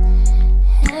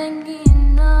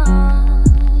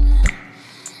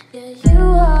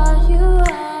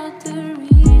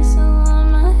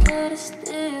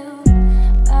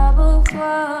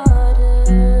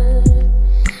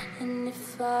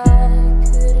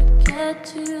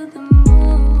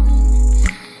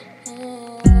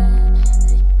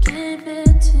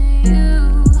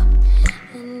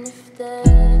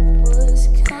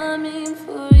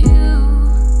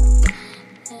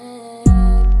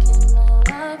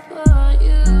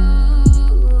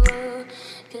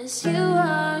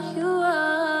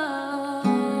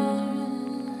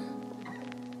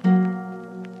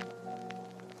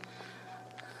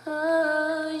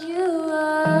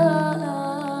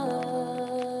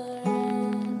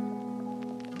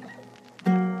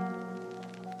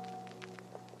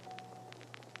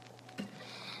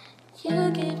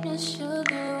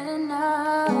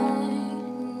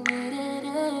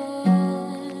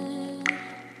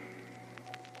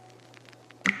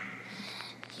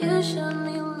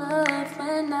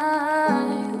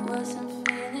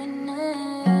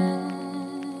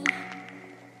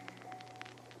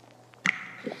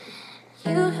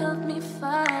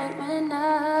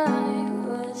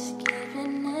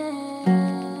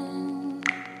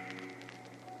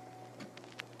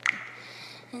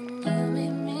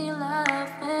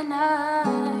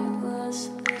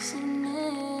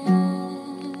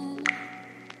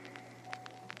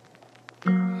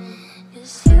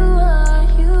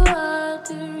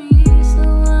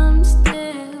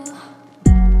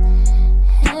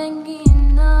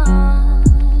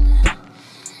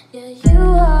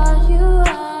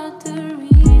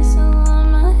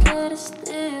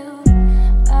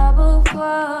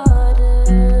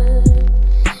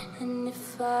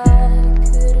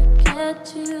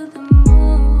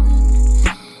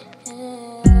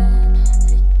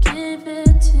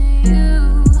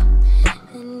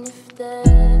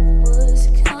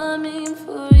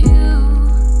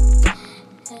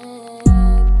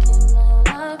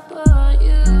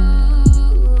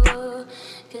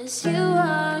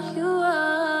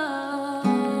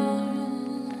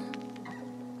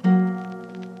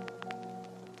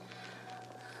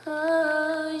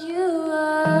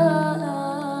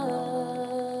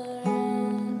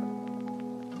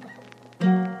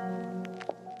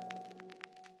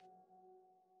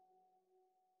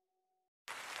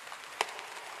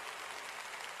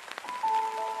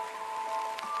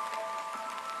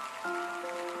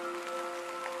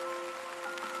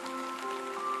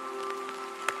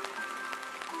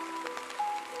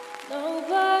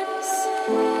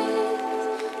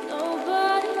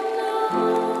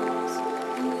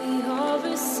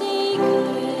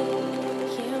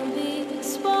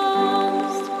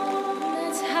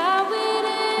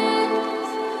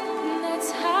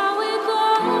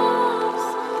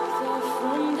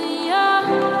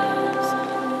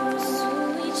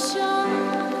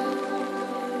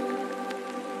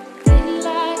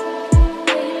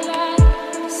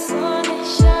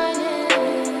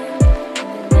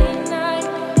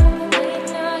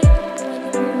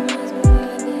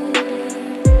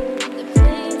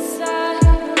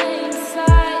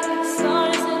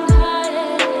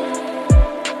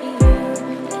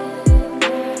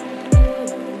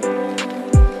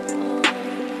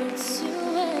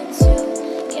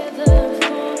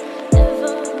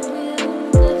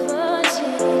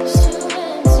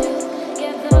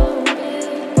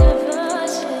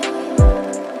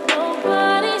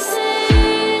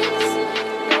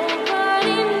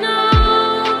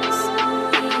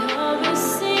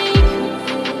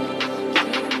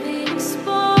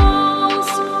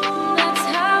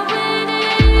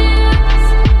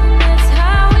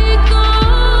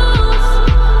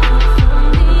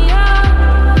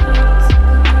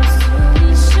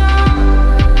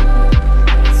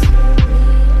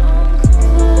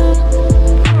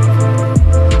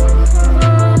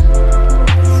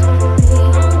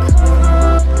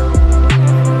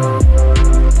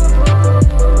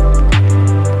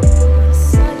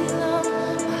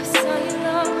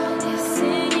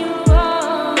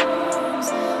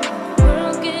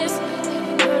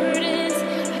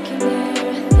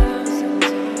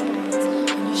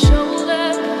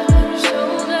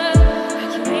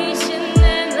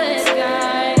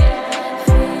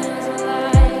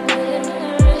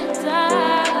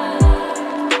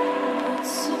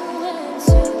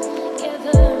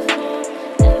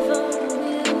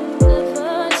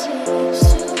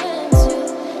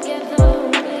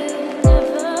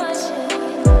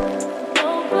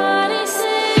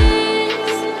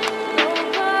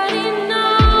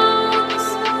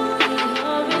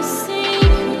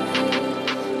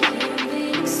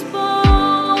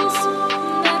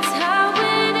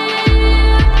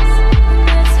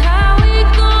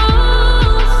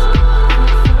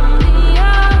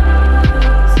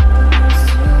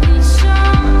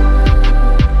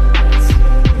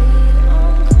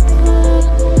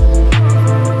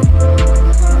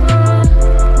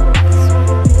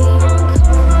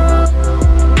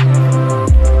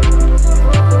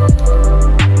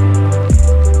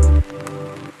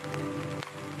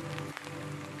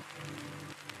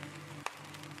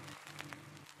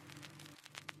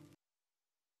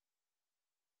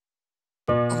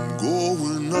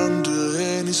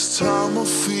this time I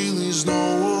feel there's no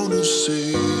one to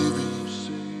save me.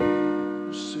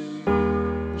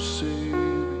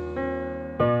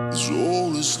 It's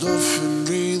all is nothing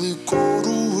really got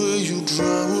away. You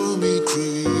drive me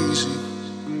crazy.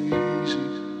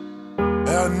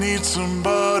 I need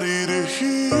somebody to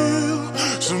heal,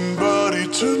 somebody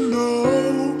to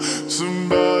know,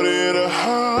 somebody to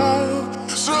have,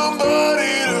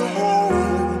 somebody to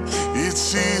hold.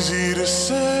 It's easy to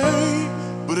say,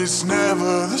 but it's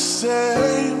never the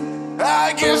same.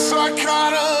 I guess I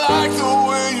kinda like the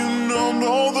way you numb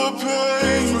all the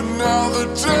pain. But now the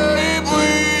day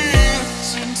bleeds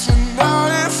into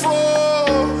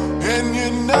nightfall, and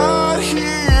you're not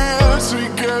here to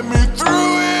get me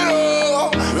through it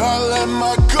all. I let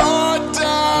my guard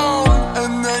down,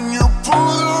 and then you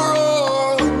pull the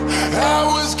rug. I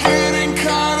was getting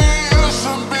kinda used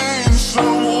to being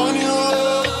someone you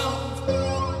love.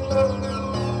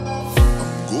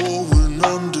 I'm going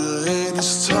under, and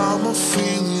it's time I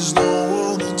feel there's no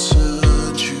one to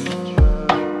touch you.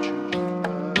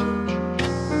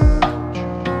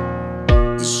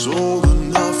 It's all or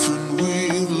nothing,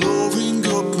 we're loving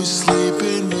up, we're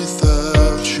sleeping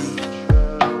without you.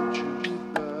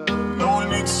 Now I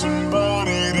need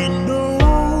somebody to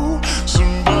know,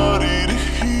 somebody to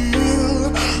heal,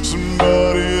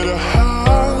 somebody to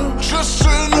have, just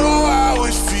to know how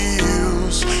it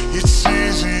feels. It's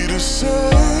easy to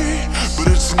say, but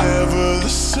it's never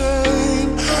the same.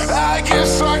 I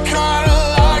guess I kinda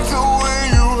like the way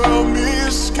you help me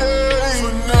escape.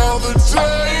 But now the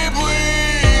day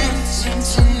bleeds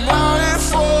into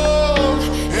nightfall,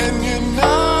 and you're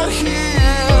not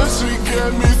here to get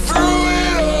me through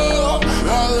it all.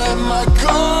 I let my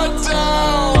guard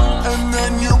down, and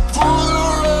then you pull the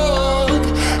rug.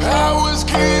 I was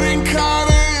getting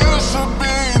kinda used to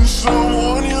being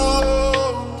someone you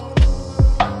loved.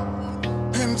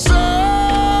 And I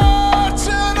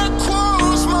tend to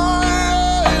close my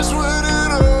eyes when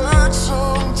it hurts.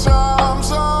 Sometimes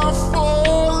I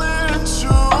fall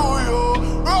into your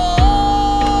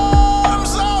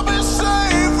arms. I'll be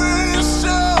safe in your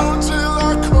sound till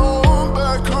I come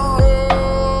back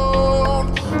around.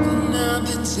 Now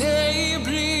the day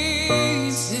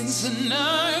bleeds into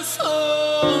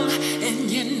nightfall, and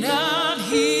you're not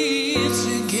here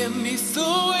to get me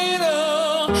through it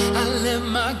all. I let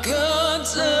my guard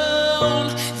down,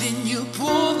 then you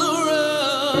pulled the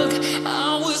rug. I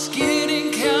was getting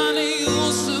kinda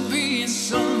used to being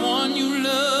someone you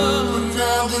love.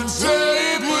 Now the day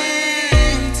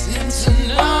bleeds into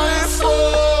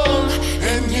nightfall,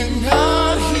 and you're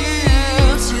not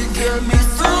here to get me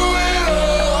through it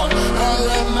all. I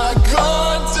let my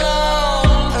guard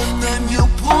down, and then you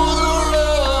pull the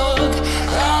rug.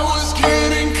 I was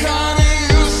getting kinda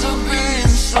used to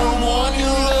being someone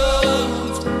you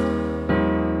loved.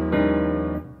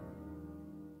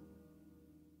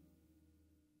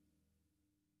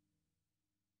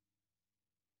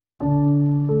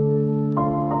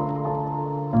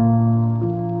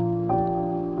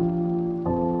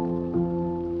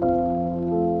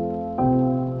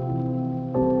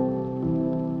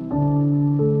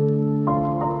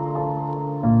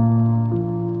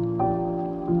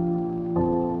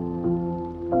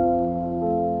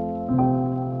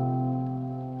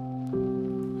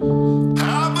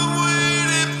 I've been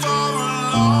waiting for a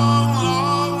long,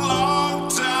 long, long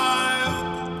time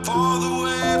for the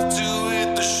wave to hit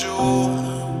the shore.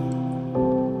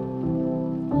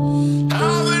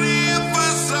 I've been here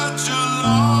for such a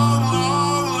long,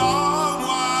 long, long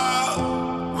while.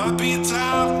 Might be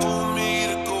time for me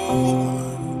to go.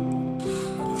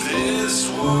 This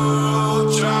world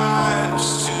tries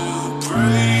to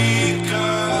break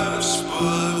us,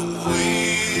 but we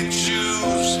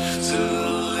choose to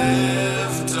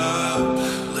lift up.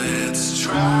 Let's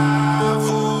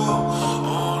travel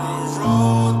on a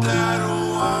road that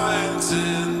winds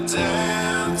and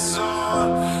dance on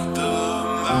the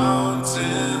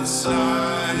mountainside.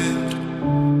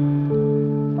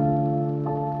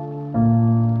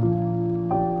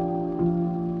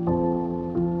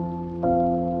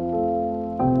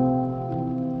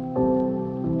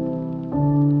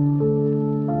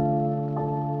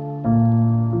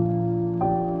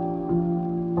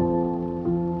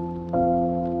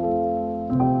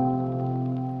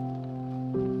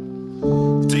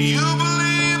 Do you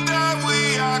believe that we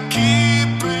are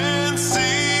keeping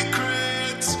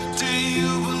secrets? Do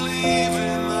you believe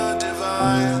in the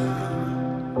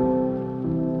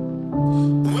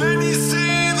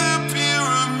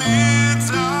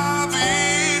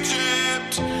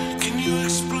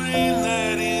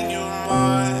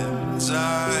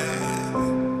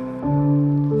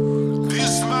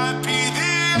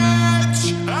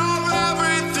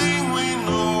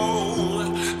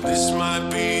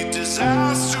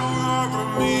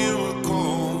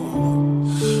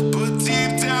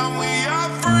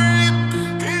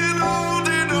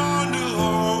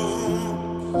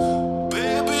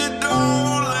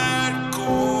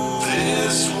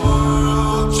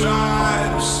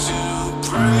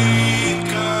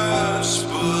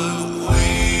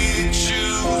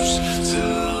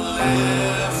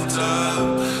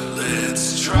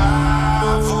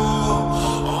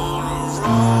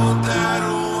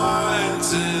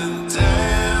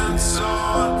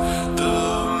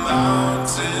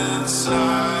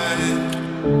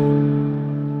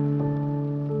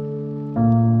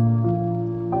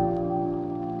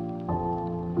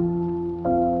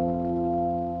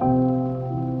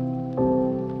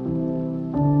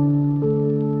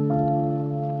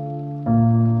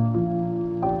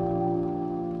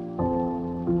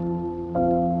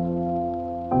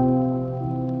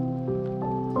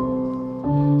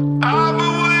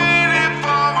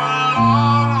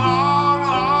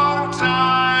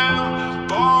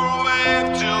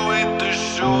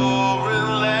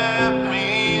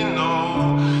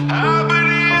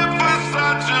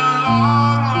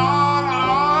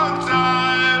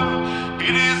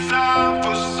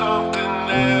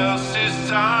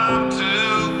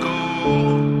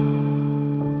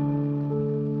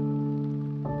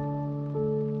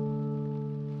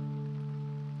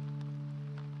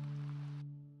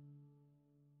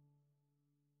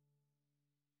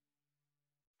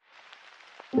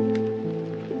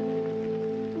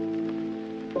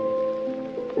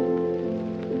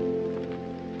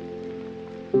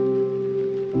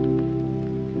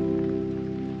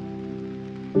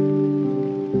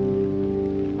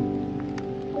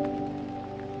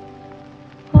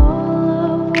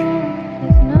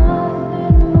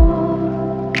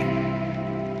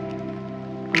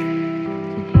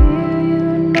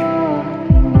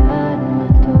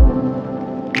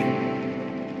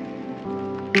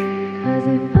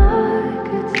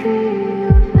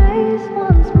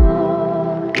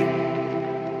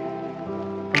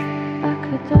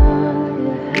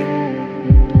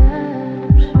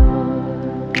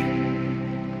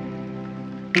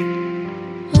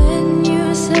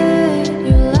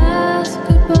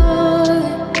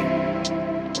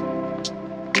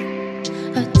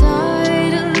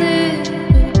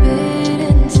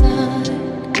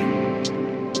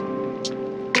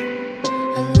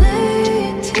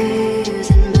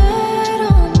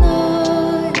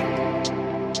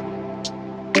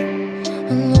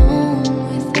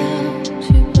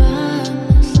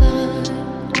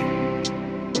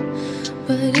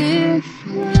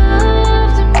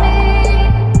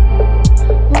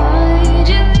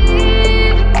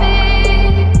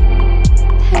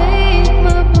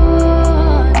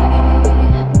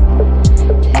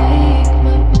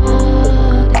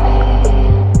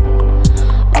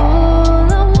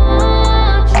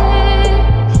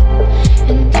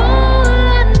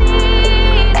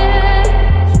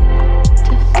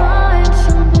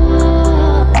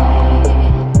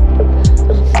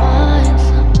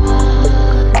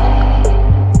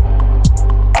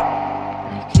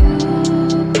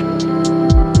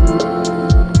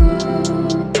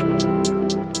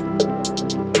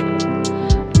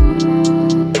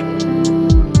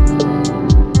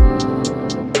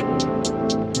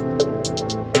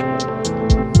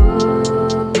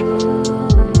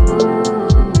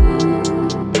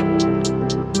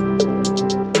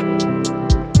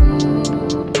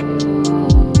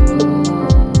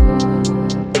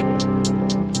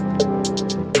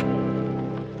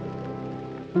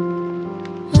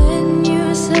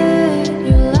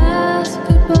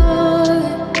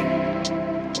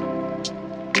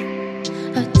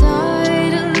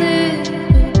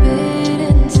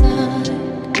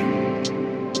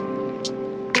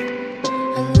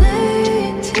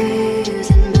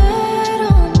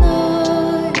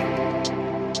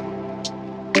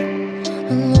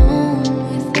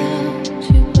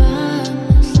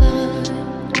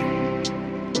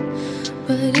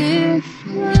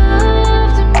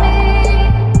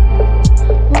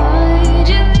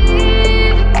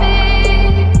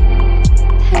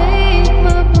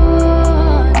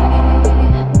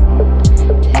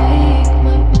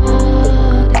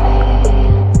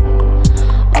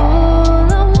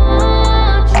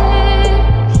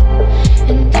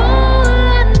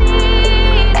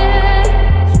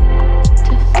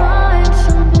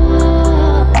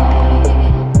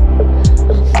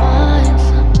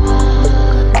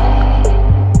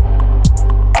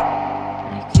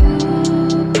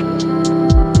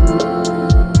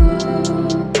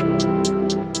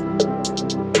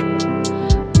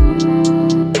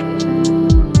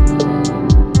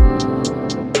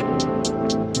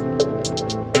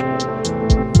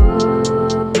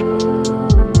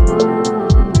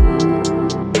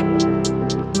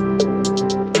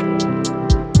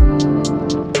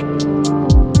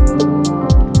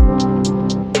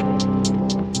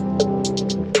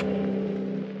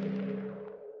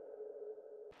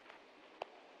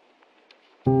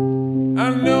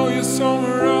know you're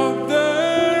somewhere out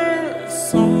there,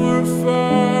 somewhere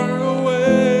far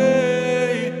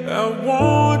away. I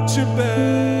want you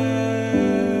back,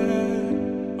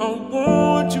 I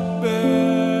want you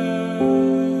back.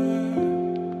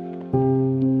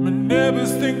 My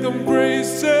neighbors think I'm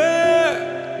crazy,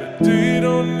 but they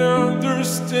don't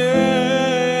understand.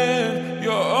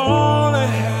 You're all I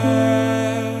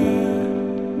had,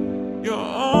 you're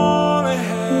all I had.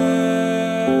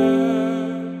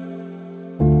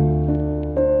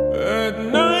 At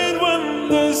night when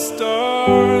the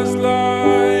stars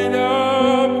light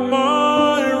up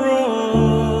my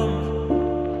room,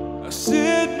 I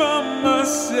sit by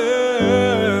myself,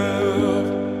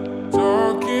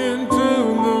 talking to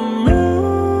the moon,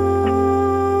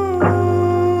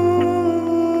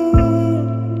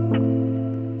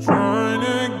 trying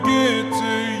to get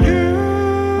to you.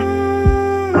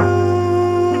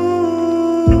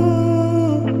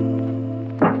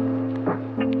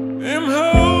 Them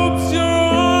hopes you're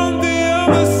on the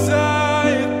other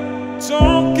side,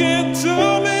 talking to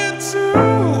me too.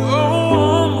 Oh,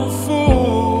 I'm a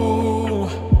fool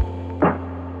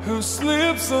who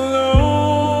sleeps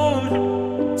alone,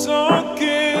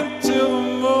 talking to the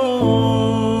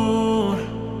moon.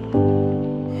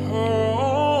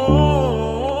 Oh,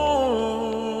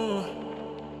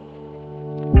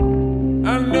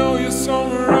 I know you're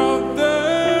somewhere out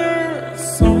there,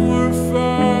 somewhere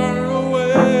far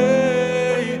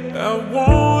away. I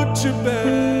want you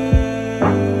back,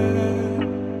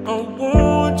 I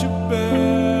want you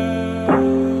back.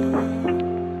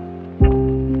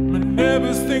 My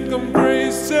neighbors think I'm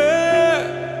crazy,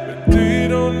 but they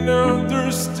don't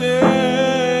understand.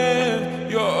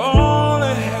 You're all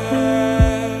I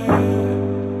had,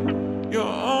 you're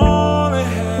all I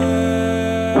had.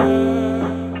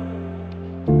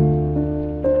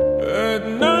 At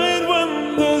night when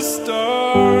the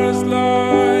stars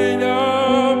light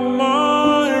up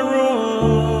my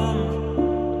room,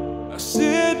 I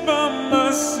sit by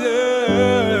myself,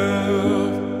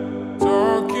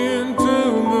 talking to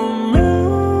the moon,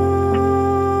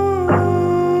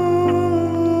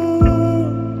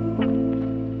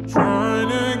 trying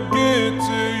to get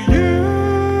to you.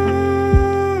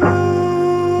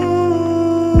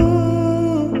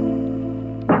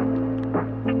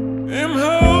 Them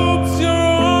hopes you're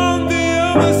on the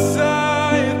other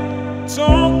side,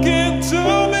 talking to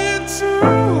me too.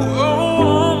 Oh,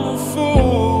 I'm a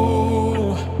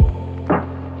fool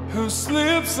who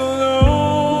sleeps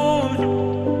alone,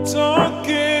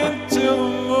 talking to the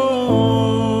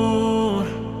moon.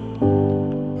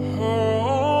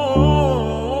 Oh.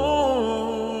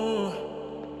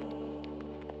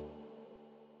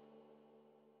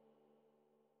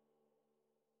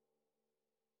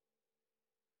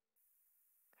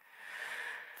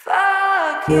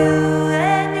 Fuck you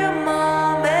and your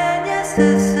mom and your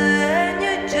sister and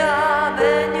your job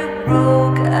and your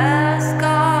broke ass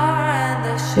car and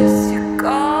the shits you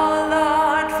call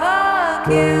art. Fuck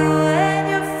you and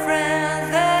your friends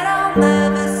that I'll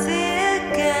never see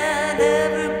again.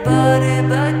 Everybody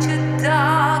but your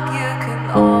dog, you can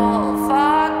all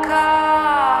fuck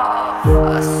off.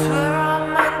 I swear I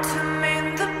meant to mean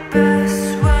the best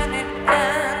when it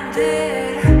ended.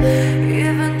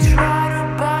 Even try to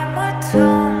bite my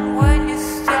tongue when you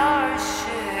start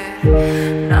shit.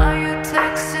 Now you're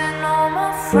texting all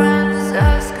my friends,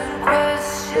 asking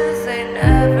questions. They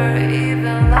never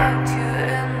even liked you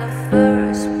in the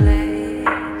first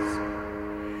place.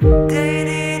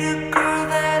 Dated a girl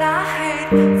that I hate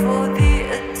for the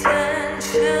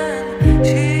attention.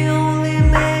 She only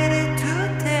made it 2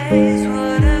 days.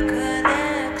 What a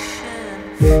connection.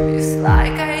 It's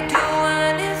like I do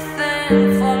anything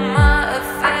for my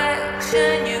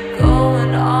affection. You're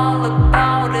going all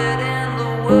about it in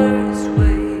the worst way.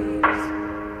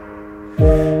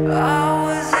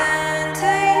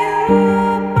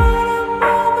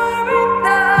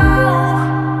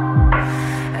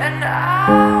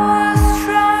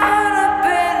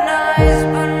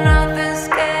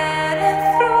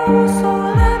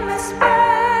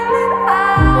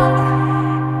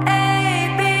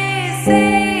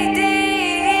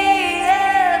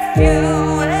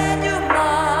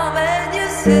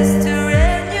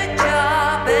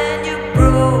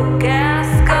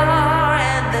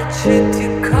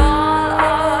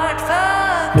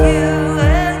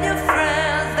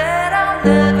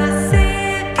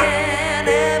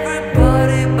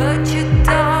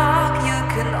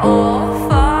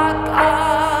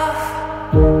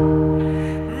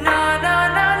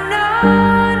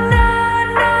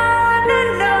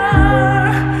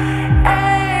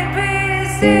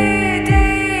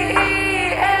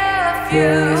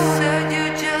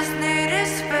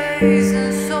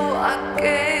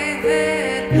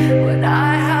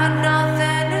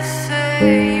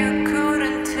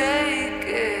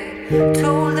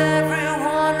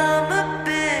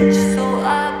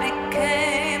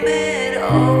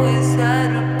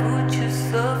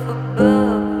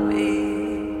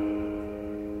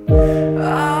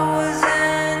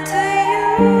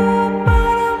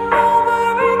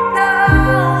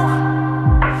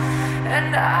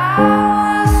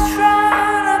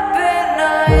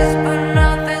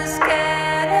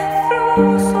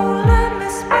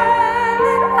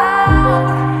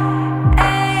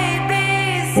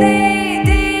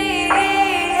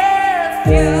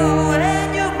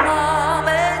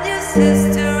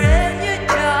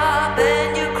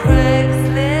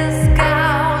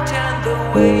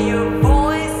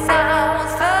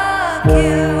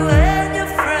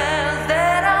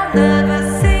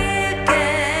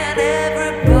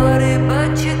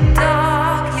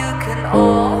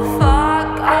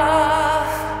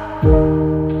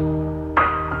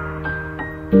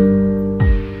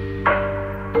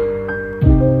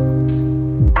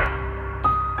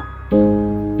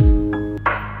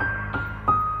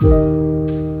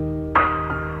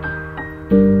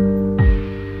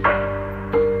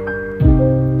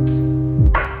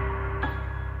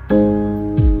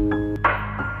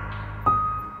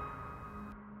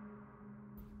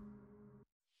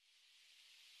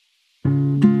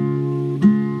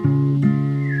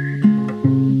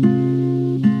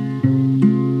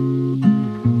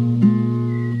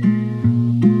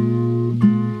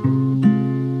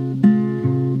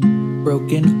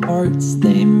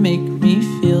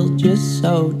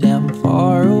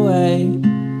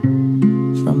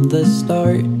 the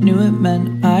start, knew it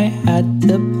meant I had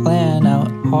to plan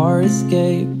out our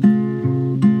escape.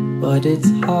 But it's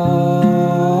hard,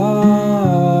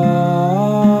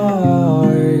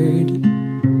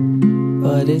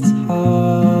 but it's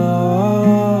hard.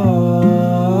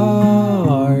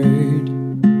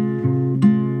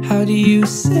 How do you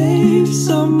save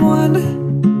someone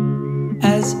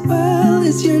as well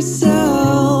as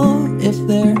yourself if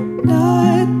they're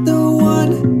not the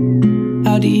one?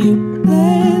 How do you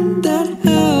lend that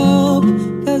help?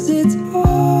 'Cause it's hard.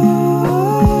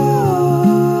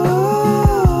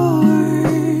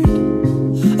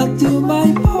 I'll do my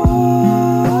part.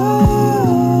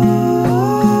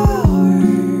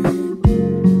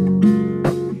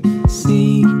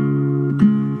 See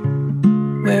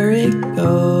where it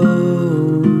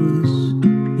goes.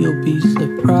 You'll be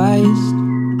surprised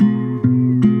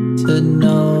to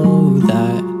know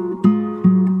that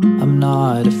I'm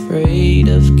not afraid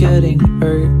of getting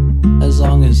hurt, as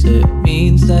long as it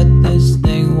means that this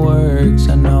thing works.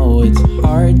 I know it's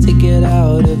hard to get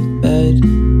out of bed.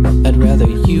 I'd rather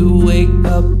you wake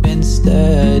up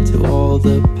instead to all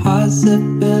the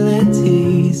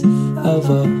possibilities of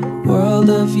a world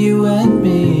of you and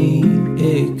me.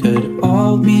 It could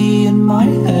all be in my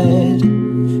head,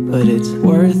 but it's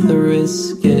worth the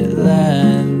risk it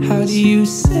lends. How do you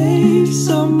save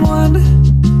someone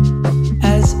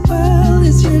as well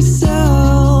as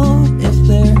yourself if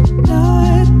they're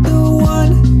not the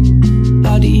one?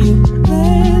 How do you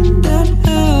lend that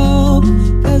help?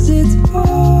 'Cause it's hard.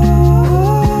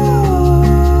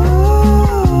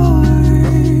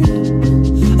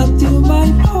 I'll do my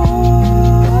part.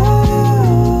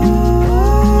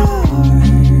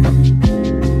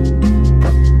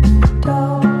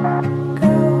 Don't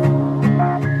go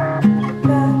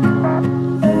back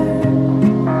there.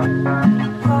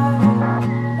 I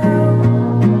know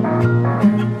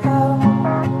you're out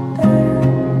there.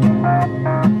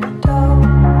 Don't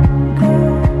go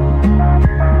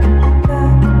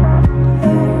back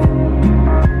there.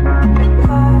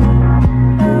 I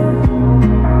know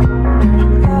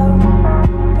you're out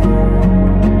there.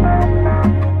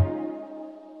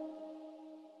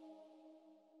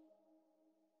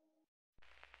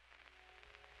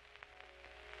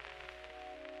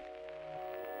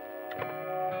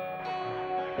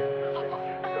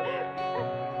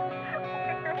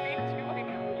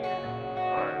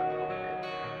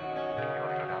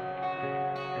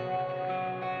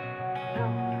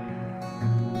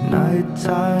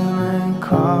 Nighttime and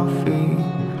coffee,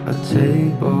 a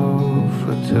table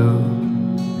for two.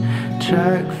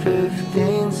 Track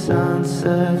 15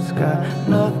 sunsets, got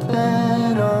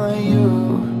nothing on you.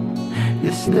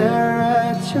 You stare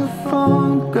at your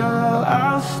phone, girl,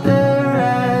 I'll stare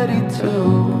at it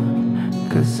too.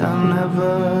 'Cause I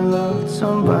never loved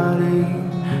somebody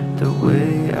the way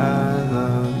I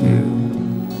love you.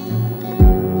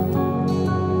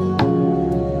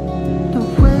 The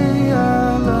way I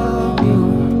love you.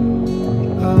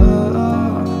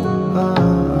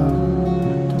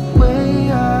 The way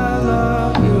I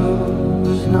love you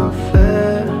is not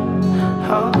fair.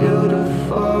 How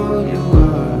beautiful you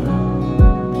are.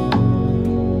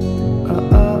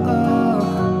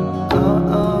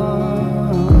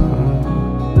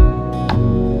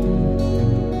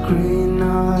 Green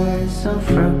eyes and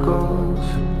freckles,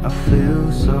 I feel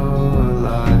so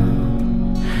alive.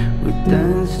 We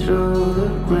dance through the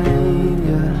rain,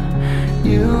 yeah.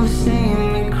 You've seen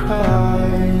me cry,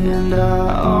 and I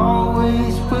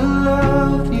always will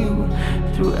love you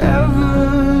through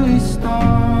every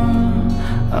storm.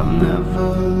 I've never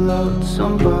loved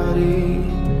somebody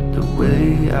the way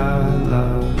I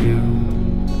love you.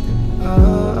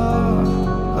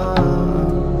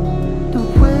 The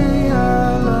way I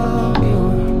love you.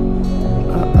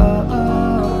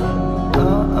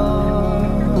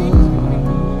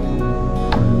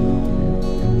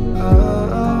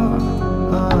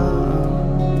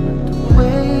 The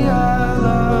way I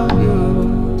love you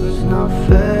is not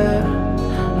fair.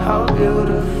 How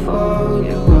beautiful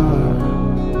you are.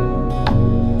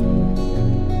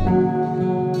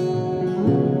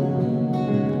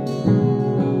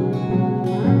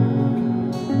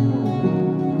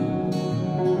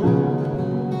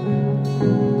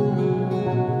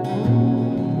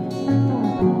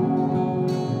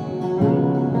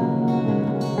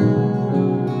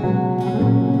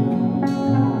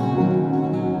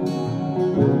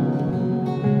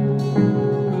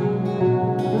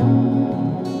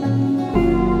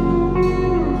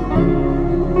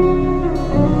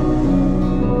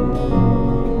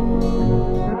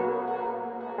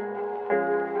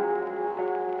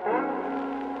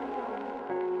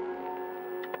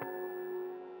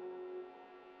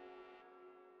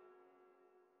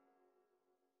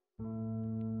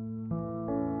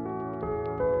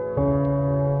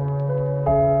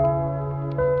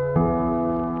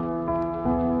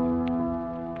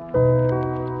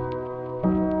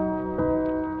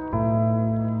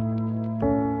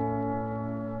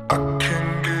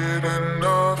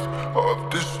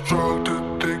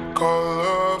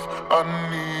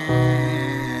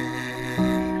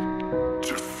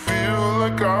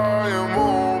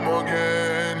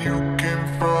 you came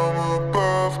from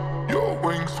above. Your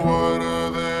wings wider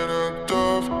than a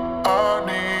dove. I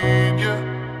need you,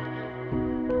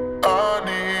 I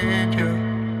need you.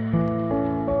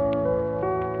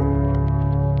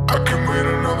 I can wait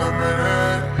another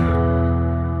minute,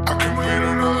 I can wait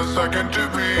another second to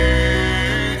be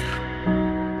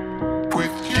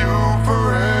with you for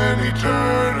an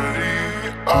eternity.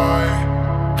 I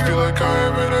feel like I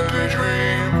am in a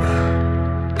daydream.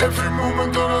 Every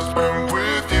moment that I spend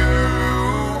with you,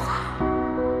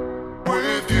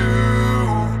 with you.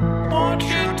 Won't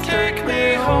you take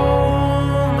me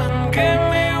home and give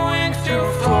me wings to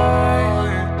fly?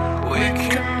 We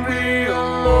can be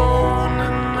alone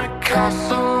in the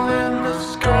castle in the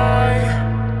sky.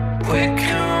 We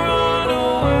can run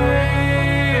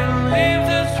away and leave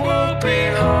this world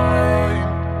behind.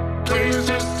 Please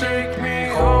just take me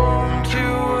home to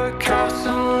a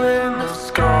castle in the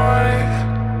sky.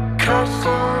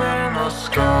 Castle in the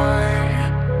sky.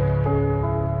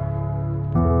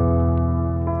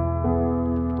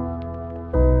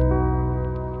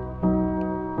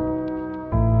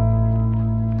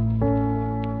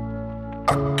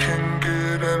 I can't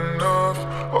get enough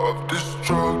of this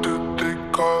drug that they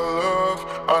call love.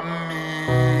 I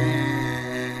need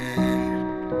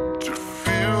to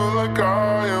feel like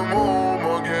I am home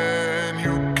again.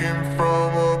 You came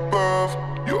from above,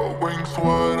 your wings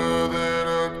wider than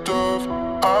a dove.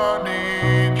 I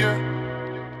need you,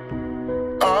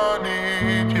 I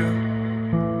need you.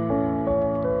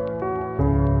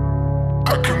 I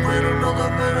can wait another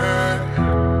minute,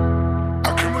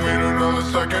 I can wait another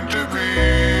second to be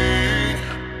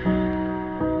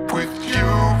with you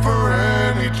for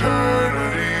an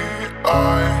eternity. I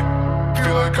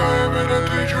feel like I am in a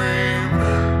daydream.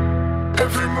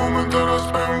 Every moment that I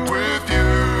spend with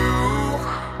you,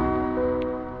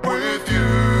 with you.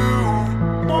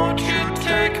 Won't you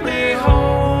take me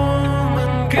home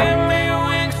and give me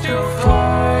wings to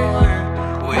fly?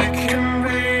 We can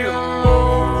be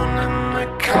alone in the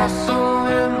castle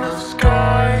in the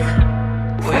sky.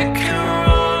 We can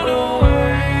run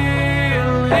away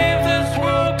and leave this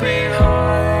world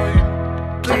behind.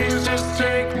 Please just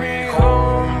take me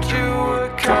home to a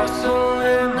castle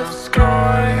in the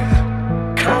sky.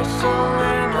 Castle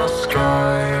in the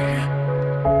sky.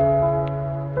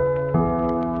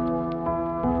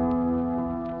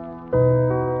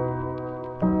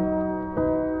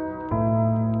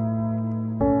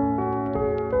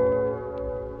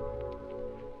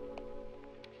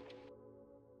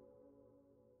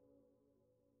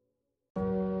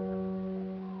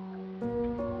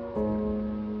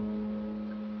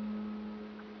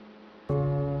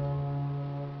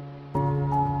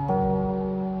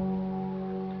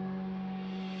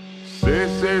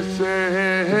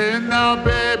 Say now,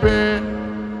 baby.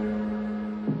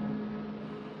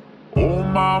 Oh,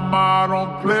 mama,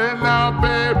 don't play now,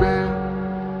 baby.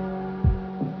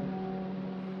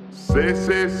 Say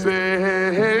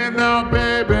now,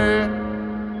 baby.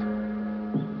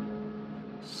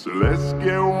 So let's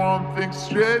get one thing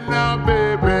straight now,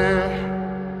 baby.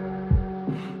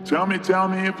 Tell me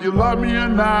if you love me or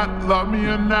not, love me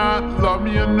or not, love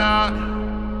me or not.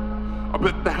 I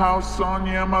bet the house on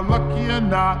you, am I lucky or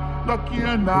not, lucky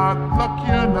or not, lucky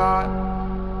or not?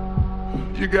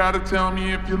 You gotta tell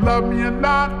me if you love me or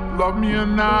not, love me or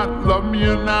not, love me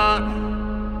or not.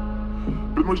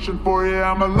 Been wishing for you,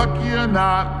 am I lucky or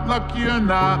not, lucky or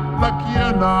not, lucky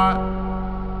or not?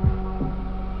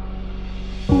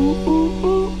 Ooh, ooh,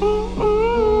 ooh, ooh,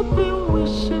 ooh, been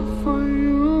wishing for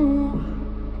you.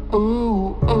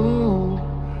 Ooh, ooh,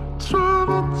 trying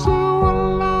to do what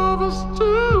lovers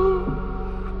do.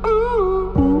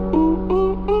 Ooh, ooh, ooh,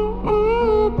 ooh, ooh,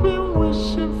 ooh, been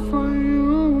wishing for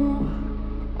you.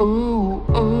 Ooh,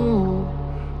 ooh,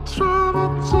 trying to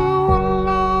do what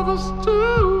lovers do.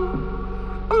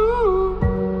 Ooh.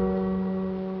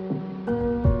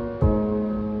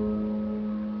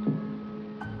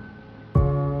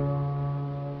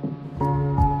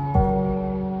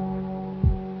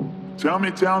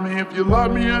 Tell me if you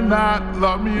love me or not,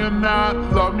 love me or not,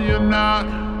 love me or not.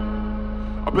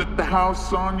 I bet the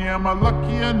house on you, am I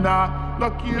lucky or not,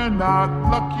 lucky or not,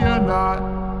 lucky or not?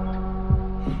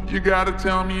 You gotta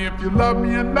tell me if you love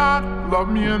me or not, love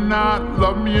me or not,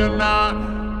 love me or not.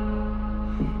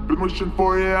 Been wishing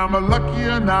for you, am I lucky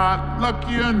or not,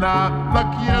 lucky or not,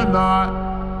 lucky or not?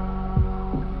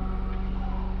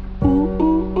 Ooh,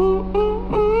 ooh, ooh,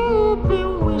 ooh, ooh,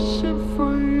 been wishing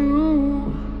for you.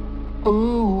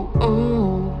 Ooh,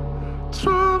 ooh,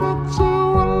 trying to do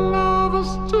what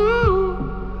lovers do.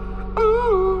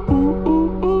 Ooh, ooh,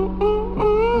 ooh, ooh, ooh,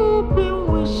 ooh, been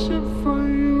wishing for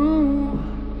you.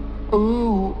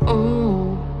 Ooh,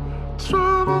 ooh,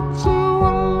 trying to to do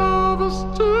what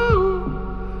lovers do.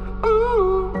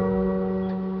 Ooh.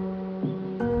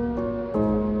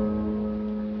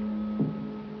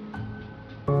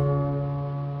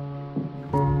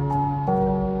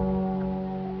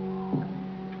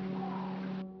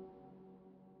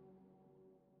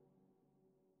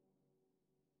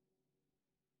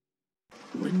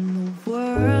 When the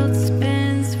world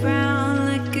spins round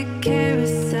like a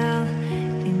carousel,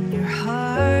 and your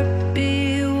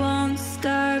heartbeat won't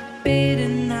start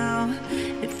beating now.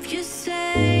 If you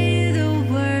say the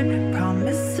word,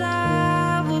 promise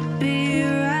I will be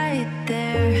right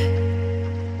there.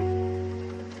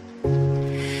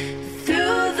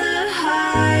 Through the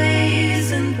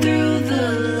highs and through the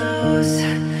lows,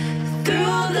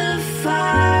 through the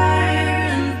fire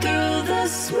and through the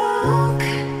smoke,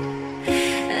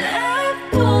 I'm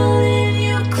pulling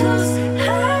you close.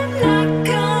 I'm not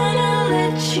gonna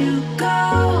let you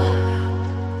go.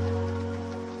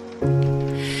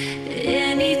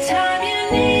 Anytime you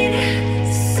need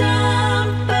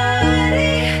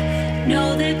somebody,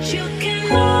 know that you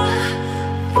can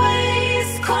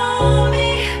always call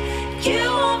me. You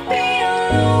won't be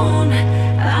alone.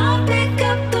 I'll pick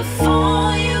up the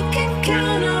phone. You can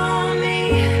count on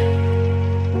me.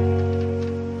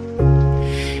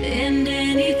 And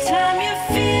anytime you're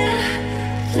feeling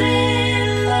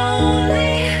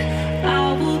lonely,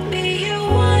 I will be your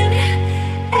one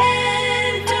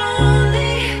and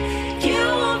only. You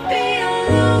won't be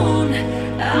alone.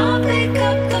 I'll pick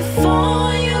up the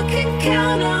phone. You can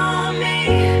count on me.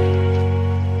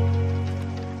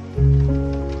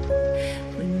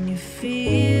 When you're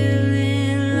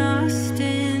feeling lost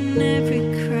in every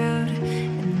crowd,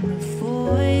 and the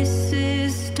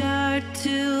voices start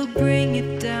to bring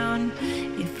you down,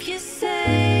 if you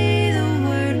say the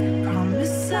word,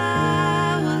 promise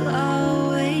I will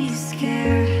always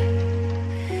care.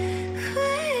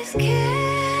 Always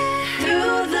care.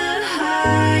 Through the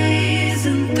highs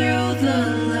and through the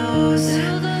lows,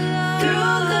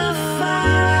 through the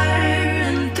fire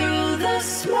and through the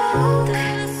smoke,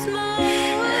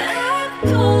 I'm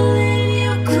pulling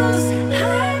you close.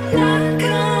 I'm not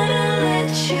gonna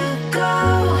let you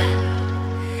go.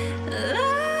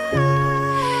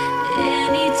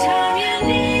 Anytime you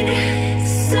need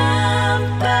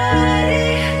somebody,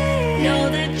 know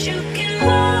that you can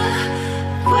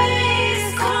always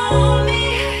call me.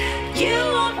 You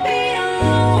won't be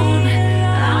alone.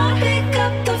 I'll pick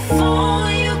up the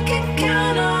phone. You can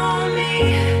count on me.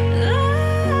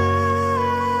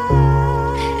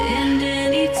 And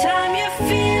anytime you're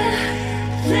feeling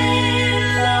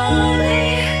lonely,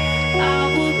 I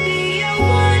will be your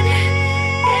one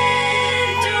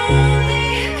and only.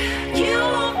 You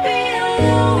won't be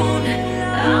alone.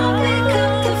 I'll pick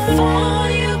up the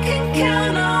phone. You can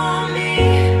count on me.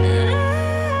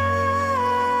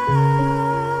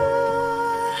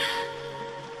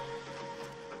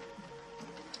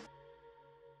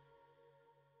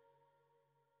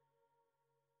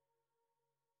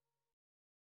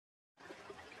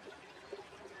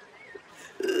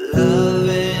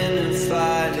 Loving and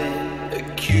fighting,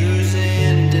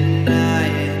 accusing,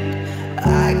 denying.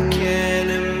 I can't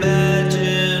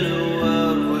imagine a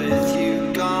world with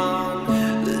you gone.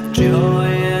 The joy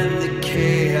and the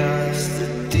chaos, the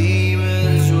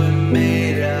demons we're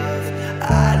made of.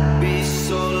 I'd be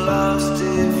so lost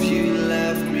if you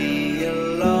left me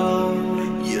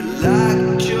alone. You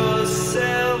locked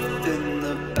yourself in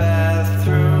the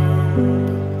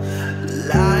bathroom,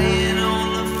 lying on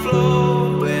the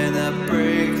floor when I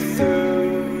break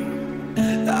through.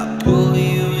 I pull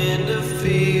you in to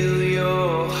feel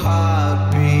your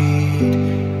heartbeat.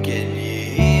 Can you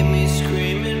hear me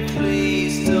screaming,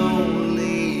 please don't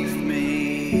leave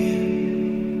me?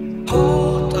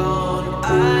 Hold on,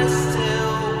 I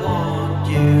still want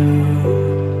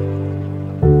you.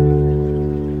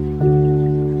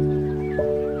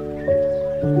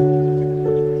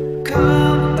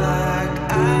 Come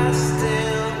back, I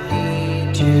still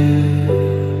need you.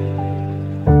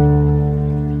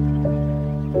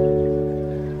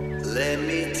 Let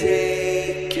me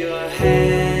take your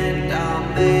hand, I'll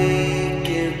make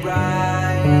it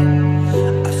right.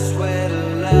 I swear to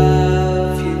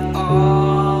love you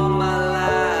all my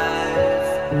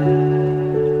life.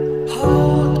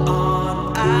 Hold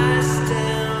on, I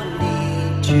still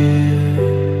need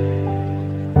you.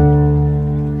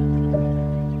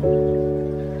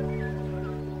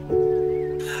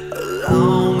 A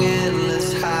long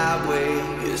endless highway,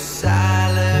 you're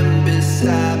silent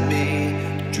beside me.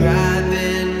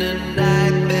 Driving a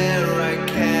nightmare I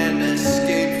can't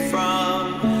escape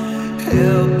from.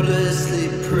 Helplessly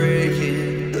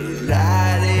praying, the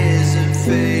light isn't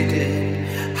fading.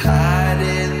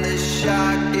 Hiding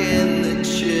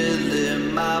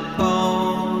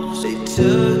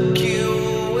took you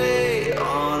away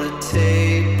on a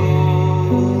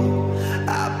table.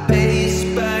 I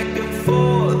paced back and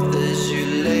forth as you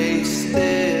lay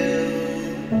still.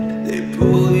 They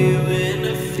pull you in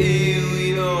to feel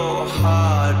your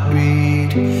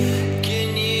heartbeat. Can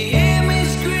you hear me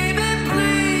screaming,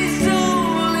 please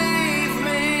don't leave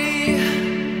me?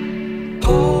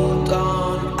 Hold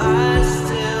on, I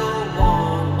still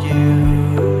want you.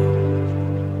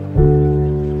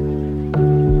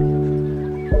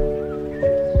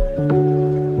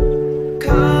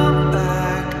 Come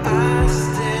back, I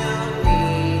still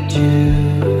need you.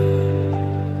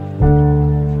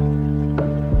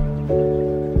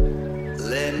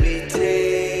 Let me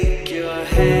take your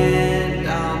hand,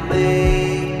 I'll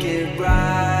make it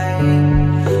right.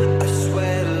 I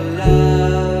swear to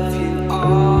love you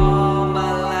all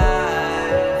my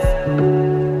life.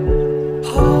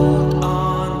 Hold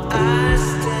on, I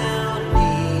still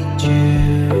need you.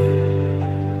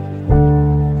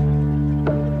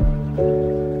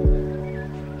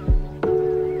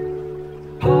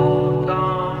 Hold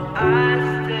on, I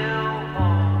still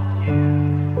want you.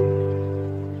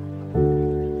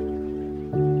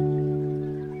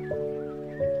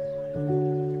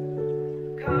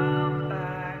 Come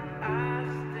back, I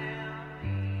still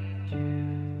need you.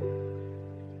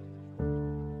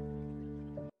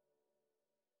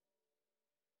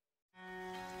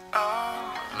 I'm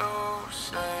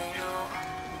losing you,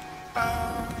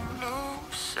 I'm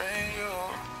losing you,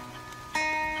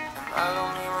 and I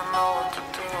don't even know what to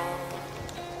do.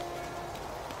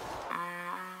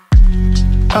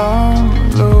 I'm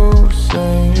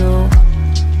losing you,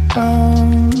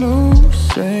 I'm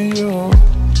losing you,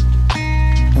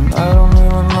 and I don't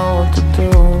even know what to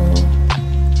do.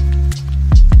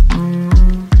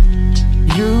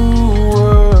 You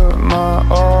were my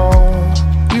all,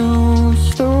 you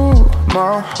stole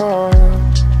my heart.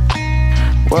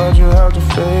 Why'd you have to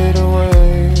fade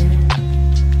away?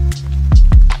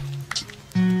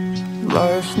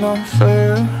 Life's not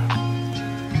fair,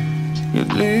 you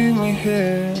leave me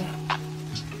here.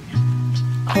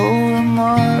 Who am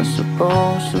I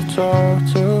supposed to talk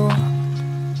to?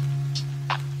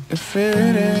 If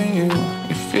it ain't you,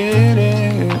 if it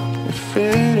ain't you, if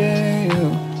it ain't you.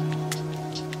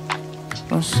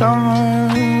 When summer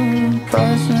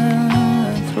passing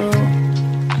through,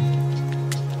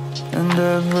 and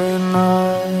every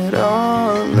night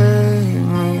I'll lay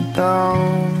me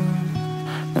down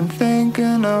and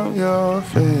thinking of your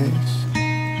face,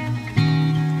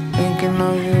 thinking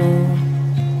of you.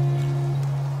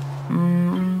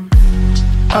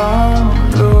 I'm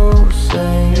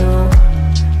losing you,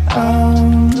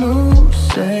 I'm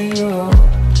losing you,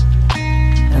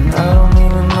 and I don't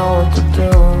even know what to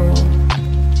do.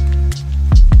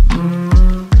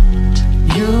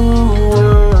 You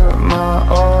were my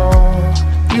all,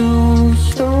 you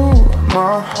stole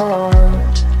my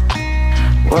heart.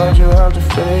 Why'd you have to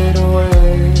fade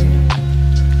away?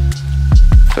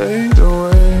 Fade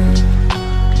away.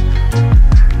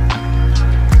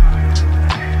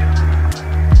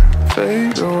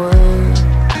 Fade away.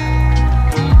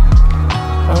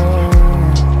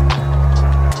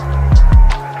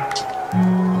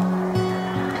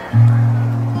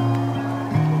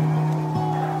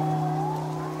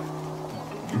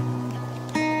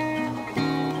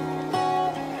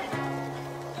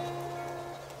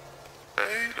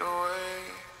 Fade away.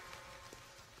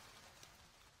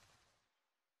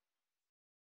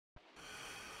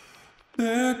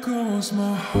 There goes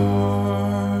my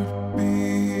heart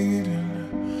beating,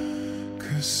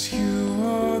 'cause you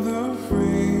are the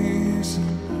reason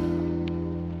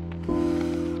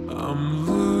I'm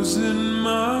losing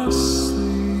my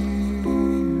sleep.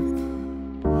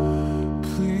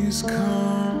 Please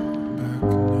come back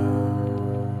now.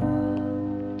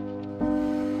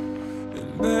 And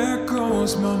there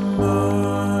goes my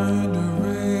mind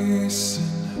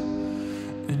erasing,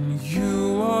 and you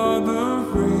are the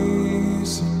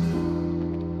reason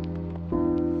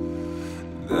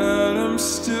that I'm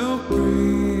still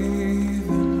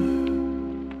breathing.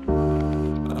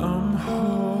 I'm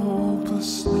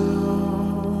hopeless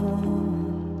now.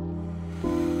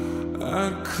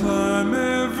 I'd climb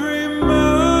every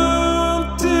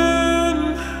mountain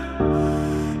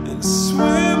and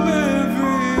swim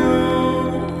every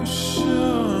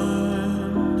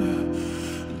ocean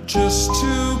just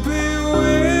to be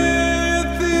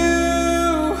with you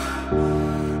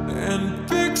and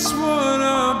fix what I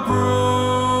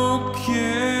broken.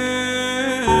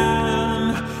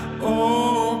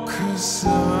 Oh, 'cause I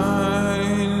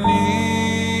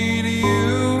need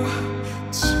you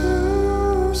to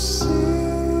see.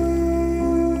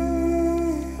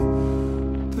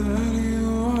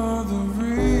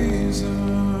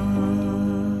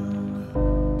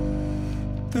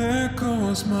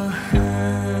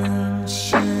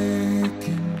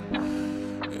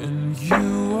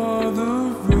 you are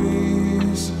the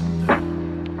reason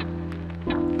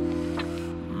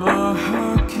my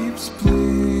heart keeps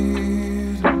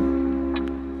bleeding.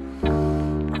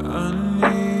 I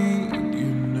need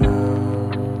you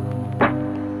now.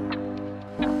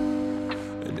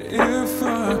 And if I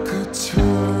could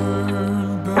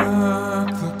turn back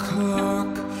the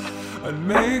clock, I'd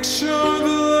make sure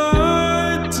the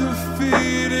light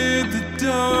defeated the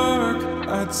dark.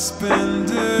 I'd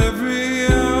spend every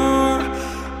hour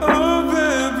of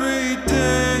every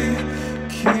day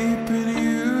keeping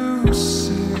you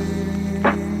safe,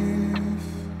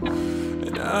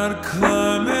 and I'd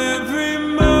climb every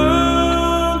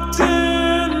mountain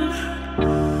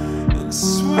and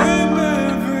swim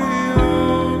every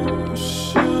ocean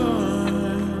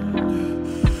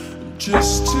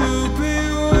just to be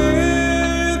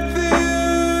with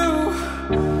you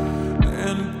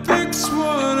and fix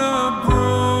what I broken.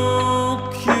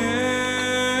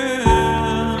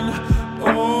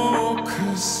 Oh,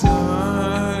 'cause I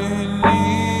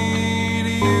need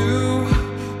you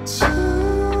to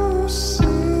see.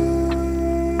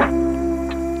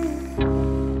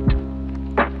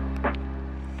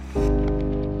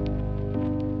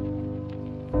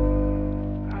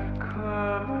 I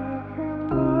climb every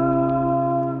mountain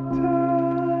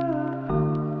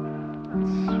and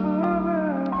swim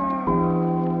every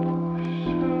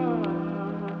ocean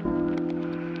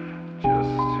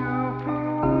just to be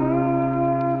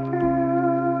with you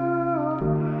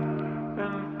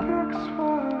and fix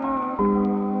what I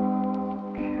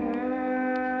broken.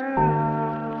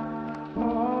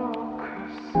 Oh,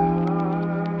 'cause I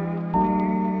need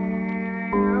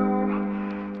you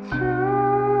to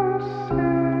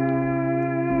see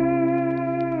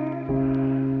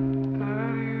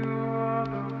that you are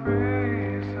the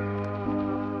reason.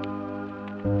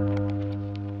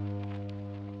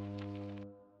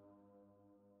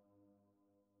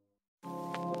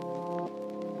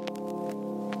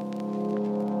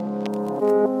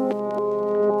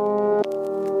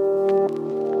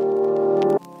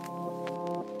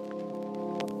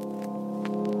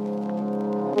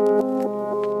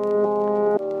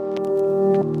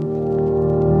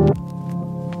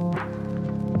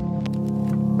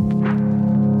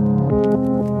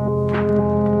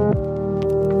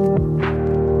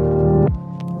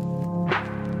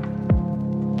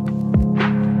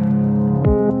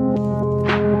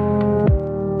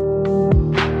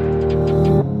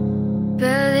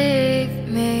 Believe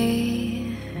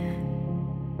me,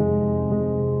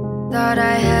 thought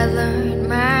I had learned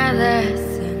my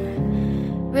lesson.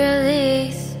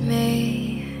 Release me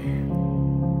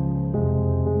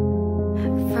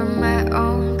from my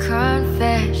own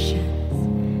confessions.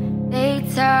 They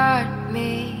taught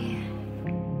me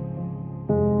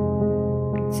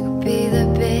to be the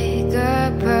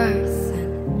bigger person,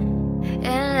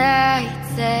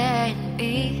 enlighten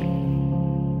me.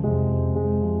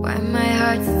 Why my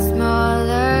heart's a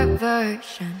smaller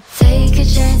version. Take a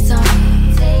chance on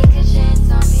me. Take a chance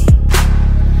on me.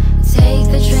 Take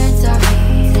the chance on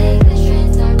me. Take the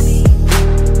chance on me.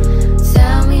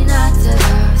 Tell me not to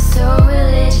love so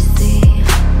religiously.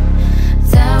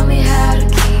 Tell me how to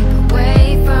keep away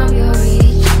from your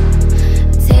reach.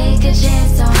 Take a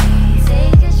chance on me.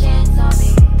 Take a chance on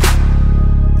me.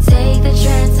 Take the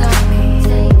chance on me.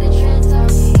 Take the chance on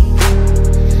me.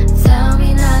 Tell me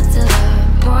not to love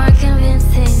more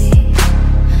convincingly.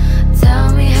 Tell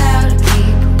me how to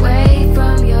keep away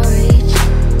from your reach.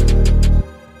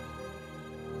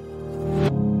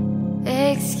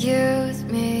 Excuse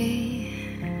me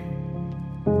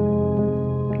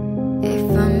if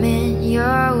I'm in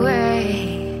your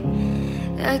way.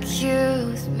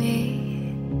 Accuse me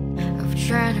of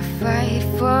trying to fight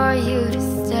for you to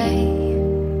stay.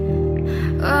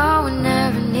 Oh, I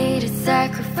never needed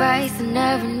sacrifice, I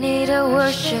never needed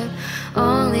worship.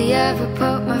 Only ever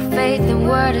put my faith in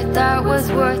what I thought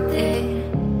was worth it.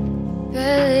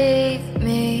 Believe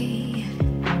me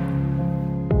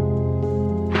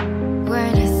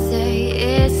when I say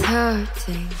it's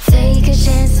hurting. Take a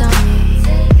chance on me.